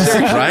tiptoes,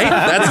 right?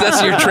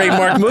 That's your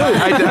trademark move.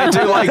 I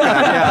do like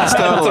that. Yeah, it's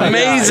totally. It's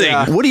amazing.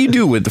 Yeah. What do you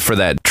do for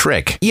that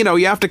trick? You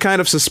have to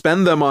kind of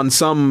suspend them on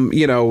some,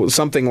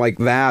 something like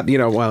that.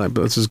 Well,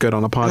 this is good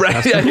on a podcast.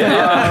 Right.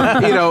 Yeah.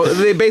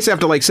 They basically have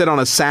to like sit on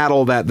a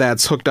saddle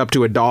that's hooked up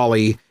to a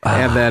dolly,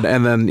 and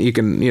then you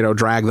can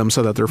drag them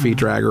so that their feet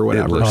drag or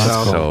whatever.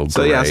 So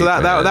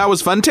that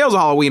was fun. Tales of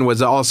Halloween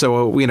was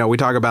also we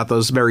talk about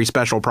those very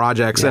special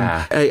projects, and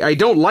I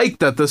don't like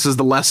that this is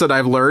the lesson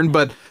I've learned,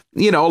 but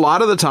a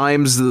lot of the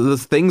times the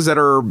things that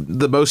are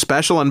the most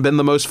special and been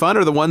the most fun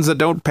are the ones that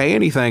don't pay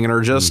anything and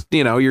are just,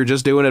 you're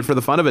just doing it for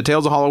the fun of it.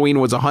 Tales of Halloween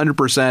was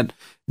 100%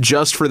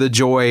 just for the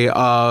joy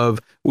of,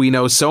 we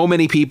know so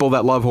many people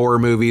that love horror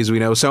movies. We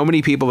know so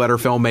many people that are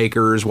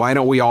filmmakers. Why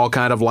don't we all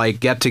kind of like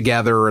get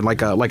together and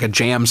like a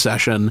jam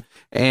session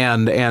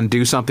and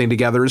do something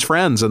together as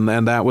friends? And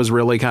then that was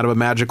really kind of a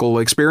magical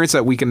experience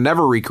that we can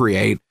never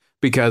recreate,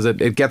 because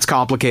it gets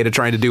complicated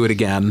trying to do it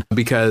again,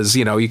 because,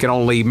 you can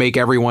only make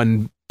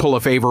everyone pull a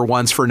favor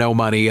once for no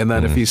money, and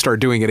then if you start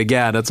doing it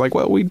again, it's like,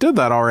 well, we did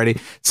that already.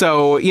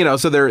 So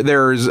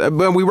there's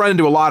we run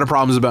into a lot of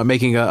problems about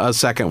making a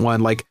second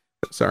one. Like,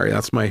 sorry,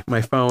 that's my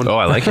phone. Oh,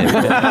 I like it.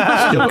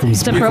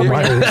 It's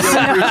appropriate.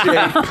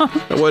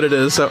 Appreciate what it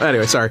is. So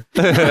anyway, sorry.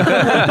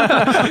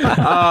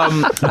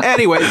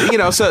 Anyway,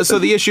 so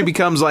the issue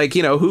becomes like,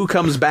 who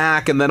comes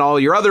back, and then all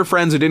your other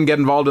friends who didn't get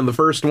involved in the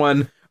first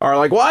one are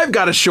like, well, I've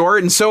got a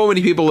short, and so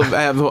many people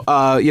have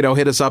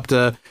hit us up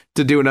to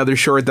do another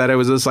short, that it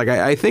was just like,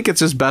 I think it's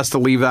just best to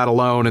leave that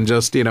alone and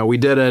just, we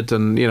did it,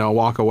 and,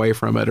 walk away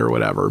from it or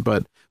whatever.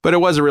 But but it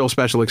was a real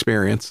special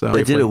experience. So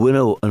Did it win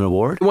an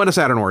award? It won a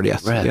Saturn Award,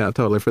 yes. Right. Yeah,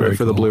 totally, for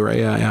the Blu-ray.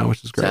 Yeah,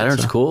 which is great.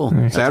 Saturn's cool.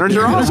 Saturns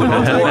are awesome.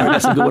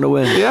 That's a good one to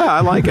win. Yeah,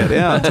 I like it.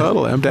 Yeah,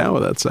 totally. I'm down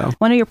with it. So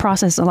One of your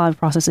process, a lot of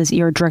processes,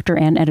 you're a director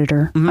and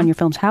editor on your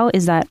films. How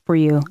is that for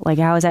you? Like,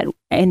 how is that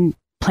in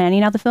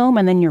planning out the film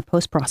and then your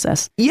post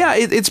process? Yeah,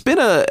 it's been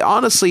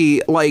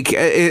honestly, like,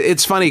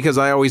 it's funny because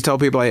I always tell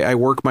people I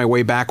work my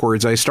way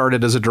backwards. I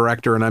started as a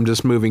director and I'm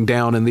just moving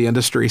down in the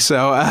industry.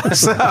 But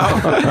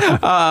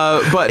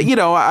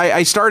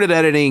I started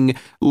editing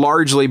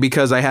largely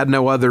because I had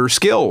no other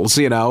skills.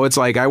 It's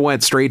like I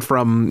went straight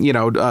from,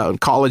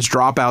 college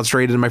dropout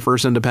straight into my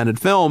first independent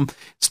film,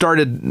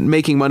 started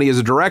making money as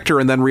a director,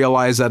 and then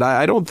realized that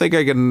I don't think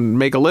I can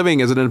make a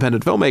living as an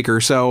independent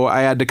filmmaker. So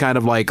I had to kind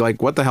of like,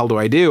 what the hell do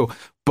I do?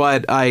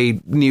 But I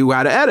knew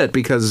how to edit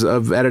because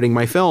of editing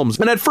my films.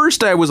 And at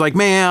first I was like,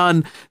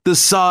 man, this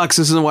sucks.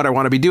 This isn't what I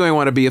want to be doing. I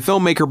want to be a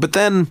filmmaker. But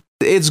then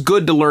it's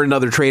good to learn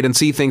another trade and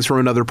see things from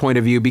another point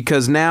of view,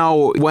 because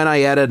now when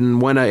I edit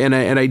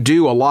and I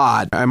do a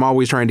lot, I'm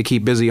always trying to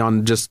keep busy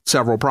on just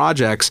several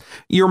projects.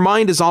 Your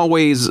mind is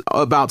always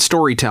about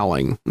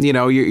storytelling.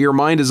 Your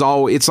mind is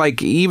always, it's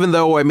like, even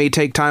though I may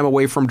take time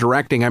away from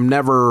directing, I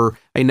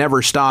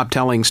never stop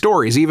telling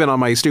stories, even on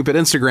my stupid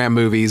Instagram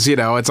movies.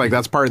 It's like,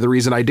 that's part of the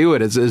reason I do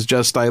it is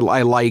just I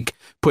like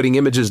putting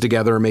images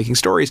together and making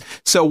stories.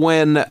 So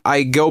when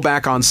I go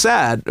back on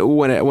set,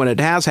 when it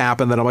has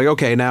happened, then I'm like,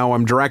 okay, now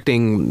I'm directing,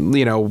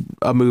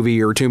 a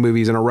movie or two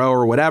movies in a row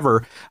or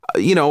whatever.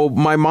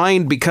 My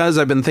mind, because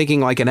I've been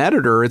thinking like an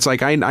editor, it's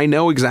like I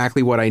know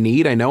exactly what I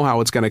need. I know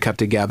how it's going to cut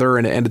together,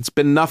 and it's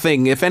been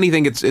nothing. If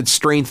anything, it's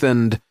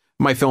strengthened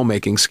my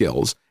filmmaking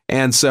skills.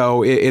 And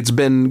so it's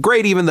been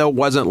great, even though it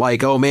wasn't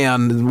like, oh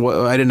man,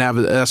 I didn't have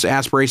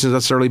aspirations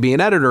necessarily be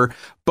an editor.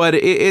 But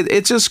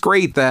it's just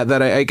great that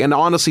I can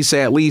honestly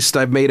say at least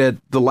I've made it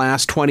the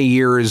last 20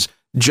 years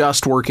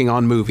just working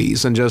on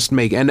movies and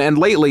and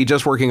lately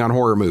just working on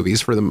horror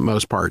movies for the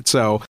most part.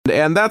 So,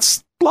 and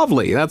that's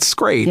lovely. That's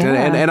great. Yeah.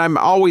 And I'm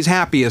always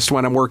happiest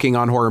when I'm working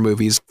on horror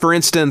movies. For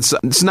instance,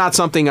 it's not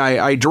something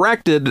I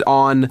directed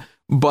on,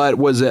 but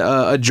was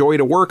a joy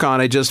to work on.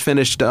 I just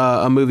finished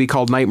a movie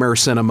called Nightmare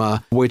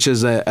Cinema, which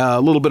is a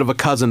little bit of a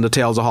cousin to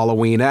Tales of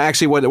Halloween.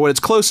 Actually, what it's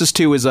closest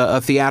to is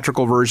a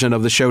theatrical version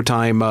of the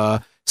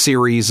Showtime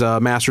series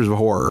Masters of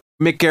Horror.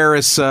 Mick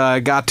Garris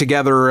got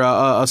together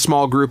a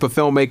small group of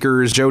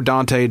filmmakers, Joe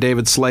Dante,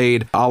 David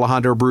Slade,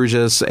 Alejandro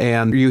Bruges,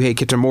 and Ryuhei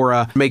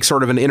Kitamura, make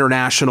sort of an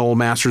international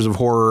Masters of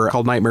Horror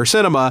called Nightmare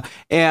Cinema.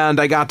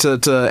 And I got to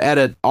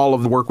edit all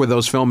of the work with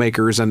those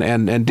filmmakers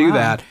and do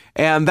that.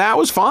 And that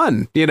was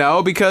fun,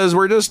 because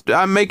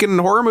I'm making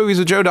horror movies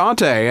with Joe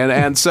Dante.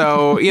 And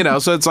so,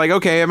 so it's like,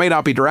 okay, I may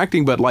not be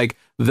directing, but like,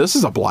 this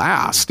is a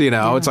blast,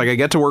 It's like I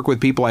get to work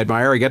with people I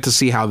admire. I get to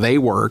see how they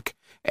work.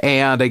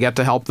 And I get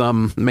to help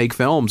them make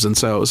films, and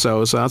so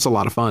that's a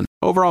lot of fun.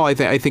 Overall, I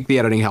think the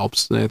editing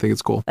helps. I think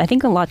it's cool. I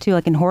think a lot too,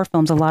 like in horror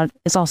films, a lot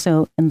is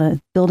also in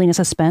the building of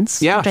suspense.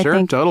 Yeah, which sure, I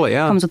think totally.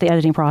 Yeah, comes with the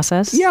editing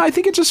process. Yeah, I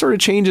think it just sort of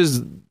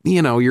changes,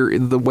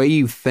 the way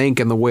you think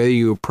and the way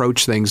you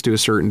approach things to a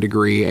certain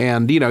degree.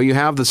 And you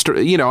have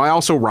I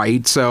also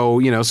write,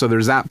 so so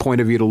there's that point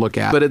of view to look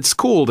at. But it's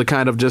cool to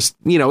kind of just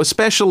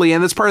especially,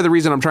 and that's part of the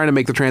reason I'm trying to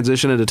make the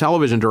transition into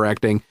television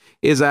directing,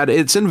 is that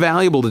it's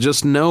invaluable to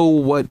just know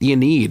what you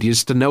need,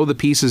 just to know the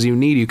pieces you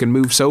need. You can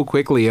move so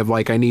quickly of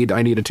like, I need a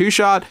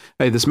 2-shot,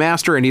 I need this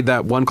master, I need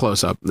that one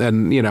close-up,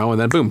 and and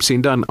then boom,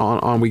 scene done,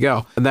 on we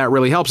go. And that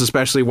really helps,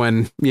 especially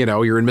when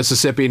you're in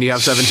Mississippi and you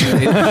have 17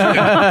 days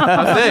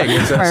a thing.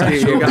 It's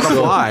just, you gotta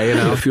fly.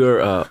 If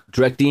you're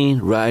directing,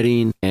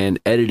 writing, and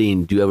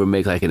editing, do you ever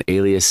make like an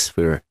alias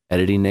for your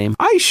editing name?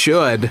 I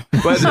should,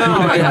 but no,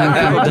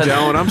 I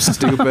don't. I'm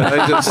stupid.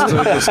 I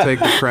just take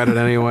the credit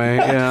anyway.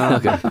 Yeah,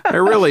 okay. I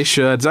really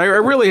should. I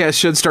really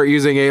should start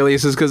using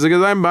aliases because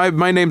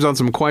my name's on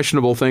some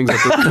questionable things. Are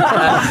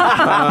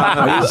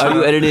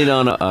you editing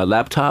on a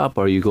laptop,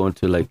 or are you going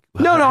to like?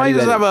 No.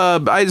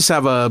 I just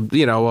have a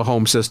a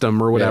home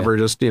system or whatever.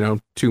 Yeah. Just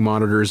 2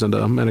 monitors and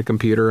a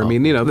computer. I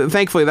mean,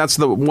 thankfully that's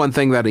the one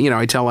thing that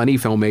I tell any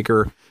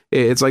filmmaker.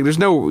 It's like there's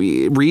no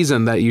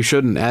reason that you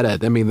shouldn't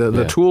edit. I mean,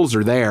 the tools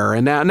are there,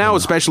 and now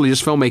especially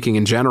just filmmaking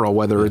in general.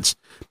 Whether it's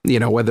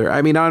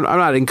I'm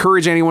not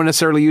encouraging anyone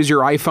necessarily to use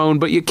your iPhone,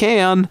 but you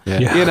can.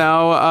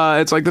 Yeah.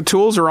 It's like the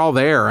tools are all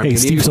there. Hey,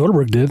 Steve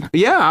Soderbergh did.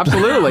 Yeah,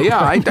 absolutely.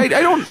 Yeah, I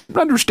don't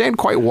understand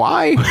quite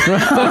why,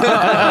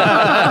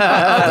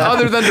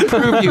 other than to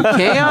prove you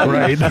can.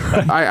 Right.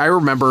 I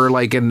remember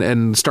like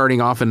in starting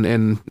off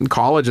in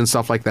college and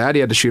stuff like that,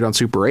 you had to shoot on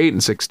Super 8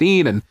 and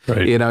 16, and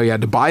you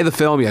had to buy the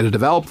film, you had to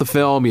develop the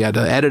film, you had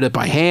to edit it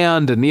by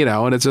hand, and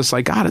and it's just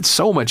like, God, it's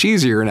so much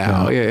easier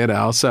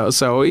now.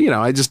 So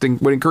I just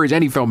would encourage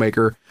any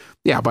filmmaker,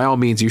 by all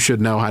means, you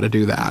should know how to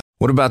do that.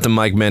 What about the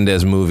Mike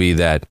Mendez movie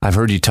that I've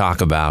heard you talk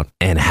about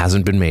and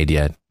hasn't been made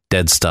yet?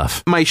 Dead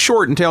Stuff. My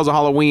short in Tales of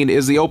Halloween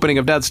is the opening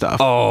of Dead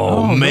Stuff.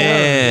 Oh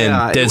man.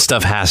 Yeah. Dead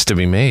Stuff has to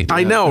be made.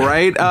 I know,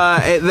 right?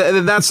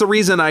 That's the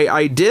reason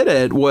I did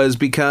it, was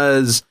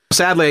because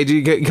sadly I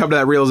did come to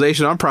that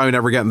realization I'm probably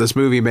never getting this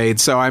movie made.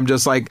 So I'm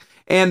just like,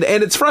 And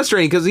it's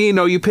frustrating because,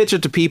 you pitch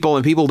it to people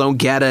and people don't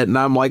get it. And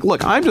I'm like,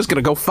 look, I'm just going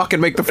to go fucking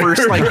make the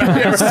first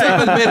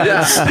 7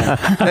 minutes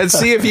and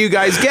see if you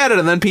guys get it.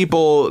 And then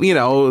people,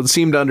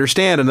 seem to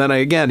understand. And then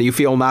again, you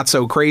feel not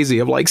so crazy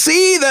of like,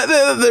 see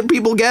that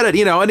people get it,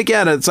 And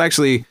again, it's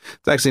actually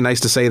nice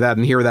to say that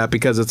and hear that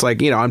because it's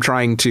like, I'm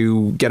trying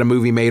to get a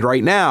movie made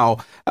right now.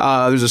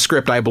 There's a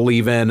script I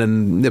believe in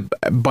and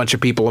a bunch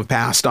of people have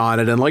passed on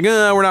it and like,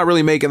 we're not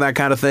really making that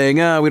kind of thing.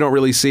 We don't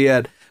really see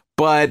it.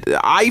 But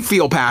I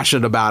feel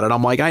passionate about it.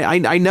 I'm like,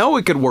 I know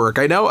it could work.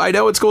 I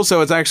know it's cool. So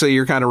it's actually,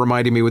 you're kind of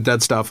reminding me with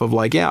Dead Stuff of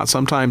like, yeah,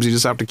 sometimes you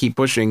just have to keep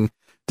pushing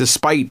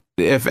despite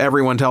if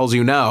everyone tells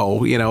you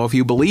no, if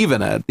you believe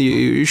in it,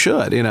 you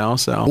should,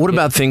 so. What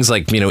about things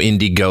like,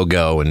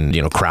 Indiegogo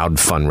and, crowd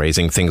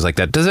fundraising, things like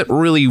that? Does it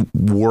really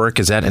work?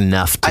 Is that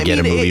enough to get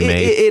a movie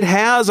made? It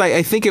has.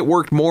 I think it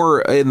worked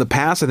more in the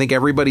past. I think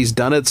everybody's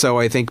done it. So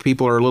I think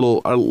people are a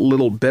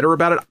little bitter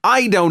about it.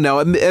 I don't know.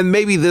 And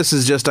maybe this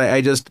is just,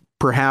 I just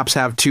perhaps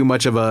have too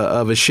much of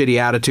a shitty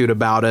attitude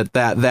about it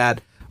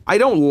that I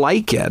don't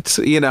like it.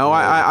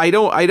 I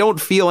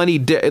don't feel any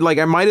like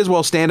I might as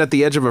well stand at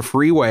the edge of a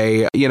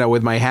freeway,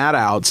 with my hat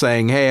out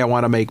saying, hey, I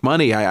want to make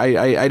money.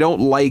 I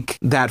don't like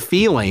that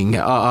feeling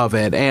of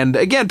it. And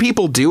again,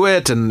 people do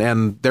it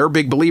and they're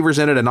big believers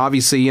in it. And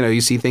obviously,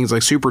 you see things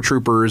like Super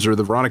Troopers or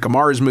the Veronica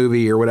Mars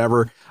movie or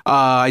whatever.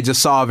 I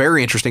just saw a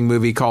very interesting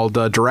movie called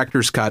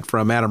Director's Cut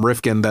from Adam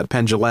Rifkin that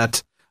Penn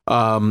Jillette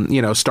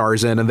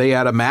stars in, and they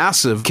had a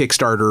massive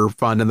Kickstarter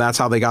fund, and that's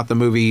how they got the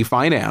movie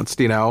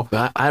financed, I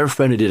had a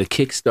friend who did a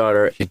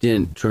Kickstarter. She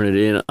didn't turn it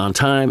in on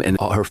time, and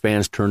all her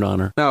fans turned on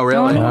her. Oh,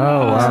 really? Oh,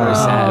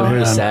 wow.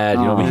 Very sad.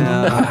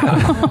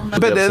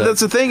 But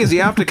that's the thing is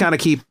you have to kind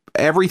of keep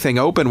everything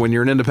open when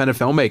you're an independent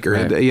filmmaker.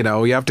 Right. And,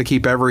 you have to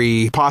keep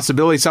every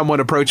possibility. Someone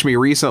approached me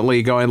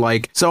recently going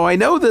like, so I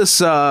know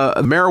this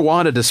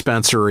marijuana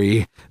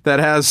dispensary that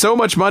has so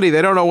much money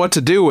they don't know what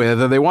to do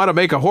with, and they want to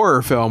make a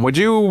horror film. Would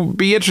you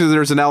be interested?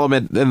 There's an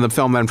element in the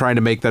film that I'm trying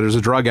to make that there's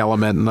a drug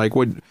element, and like,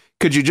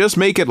 could you just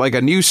make it like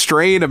a new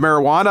strain of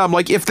marijuana? I'm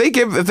like, if they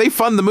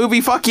fund the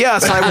movie, fuck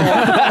yes, I will.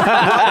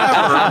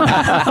 Whatever.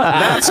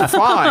 That's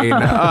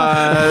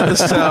fine.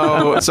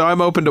 So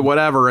I'm open to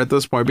whatever at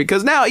this point,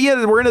 because now,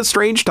 we're in a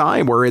strange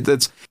time where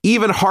it's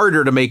even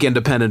harder to make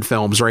independent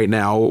films right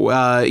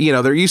now.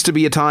 There used to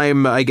be a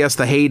time, I guess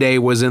the heyday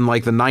was in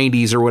like the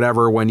 90s or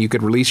whatever, when you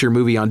could release your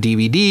movie on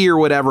DVD or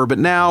whatever. But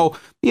now,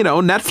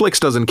 Netflix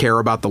doesn't care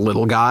about the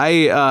little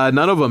guy.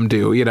 None of them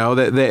do.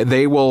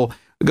 They will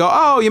go,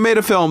 oh, you made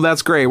a film,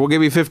 that's great, we'll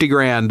give you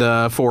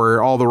 $50,000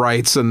 for all the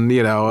rights, and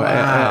wow.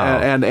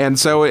 and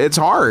so it's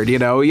hard. You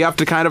have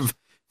to kind of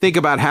think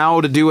about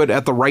how to do it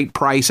at the right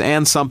price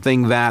and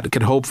something that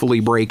could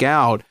hopefully break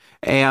out,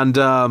 and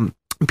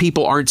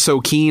people aren't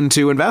so keen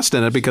to invest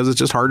in it because it's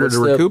just harder to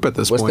recoup at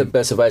this point. What's the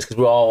best advice? Because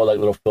we're all like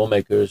little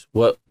filmmakers.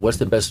 What's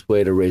the best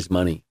way to raise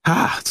money?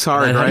 It's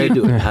hard, right?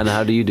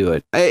 How do you do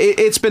it?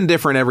 It's been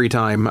different every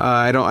time.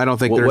 I don't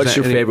think there's. What's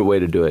your favorite way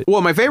to do it?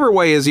 Well, my favorite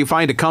way is you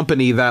find a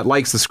company that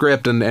likes the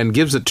script and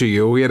gives it to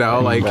you.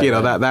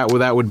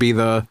 That would be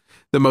the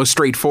most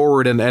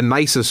straightforward and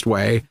nicest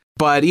way.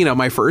 But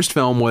my first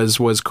film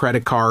was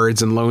credit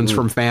cards and loans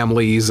from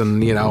families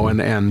and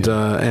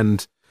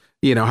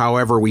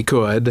however we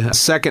could.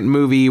 Second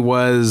movie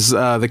was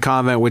The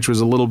Convent, which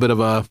was a little bit of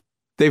a...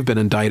 They've been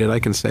indicted. I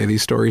can say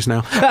these stories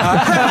now.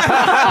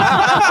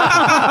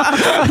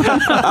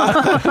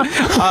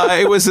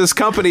 It was this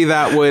company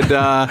that would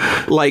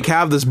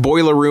have this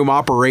boiler room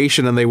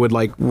operation, and they would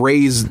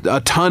raise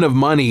a ton of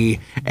money,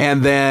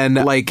 and then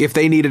if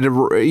they needed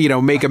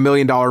to make $1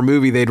 million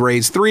movie, they'd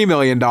raise $3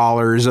 million,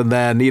 and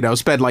then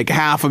spend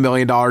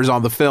 $500,000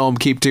 on the film,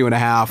 keep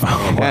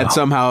 2.5, and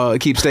somehow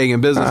keep staying in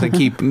business and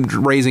keep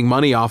raising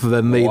money off of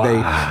it. And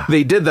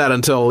they did that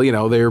until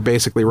they were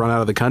basically run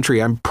out of the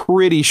country. I'm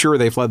pretty sure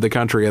they fled the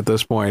country at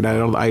this point.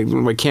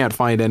 I can't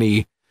find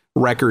any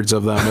records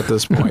of them at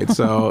this point.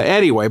 So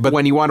anyway, but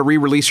when you want to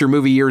re-release your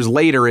movie years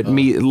later, it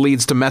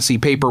leads to messy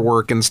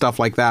paperwork and stuff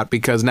like that,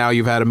 because now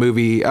you've had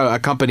a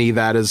company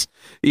that has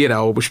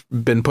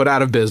been put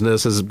out of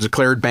business, has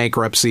declared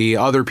bankruptcy,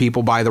 other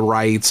people buy the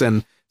rights,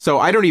 and so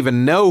I don't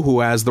even know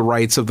who has the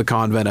rights of The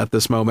Convent at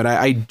this moment.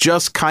 I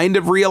just kind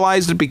of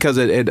realized it because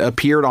it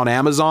appeared on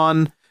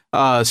Amazon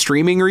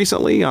streaming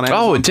recently on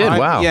Amazon. Oh, it did. Prime.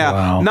 Wow. Yeah.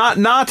 Wow.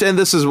 Not, and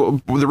this is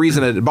the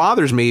reason it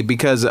bothers me,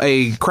 because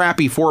a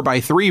crappy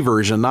 4:3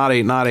 version, not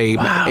a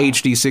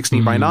HD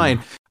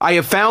 16:9. I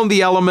have found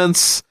the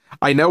elements.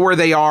 I know where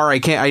they are.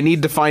 I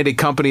need to find a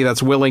company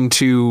that's willing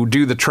to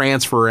do the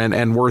transfer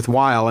and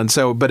worthwhile. And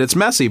so, but it's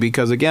messy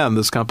because, again,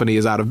 this company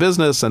is out of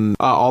business and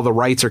all the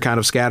rights are kind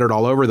of scattered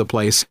all over the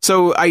place.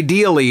 So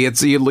ideally,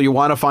 you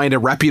want to find a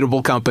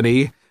reputable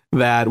company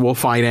that will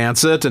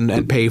finance it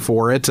and pay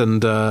for it and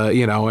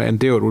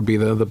do it would be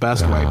the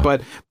best way.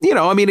 But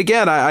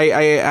again, I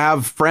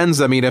have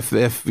friends. I mean, if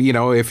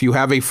you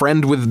have a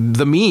friend with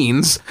the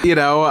means,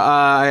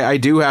 I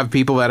do have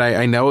people that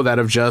I know that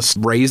have just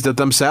raised it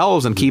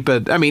themselves and keep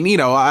it. I mean,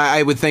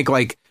 I would think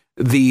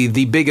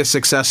the biggest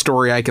success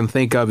story I can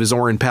think of is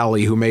Oren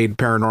Peli, who made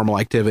Paranormal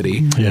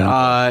Activity.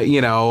 Yeah.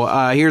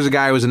 Here's a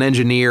guy who was an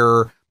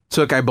engineer,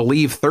 took, I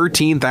believe,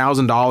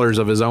 $13,000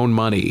 of his own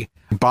money,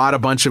 bought a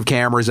bunch of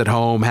cameras at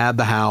home, had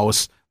the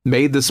house,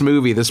 made this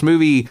movie. This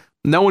movie,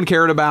 no one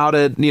cared about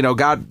it,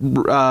 got,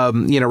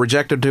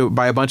 rejected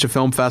by a bunch of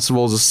film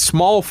festivals. A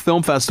small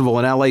film festival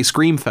in LA,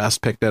 Scream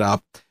Fest, picked it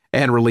up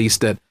and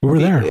released it. We were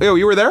there. Oh,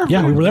 you were there?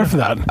 Yeah, we were there for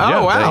that.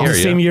 Oh, wow. It was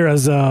the same year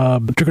as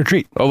Trick or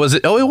Treat. Oh, was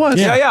it? Oh, it was.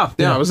 Yeah,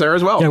 I was there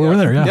as well. Yeah, we were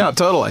there. Yeah. Yeah,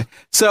 totally.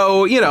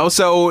 So,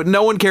 so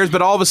no one cares,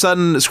 but all of a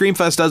sudden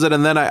Screamfest does it.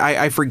 And then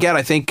I forget,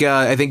 I think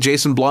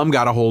Jason Blum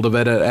got a hold of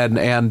it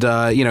and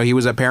he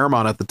was at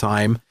Paramount at the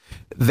time.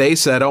 They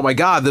said, oh my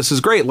God, this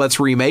is great. Let's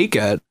remake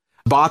it.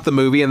 Bought the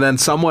movie, and then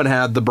someone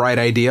had the bright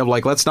idea of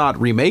like, let's not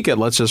remake it,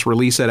 let's just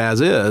release it as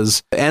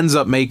is. Ends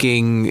up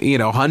making,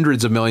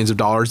 hundreds of millions of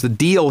dollars. The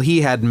deal he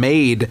had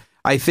made,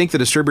 I think the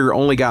distributor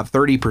only got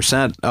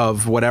 30%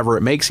 of whatever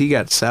it makes. He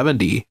got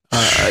 70. So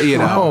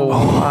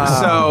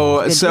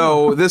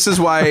this is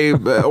why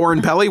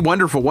Oren Peli,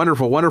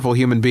 wonderful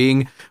human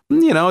being,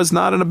 is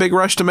not in a big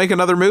rush to make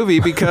another movie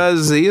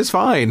because he is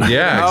fine.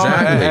 Yeah,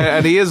 exactly.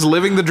 And he is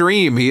living the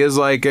dream. He is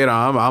like,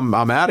 I'm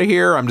out of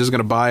here. I'm just going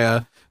to buy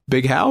a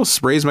big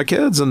house, raise my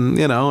kids, and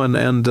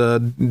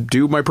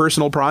do my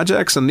personal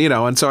projects,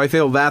 and so I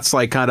feel that's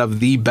like kind of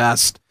the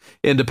best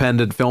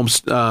independent film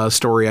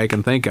story I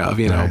can think of,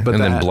 Right. But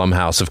then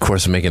Blumhouse, of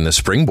course, making the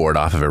springboard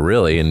off of it,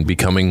 really, and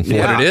becoming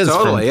what it is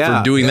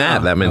from doing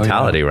that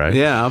mentality, right?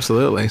 Yeah,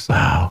 absolutely. So.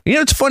 Wow.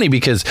 It's funny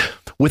because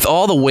with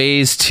all the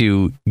ways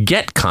to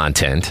get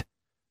content,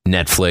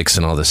 Netflix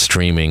and all the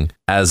streaming,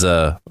 as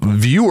a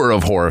viewer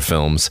of horror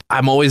films,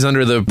 I'm always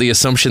under the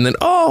assumption that,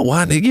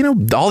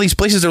 all these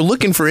places are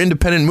looking for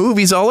independent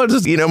movies. All it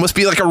is, must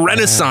be like a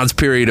renaissance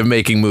period of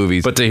making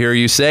movies. But to hear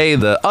you say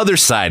the other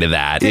side of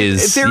that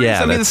is,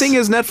 the thing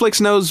is, Netflix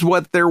knows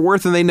what they're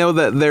worth, and they know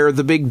that they're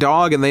the big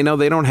dog, and they know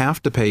they don't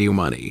have to pay you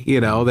money.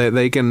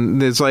 They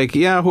can. It's like,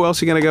 who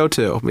else are you going to go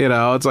to?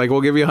 It's like,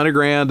 we'll give you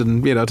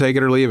 $100,000 and take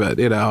it or leave it.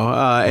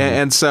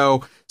 And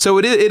so. So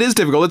it is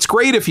difficult. It's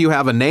great if you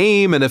have a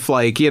name and if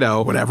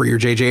whatever, you're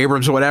J.J.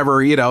 Abrams or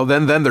whatever,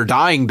 then they're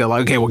dying to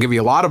okay, we'll give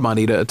you a lot of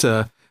money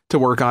to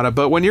work on it.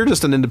 But when you're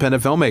just an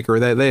independent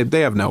filmmaker,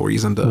 they have no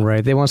reason to.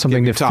 Right. They want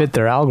something to fit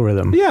their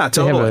algorithm. Yeah,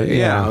 totally.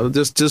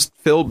 Just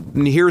fill.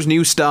 Here's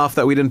new stuff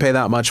that we didn't pay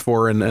that much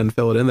for and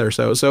fill it in there.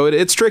 So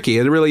it's tricky.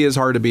 It really is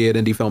hard to be an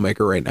indie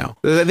filmmaker right now.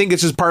 I think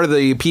it's just part of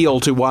the appeal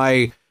to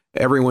why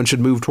everyone should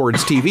move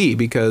towards TV,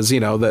 because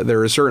that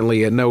there is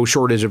certainly no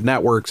shortage of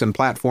networks and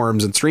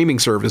platforms and streaming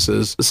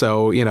services.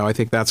 So I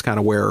think that's kind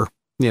of where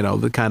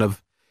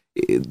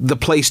the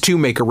place to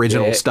make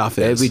original stuff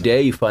is. Every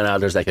day you find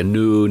out there's like a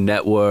new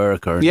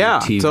network or a new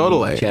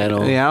TV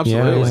channel. Yeah,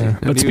 absolutely. Yeah.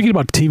 But speaking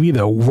about TV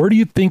though, where do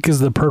you think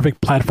is the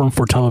perfect platform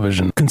for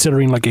television,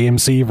 considering like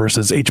AMC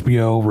versus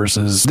HBO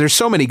versus? There's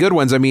so many good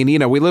ones. I mean,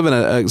 we live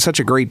in such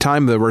a great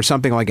time where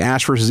something like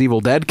Ash versus Evil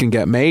Dead can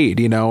get made,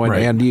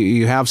 and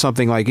you have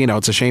something like,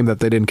 it's a shame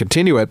that they didn't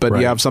continue it, but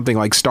you have something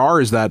like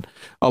Stars that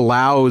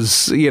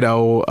allows,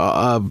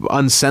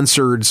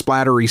 uncensored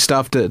splattery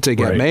stuff to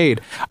get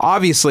made.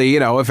 Obviously,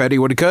 if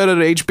anyone could,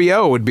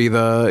 HBO would be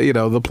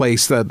the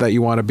place that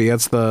you want to be.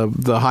 That's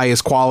the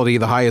highest quality,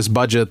 the highest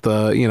budget,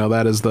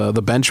 that is the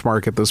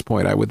benchmark at this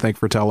point, I would think,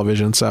 for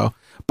television. So,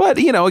 but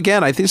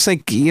again, I just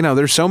think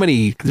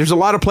there's a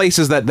lot of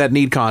places that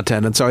need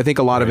content, and so I think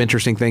a lot of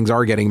interesting things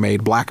are getting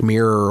made. Black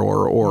Mirror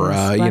or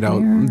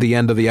The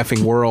End of the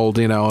Effing World.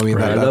 I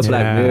love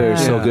Black Mirror.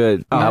 It's so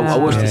good. I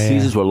wish the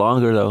seasons were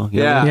longer though.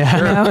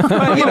 Yeah. But,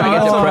 I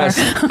get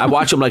depressed. I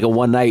watch them like in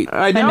one night.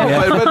 I know,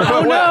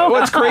 but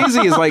what's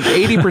crazy is like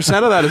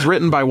 80% of that is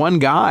written by one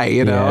guy,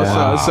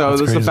 so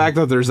the fact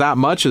that there's that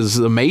much is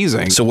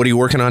amazing. So what are you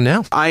working on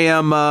now? I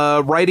am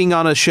writing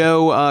on a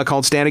show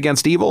called Stand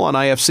Against Evil on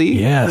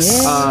IFC.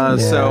 Yes.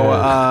 So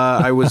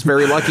I was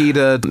very lucky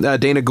to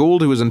Dana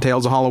Gould, who was in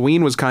Tales of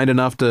Halloween, was kind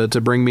enough to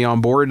bring me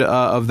on board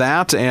of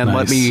that and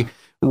let me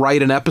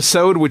write an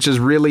episode, which is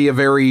really a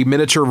very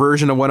miniature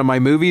version of one of my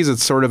movies.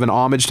 It's sort of an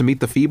homage to Meet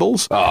the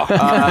Feebles.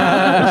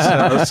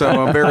 So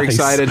I'm very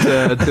excited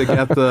to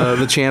get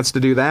the chance to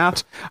do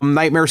that.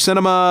 Nightmare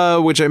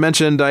Cinema, which I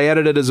mentioned I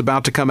edited, is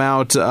about to come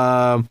out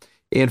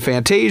in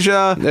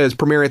Fantasia. It's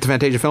premiering at the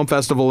Fantasia Film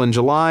Festival in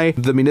July.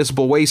 The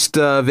Municipal Waste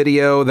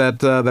video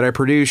that I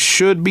produced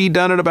should be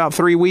done in about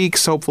 3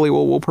 weeks. Hopefully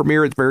we'll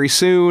premiere it very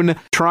soon.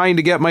 Trying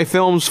to get my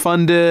films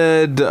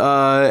funded,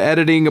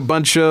 editing a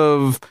bunch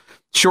of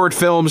short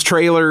films,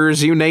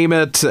 trailers, you name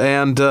it.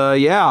 And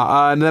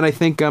and then I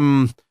think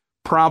I'm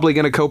probably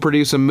going to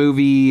co-produce a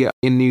movie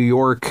in New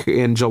York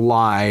in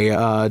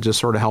July, just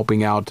sort of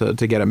helping out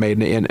to get it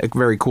made in a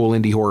very cool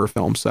indie horror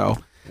film. So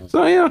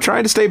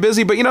trying to stay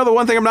busy, but the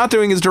one thing I'm not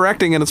doing is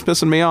directing, and it's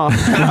pissing me off.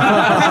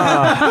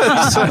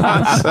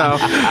 so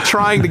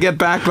trying to get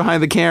back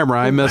behind the camera,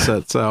 I miss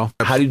it. So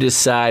how do you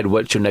decide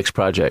what's your next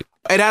project?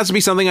 It has to be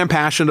something I'm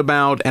passionate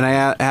about, and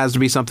it has to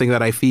be something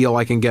that I feel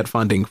I can get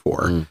funding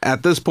for.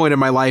 At this point in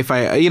my life,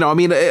 don't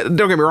get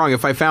me wrong,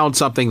 if I found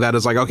something that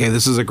is like, okay,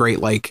 this is a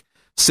great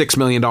 $6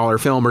 million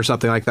film or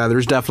something like that.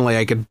 There's definitely,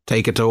 I could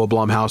take it to a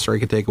Blumhouse or I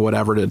could take it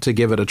whatever to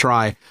give it a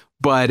try.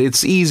 But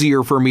it's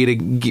easier for me to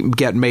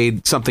get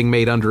something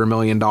made under $1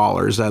 million.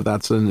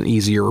 That's an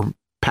easier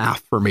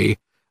path for me.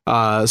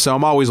 So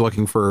I'm always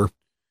looking for.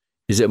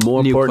 Is it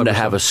more important to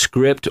have a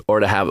script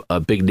or to have a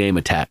big name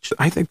attached?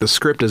 I think the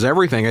script is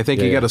everything. I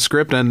think you got a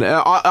script, and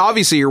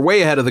obviously you're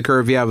way ahead of the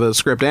curve. You have a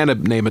script and a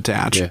name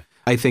attached. Yeah.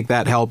 I think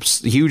that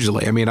helps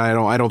hugely. I mean,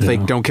 I don't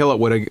think Don't Kill It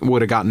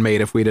would have gotten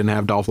made if we didn't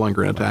have Dolph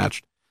Lundgren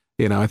attached.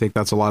 You know, I think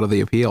that's a lot of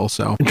the appeal.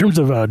 So, in terms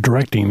of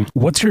directing,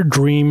 what's your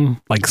dream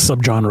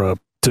subgenre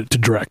to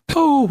direct?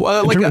 Oh,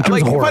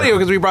 funny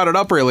because we brought it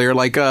up earlier.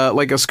 Like a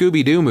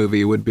Scooby-Doo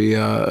movie would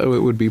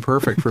be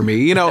perfect for me.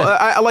 You know,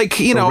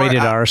 rated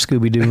R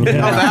Scooby-Doo movie. Oh,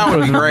 that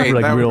would be great.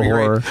 Like that real would be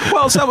horror. Great.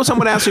 Well,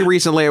 someone asked me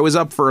recently. I was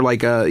up for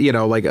at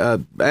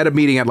a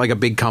meeting at a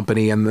big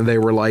company, and they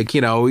were like,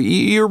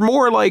 you're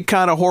more like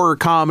kind of horror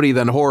comedy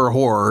than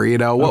horror. You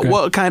know,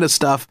 what kind of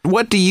stuff?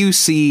 What do you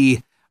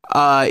see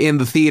in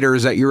the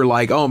theaters that you're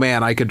like, oh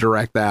man, I could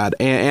direct that?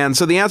 And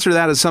so the answer to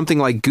that is something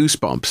like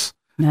Goosebumps.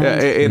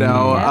 Nice.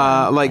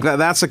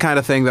 That's the kind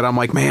of thing that I'm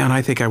like, man,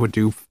 I think I would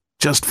do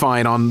just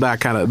fine on that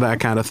kind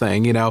of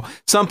thing.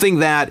 Something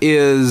that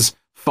is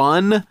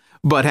fun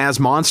but has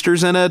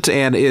monsters in it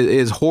and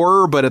is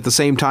horror, but at the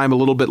same time a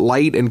little bit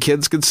light and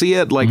kids could see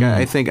it.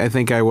 I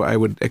think I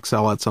would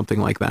excel at something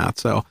like that.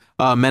 So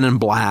Men in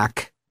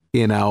Black,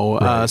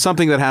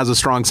 something that has a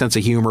strong sense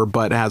of humor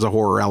but has a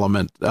horror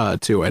element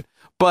to it.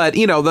 But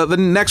the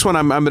next one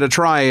I'm going to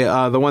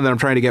try, the one that I'm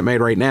trying to get made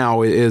right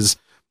now is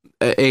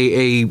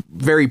a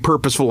very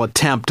purposeful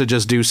attempt to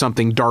just do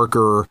something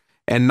darker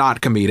and not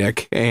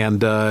comedic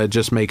and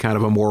just make kind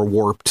of a more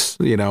warped,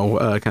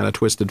 kind of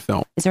twisted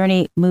film. Is there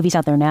any movies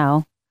out there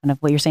now, kind of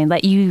what you're saying,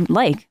 that you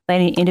like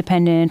any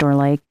independent or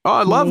like? Oh,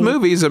 I love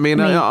movies. I mean,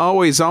 I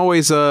always,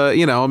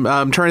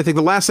 I'm trying to think.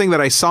 The last thing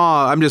that I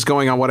saw, I'm just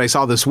going on what I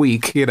saw this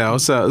week,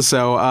 so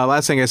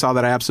last thing I saw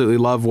that I absolutely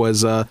love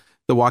was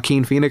the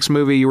Joaquin Phoenix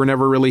movie, You Were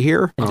Never Really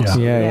Here.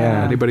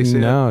 Yeah. Anybody see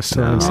it? No,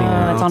 still haven't seen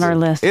it. It's on our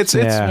list. It's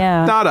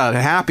not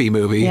a happy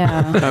movie.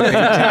 Yeah. You're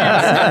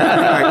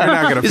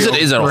not gonna feel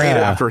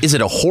is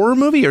it a horror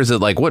movie or is it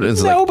like what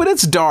is it? No, but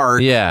it's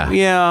dark. Yeah.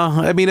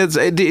 I mean, it's.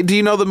 Do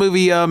you know the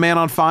movie Man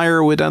on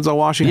Fire with Denzel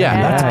Washington?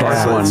 Yeah, that's a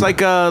dark one. It's like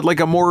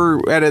a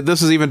more.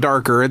 This is even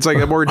darker. It's like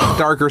a more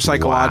darker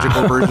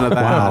psychological version of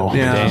that. Wow.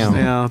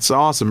 Yeah. It's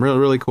awesome. Really,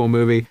 really cool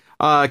movie.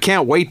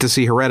 Can't wait to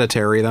see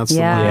Hereditary. That's the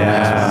one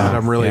that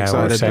I'm really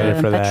excited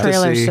for that. That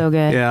trailer's so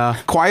good. Yeah.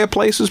 Quiet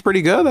Place is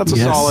pretty good. That's a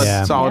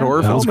solid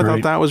horror film. I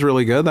thought that was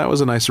really good. That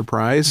was a nice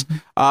surprise.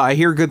 I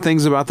hear good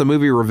things about the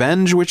movie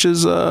Revenge, which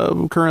is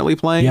currently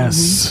playing.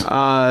 Yes.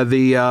 The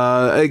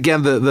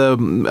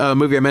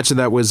movie I mentioned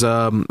that was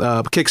a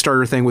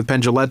Kickstarter thing with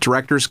Penn Jillette,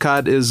 Director's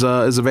Cut is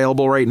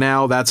available right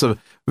now. That's a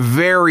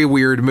very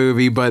weird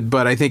movie, but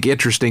I think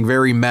interesting,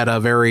 very meta,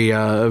 very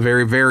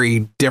very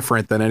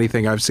different than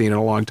anything I've seen in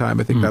a long time.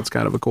 I think that's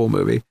kind of a cool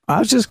movie. I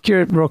was just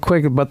curious real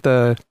quick about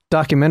the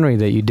documentary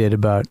that you did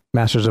about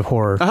Masters of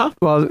Horror.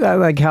 Well,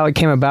 like how it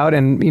came about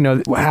and,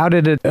 how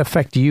did it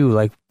affect you?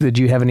 Like, did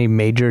you have any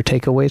major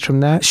takeaways from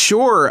that?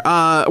 Sure.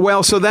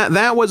 So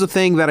that was a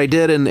thing that I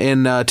did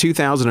in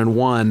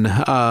 2001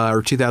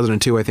 or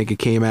 2002, I think it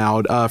came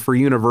out for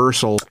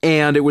Universal.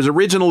 And it was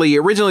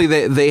originally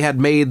they had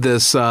made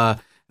this, I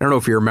don't know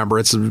if you remember,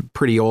 it's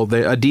pretty old,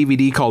 a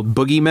DVD called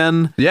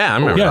Boogeymen. Yeah, I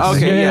remember. Yes.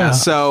 Okay, Yeah.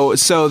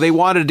 So they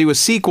wanted to do a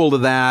sequel to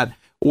that,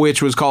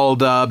 which was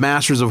called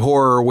Masters of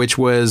Horror, which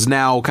was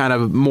now kind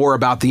of more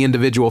about the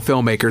individual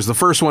filmmakers. The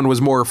first one was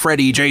more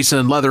Freddy,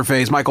 Jason,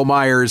 Leatherface, Michael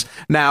Myers.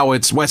 Now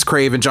it's Wes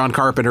Craven, John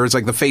Carpenter. It's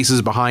like the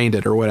faces behind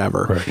it or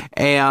whatever. Right.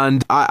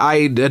 And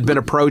I had been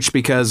approached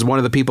because one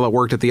of the people that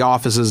worked at the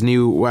offices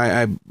knew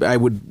I'd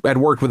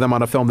worked with them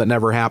on a film that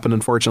never happened,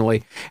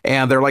 unfortunately.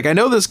 And they're like, I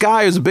know this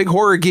guy who's a big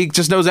horror geek,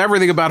 just knows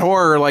everything about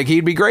horror. Like,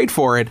 he'd be great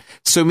for it.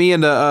 So me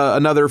and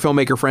another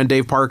filmmaker friend,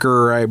 Dave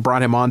Parker, I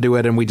brought him onto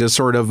it, and we just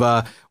sort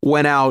of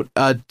went out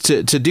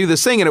to do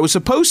this thing, and it was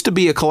supposed to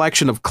be a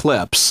collection of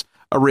clips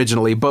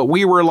originally, but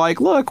we were like,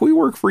 look, we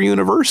work for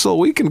Universal,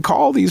 we can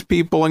call these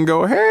people and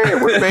go, hey,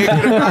 we're making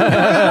a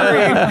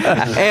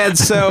documentary. and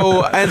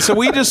so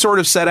we just sort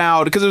of set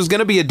out, because it was going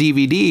to be a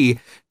DVD,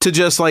 to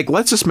just like,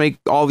 let's just make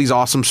all these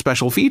awesome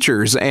special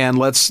features and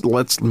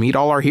let's meet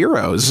all our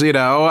heroes, and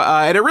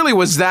it really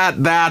was that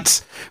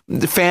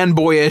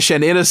fanboyish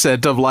and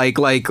innocent of like,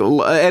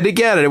 and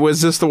again, it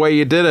was just the way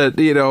you did it,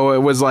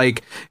 it was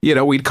like,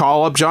 we'd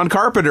call up John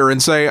Carpenter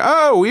and say,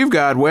 oh, we've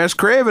got Wes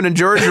Craven and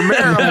George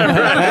Romero.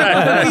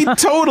 We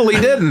totally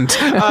didn't.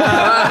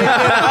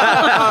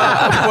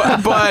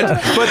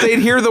 But they'd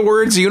hear the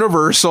words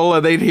Universal,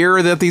 and they'd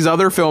hear that these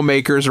other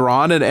filmmakers are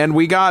on, and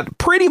we got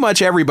pretty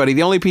much everybody.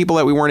 The only people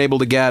that we weren't weren't able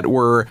to get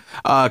were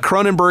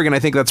Cronenberg, and I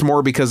think that's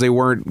more because they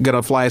weren't going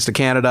to fly us to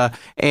Canada,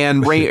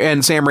 and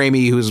Sam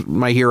Raimi, who's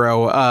my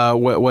hero,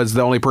 was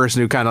the only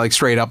person who kind of like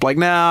straight up like,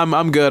 nah,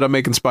 I'm good. I'm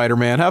making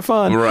Spider-Man. Have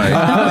fun. Right.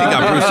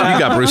 You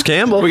got Bruce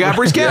Campbell. We got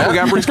Bruce Campbell. We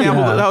got Bruce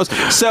Campbell to the host.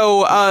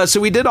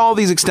 So we did all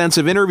these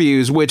extensive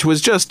interviews, which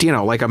was just,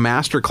 like a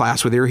master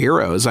class with your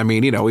heroes. I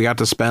mean, we got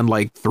to spend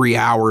like 3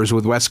 hours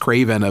with Wes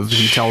Craven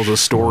he tells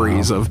us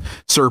stories of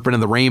Serpent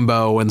and the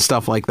Rainbow and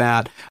stuff like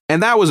that.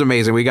 And that was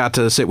amazing. We got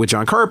to sit with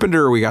John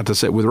Carpenter. We got to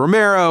sit with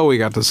Romero. We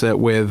got to sit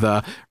with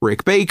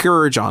Rick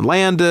Baker, John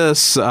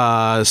Landis,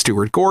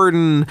 Stuart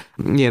Gordon,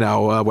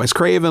 Wes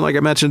Craven, like I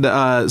mentioned.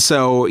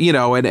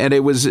 And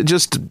it was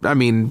just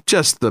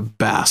the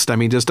best. I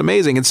mean, just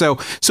amazing. And so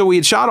we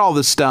had shot all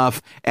this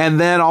stuff, and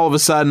then all of a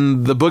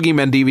sudden the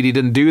Boogeyman DVD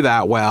didn't do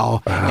that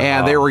well,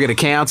 and they were going to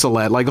cancel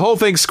it. Like the whole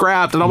thing's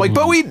scrapped, and I'm like,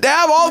 but we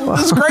have all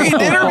this great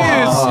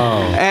interviews.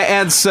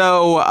 And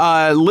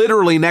so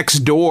literally next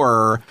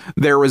door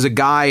there was a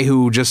guy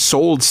who just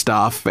sold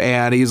stuff,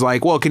 and he's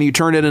like, well, can you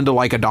turn it into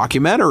like a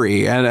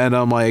documentary? And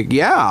I'm like,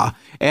 yeah.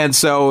 And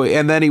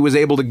then he was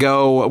able to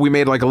go, we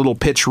made like a little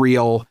pitch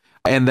reel,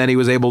 and then he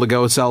was able to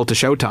go sell it to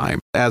Showtime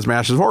as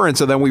Masters of Horror. And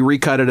so then we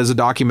recut it as a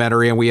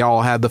documentary, and we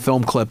all had the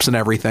film clips and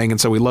everything. And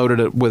so we loaded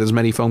it with as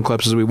many film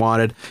clips as we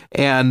wanted.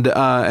 And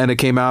it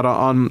came out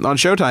on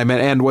Showtime.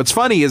 And what's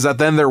funny is that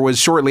then there was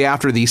shortly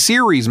after the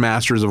series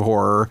Masters of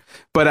Horror,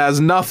 but has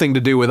nothing to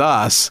do with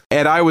us.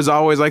 And I was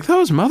always like,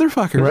 those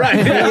motherfuckers. Right.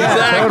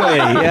 Exactly.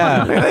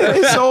 Yeah.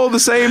 They sold the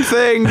same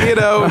thing, to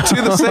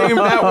the same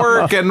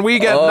network, and we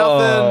get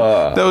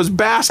nothing. Those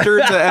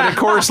bastards. And of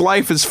course,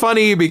 life is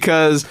funny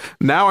because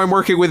now I'm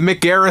working with Mick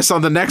Garris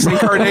on the next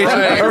incarnation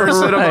of Hammer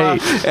Cinema,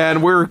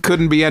 and we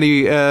couldn't be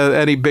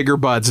any bigger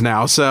buds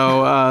now.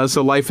 So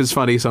life is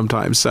funny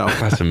sometimes. So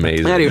that's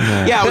amazing. Anyway,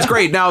 yeah, it was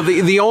great. Now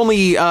the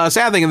only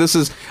sad thing, and this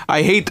is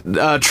I hate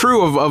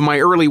true of my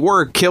early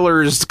work,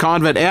 Killers,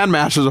 Convent, and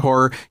Masters of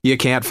Horror, you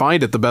can't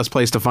find it. The best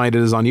place to find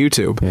it is on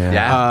YouTube.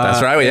 Yeah,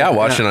 that's right. Yeah,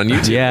 watch it on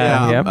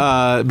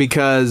YouTube.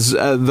 Because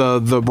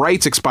the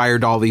rights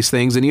expired to all these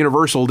things, and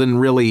Universal didn't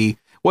really.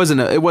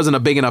 It wasn't a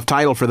big enough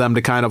title for them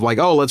to kind of like,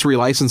 oh, let's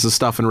relicense this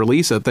stuff and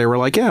release it. They were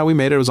like, yeah, we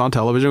made it. It was on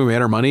television. We made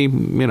our money.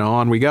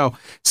 On we go.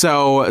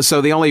 So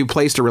the only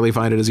place to really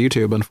find it is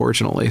YouTube,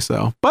 unfortunately.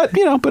 So, but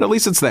at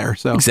least it's there.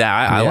 So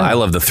exactly. I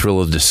love the thrill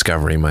of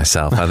discovery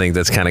myself. I think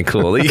that's kind of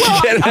cool. And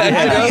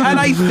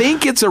I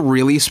think it's a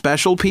really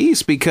special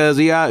piece because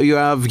you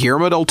have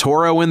Guillermo del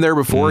Toro in there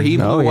before he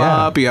blew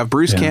up. You have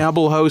Bruce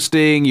Campbell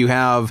hosting. You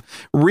have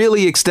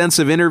really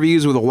extensive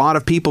interviews with a lot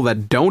of people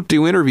that don't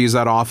do interviews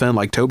that often,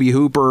 like Toby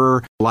Hooper,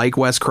 like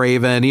Wes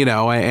Craven,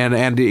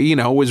 and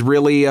was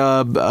really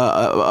from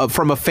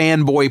a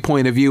fanboy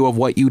point of view of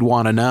what you'd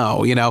want to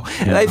know, And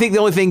I think the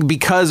only thing,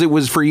 because it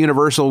was for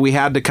Universal, we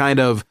had to kind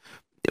of,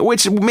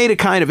 which made it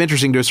kind of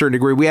interesting to a certain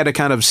degree, we had to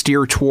kind of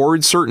steer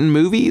towards certain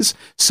movies.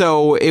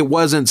 So it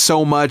wasn't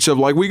so much of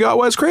like, we got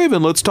Wes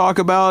Craven, let's talk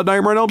about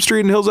Nightmare on Elm Street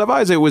and Hills Have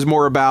Eyes. It was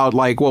more about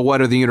like, well,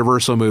 what are the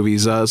Universal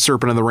movies?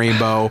 Serpent and the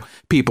Rainbow,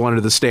 People Under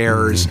the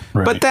Stairs.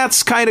 Right. But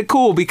that's kind of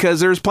cool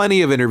because there's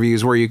plenty of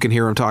interviews where you can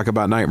hear him talk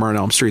about Nightmare on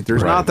Elm Street.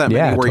 There's not that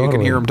many where you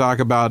can hear him talk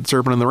about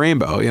Serpent and the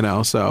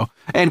Rainbow, so.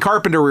 And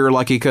Carpenter, we were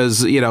lucky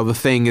because, The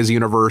Thing is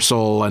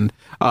Universal, and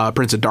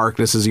Prince of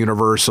Darkness is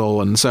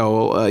Universal. And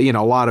so, a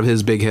lot of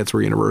his big hits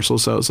were Universal.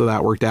 So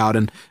that worked out.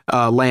 And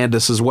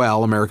Landis as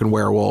well, American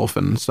Werewolf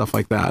and stuff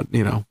like that,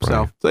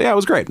 So yeah, it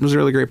was great. It was a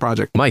really great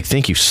project. Mike,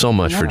 thank you so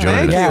much for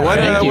joining us. What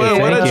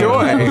a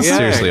joy.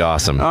 Seriously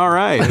awesome. All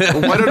right.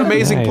 What an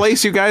amazing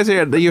place you guys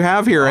you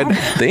have here.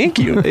 Thank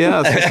you.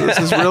 Yes, this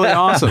is really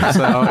awesome.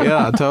 So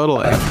yeah,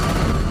 totally.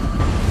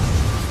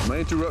 Am I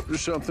interrupting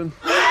something?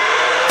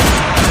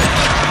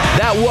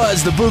 That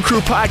was the Boo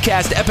Crew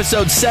Podcast,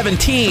 episode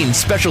 17.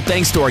 Special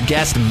thanks to our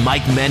guest,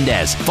 Mike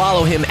Mendez.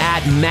 Follow him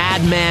at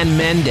Madman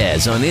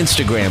Mendez on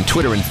Instagram,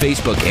 Twitter, and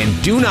Facebook.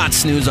 And do not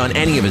snooze on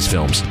any of his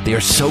films. They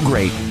are so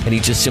great, and he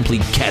just simply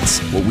gets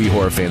what we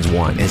horror fans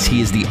want, as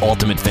he is the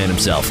ultimate fan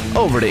himself.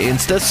 Over to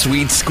Insta,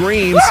 Sweet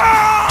Screams.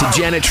 To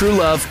Janet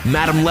Truelove,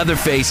 Madam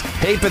Leatherface,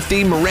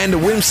 Apathy, Miranda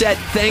Wimsett,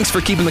 thanks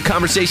for keeping the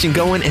conversation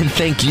going, and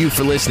thank you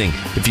for listening.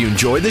 If you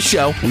enjoyed the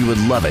show, we would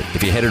love it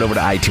if you headed over to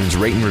iTunes,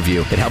 rate and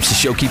review. It helps the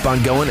show keep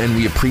on going, and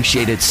we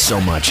appreciate it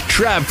so much.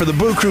 Trev for the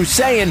Boo Crew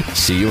saying,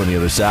 see you on the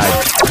other side.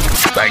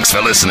 Thanks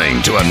for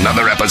listening to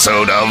another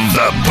episode of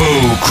the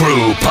Boo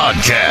Crew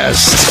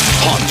Podcast.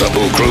 Haunt the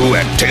Boo Crew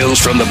at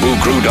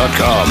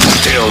talesfromthebooCrew.com.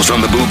 Tales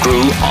from the Boo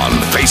Crew on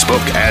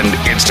Facebook and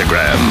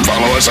Instagram.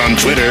 Follow us on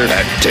Twitter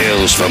at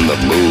Tales from the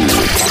Boo.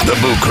 The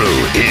Boo Crew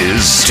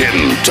is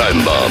Tim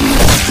Timebomb,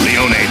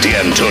 Leone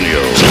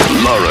D'Antonio,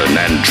 Lauren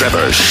and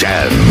Trevor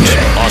Shand,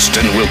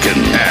 Austin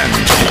Wilkin, and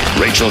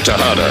Rachel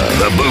Tejada.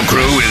 The Boo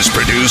Crew is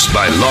produced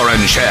by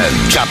Lauren Shand,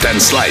 chopped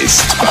and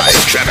sliced by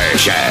Trevor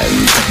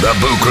Shand. The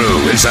Boo Crew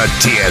is a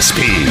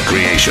TSP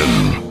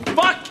creation.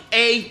 Fuck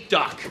a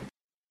duck.